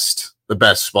the best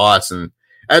spots. And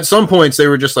at some points they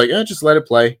were just like, just let it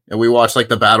play. And we watched like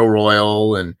the Battle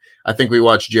Royal, and I think we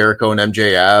watched Jericho and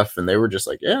MJF, and they were just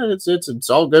like, yeah, it's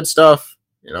all good stuff.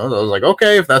 You know, I was like,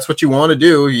 okay, if that's what you want to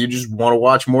do, you just want to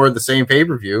watch more of the same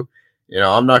pay-per-view. You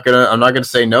know, I'm not gonna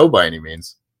say no by any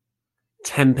means.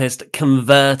 Tempest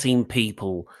converting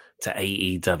people to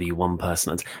AEW one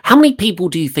person. How many people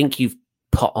do you think you've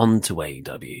put onto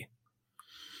AEW?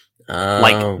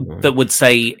 Like that would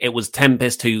say it was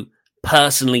Tempest who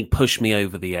personally pushed me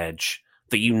over the edge,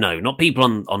 that you know, not people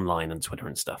online and Twitter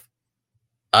and stuff.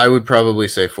 I would probably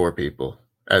say 4 people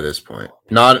at this point,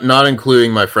 not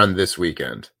including my friend this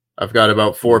weekend. I've got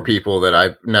about 4 people that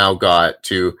I've now got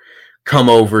to come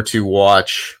over to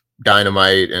watch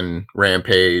Dynamite and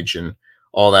Rampage and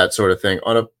all that sort of thing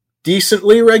on a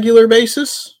decently regular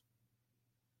basis.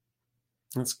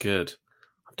 That's good.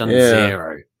 I've done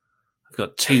 0. I've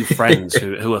got 2 friends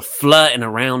who are flirting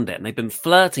around it, and they've been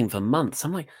flirting for months.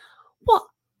 I'm like, what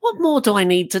more do I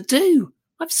need to do?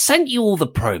 I've sent you all the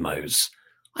promos.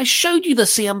 I showed you the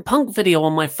CM Punk video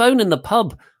on my phone in the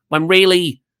pub when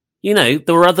really You know,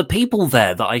 there were other people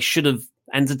there that I should have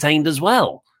entertained as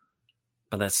well.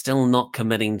 But they're still not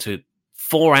committing to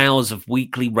 4 hours of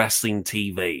weekly wrestling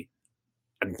TV.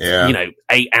 And, you know,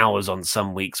 8 hours on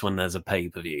some weeks when there's a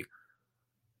pay-per-view.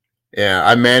 Yeah,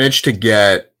 I managed to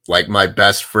get, like, my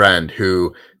best friend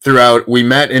who we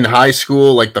met in high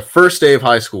school, like the first day of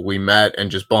high school, we met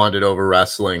and just bonded over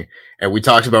wrestling. And we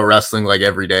talked about wrestling like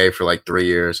every day for like 3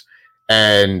 years.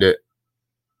 And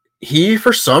he,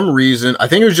 for some reason, I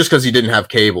think it was just because he didn't have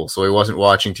cable, so he wasn't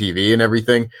watching TV and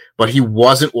everything, but he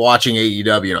wasn't watching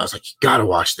AEW. And I was like, you gotta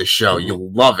watch this show.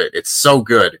 You'll love it. It's so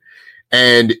good.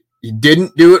 And he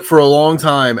didn't do it for a long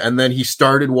time, and then he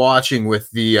started watching with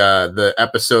the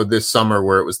episode this summer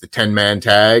where it was the 10-man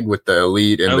tag with the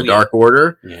Elite and the Dark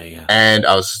Order. Yeah. And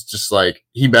I was just like,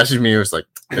 he messaged me. He was like,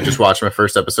 I just watched my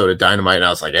first episode of Dynamite, and I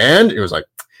was like, and? He was like,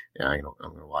 yeah, I'm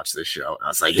going to watch this show. And I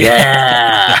was like,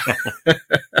 yeah.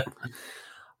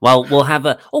 Well, we'll have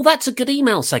that's a good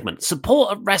email segment.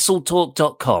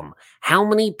 support@wrestletalk.com. How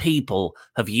many people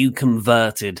have you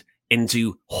converted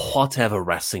into whatever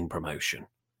wrestling promotion?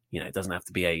 You know, it doesn't have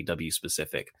to be AEW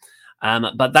specific.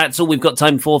 But that's all we've got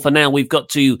time for now. We've got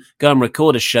to go and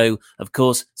record a show. Of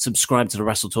course, subscribe to the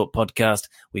Wrestle Talk podcast.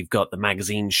 We've got the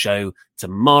magazine show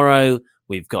tomorrow.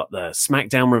 We've got the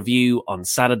SmackDown review on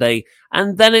Saturday.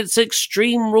 And then it's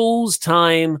Extreme Rules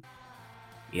time.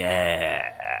 Yeah.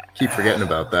 Keep forgetting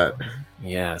about that.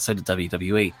 Yeah, so did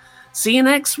WWE. See you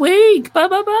next week.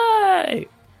 Bye-bye-bye.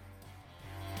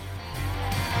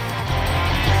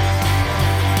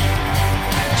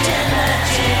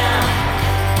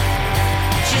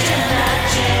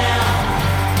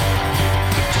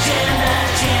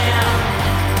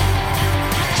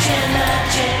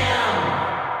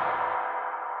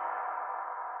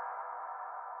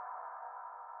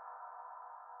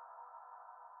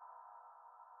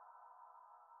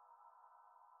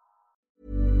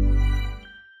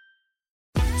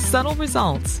 Subtle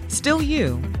results, still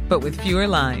you, but with fewer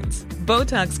lines.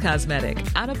 Botox Cosmetic,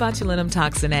 onabotulinum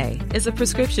A, is a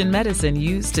prescription medicine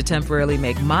used to temporarily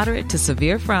make moderate to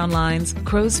severe frown lines,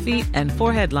 crow's feet, and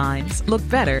forehead lines look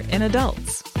better in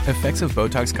adults. Effects of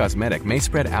Botox Cosmetic may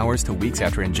spread hours to weeks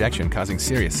after injection, causing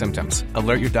serious symptoms.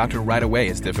 Alert your doctor right away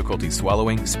as difficulty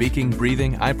swallowing, speaking,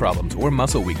 breathing, eye problems, or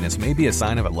muscle weakness may be a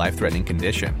sign of a life-threatening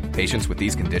condition. Patients with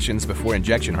these conditions before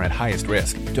injection are at highest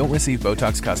risk. Don't receive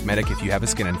Botox Cosmetic if you have a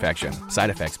skin infection.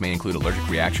 Side effects may include allergic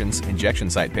reactions,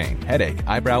 injection site pain, headache,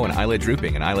 eyebrow and eyelid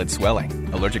drooping, and eyelid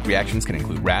swelling. Allergic reactions can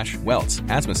include rash, welts,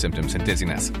 asthma symptoms, and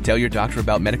dizziness. Tell your doctor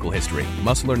about medical history,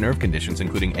 muscle or nerve conditions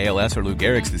including ALS or Lou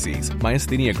Gehrig's disease,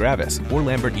 myasthenia gravis, or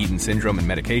Lambert-Eaton syndrome, and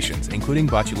medications, including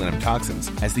botulinum toxins,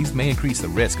 as these may increase the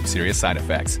risk of serious side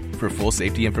effects. For full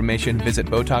safety information, visit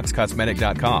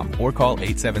BotoxCosmetic.com or call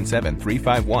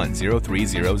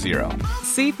 877-351-0300.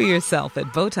 See for yourself at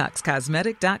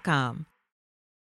BotoxCosmetic.com.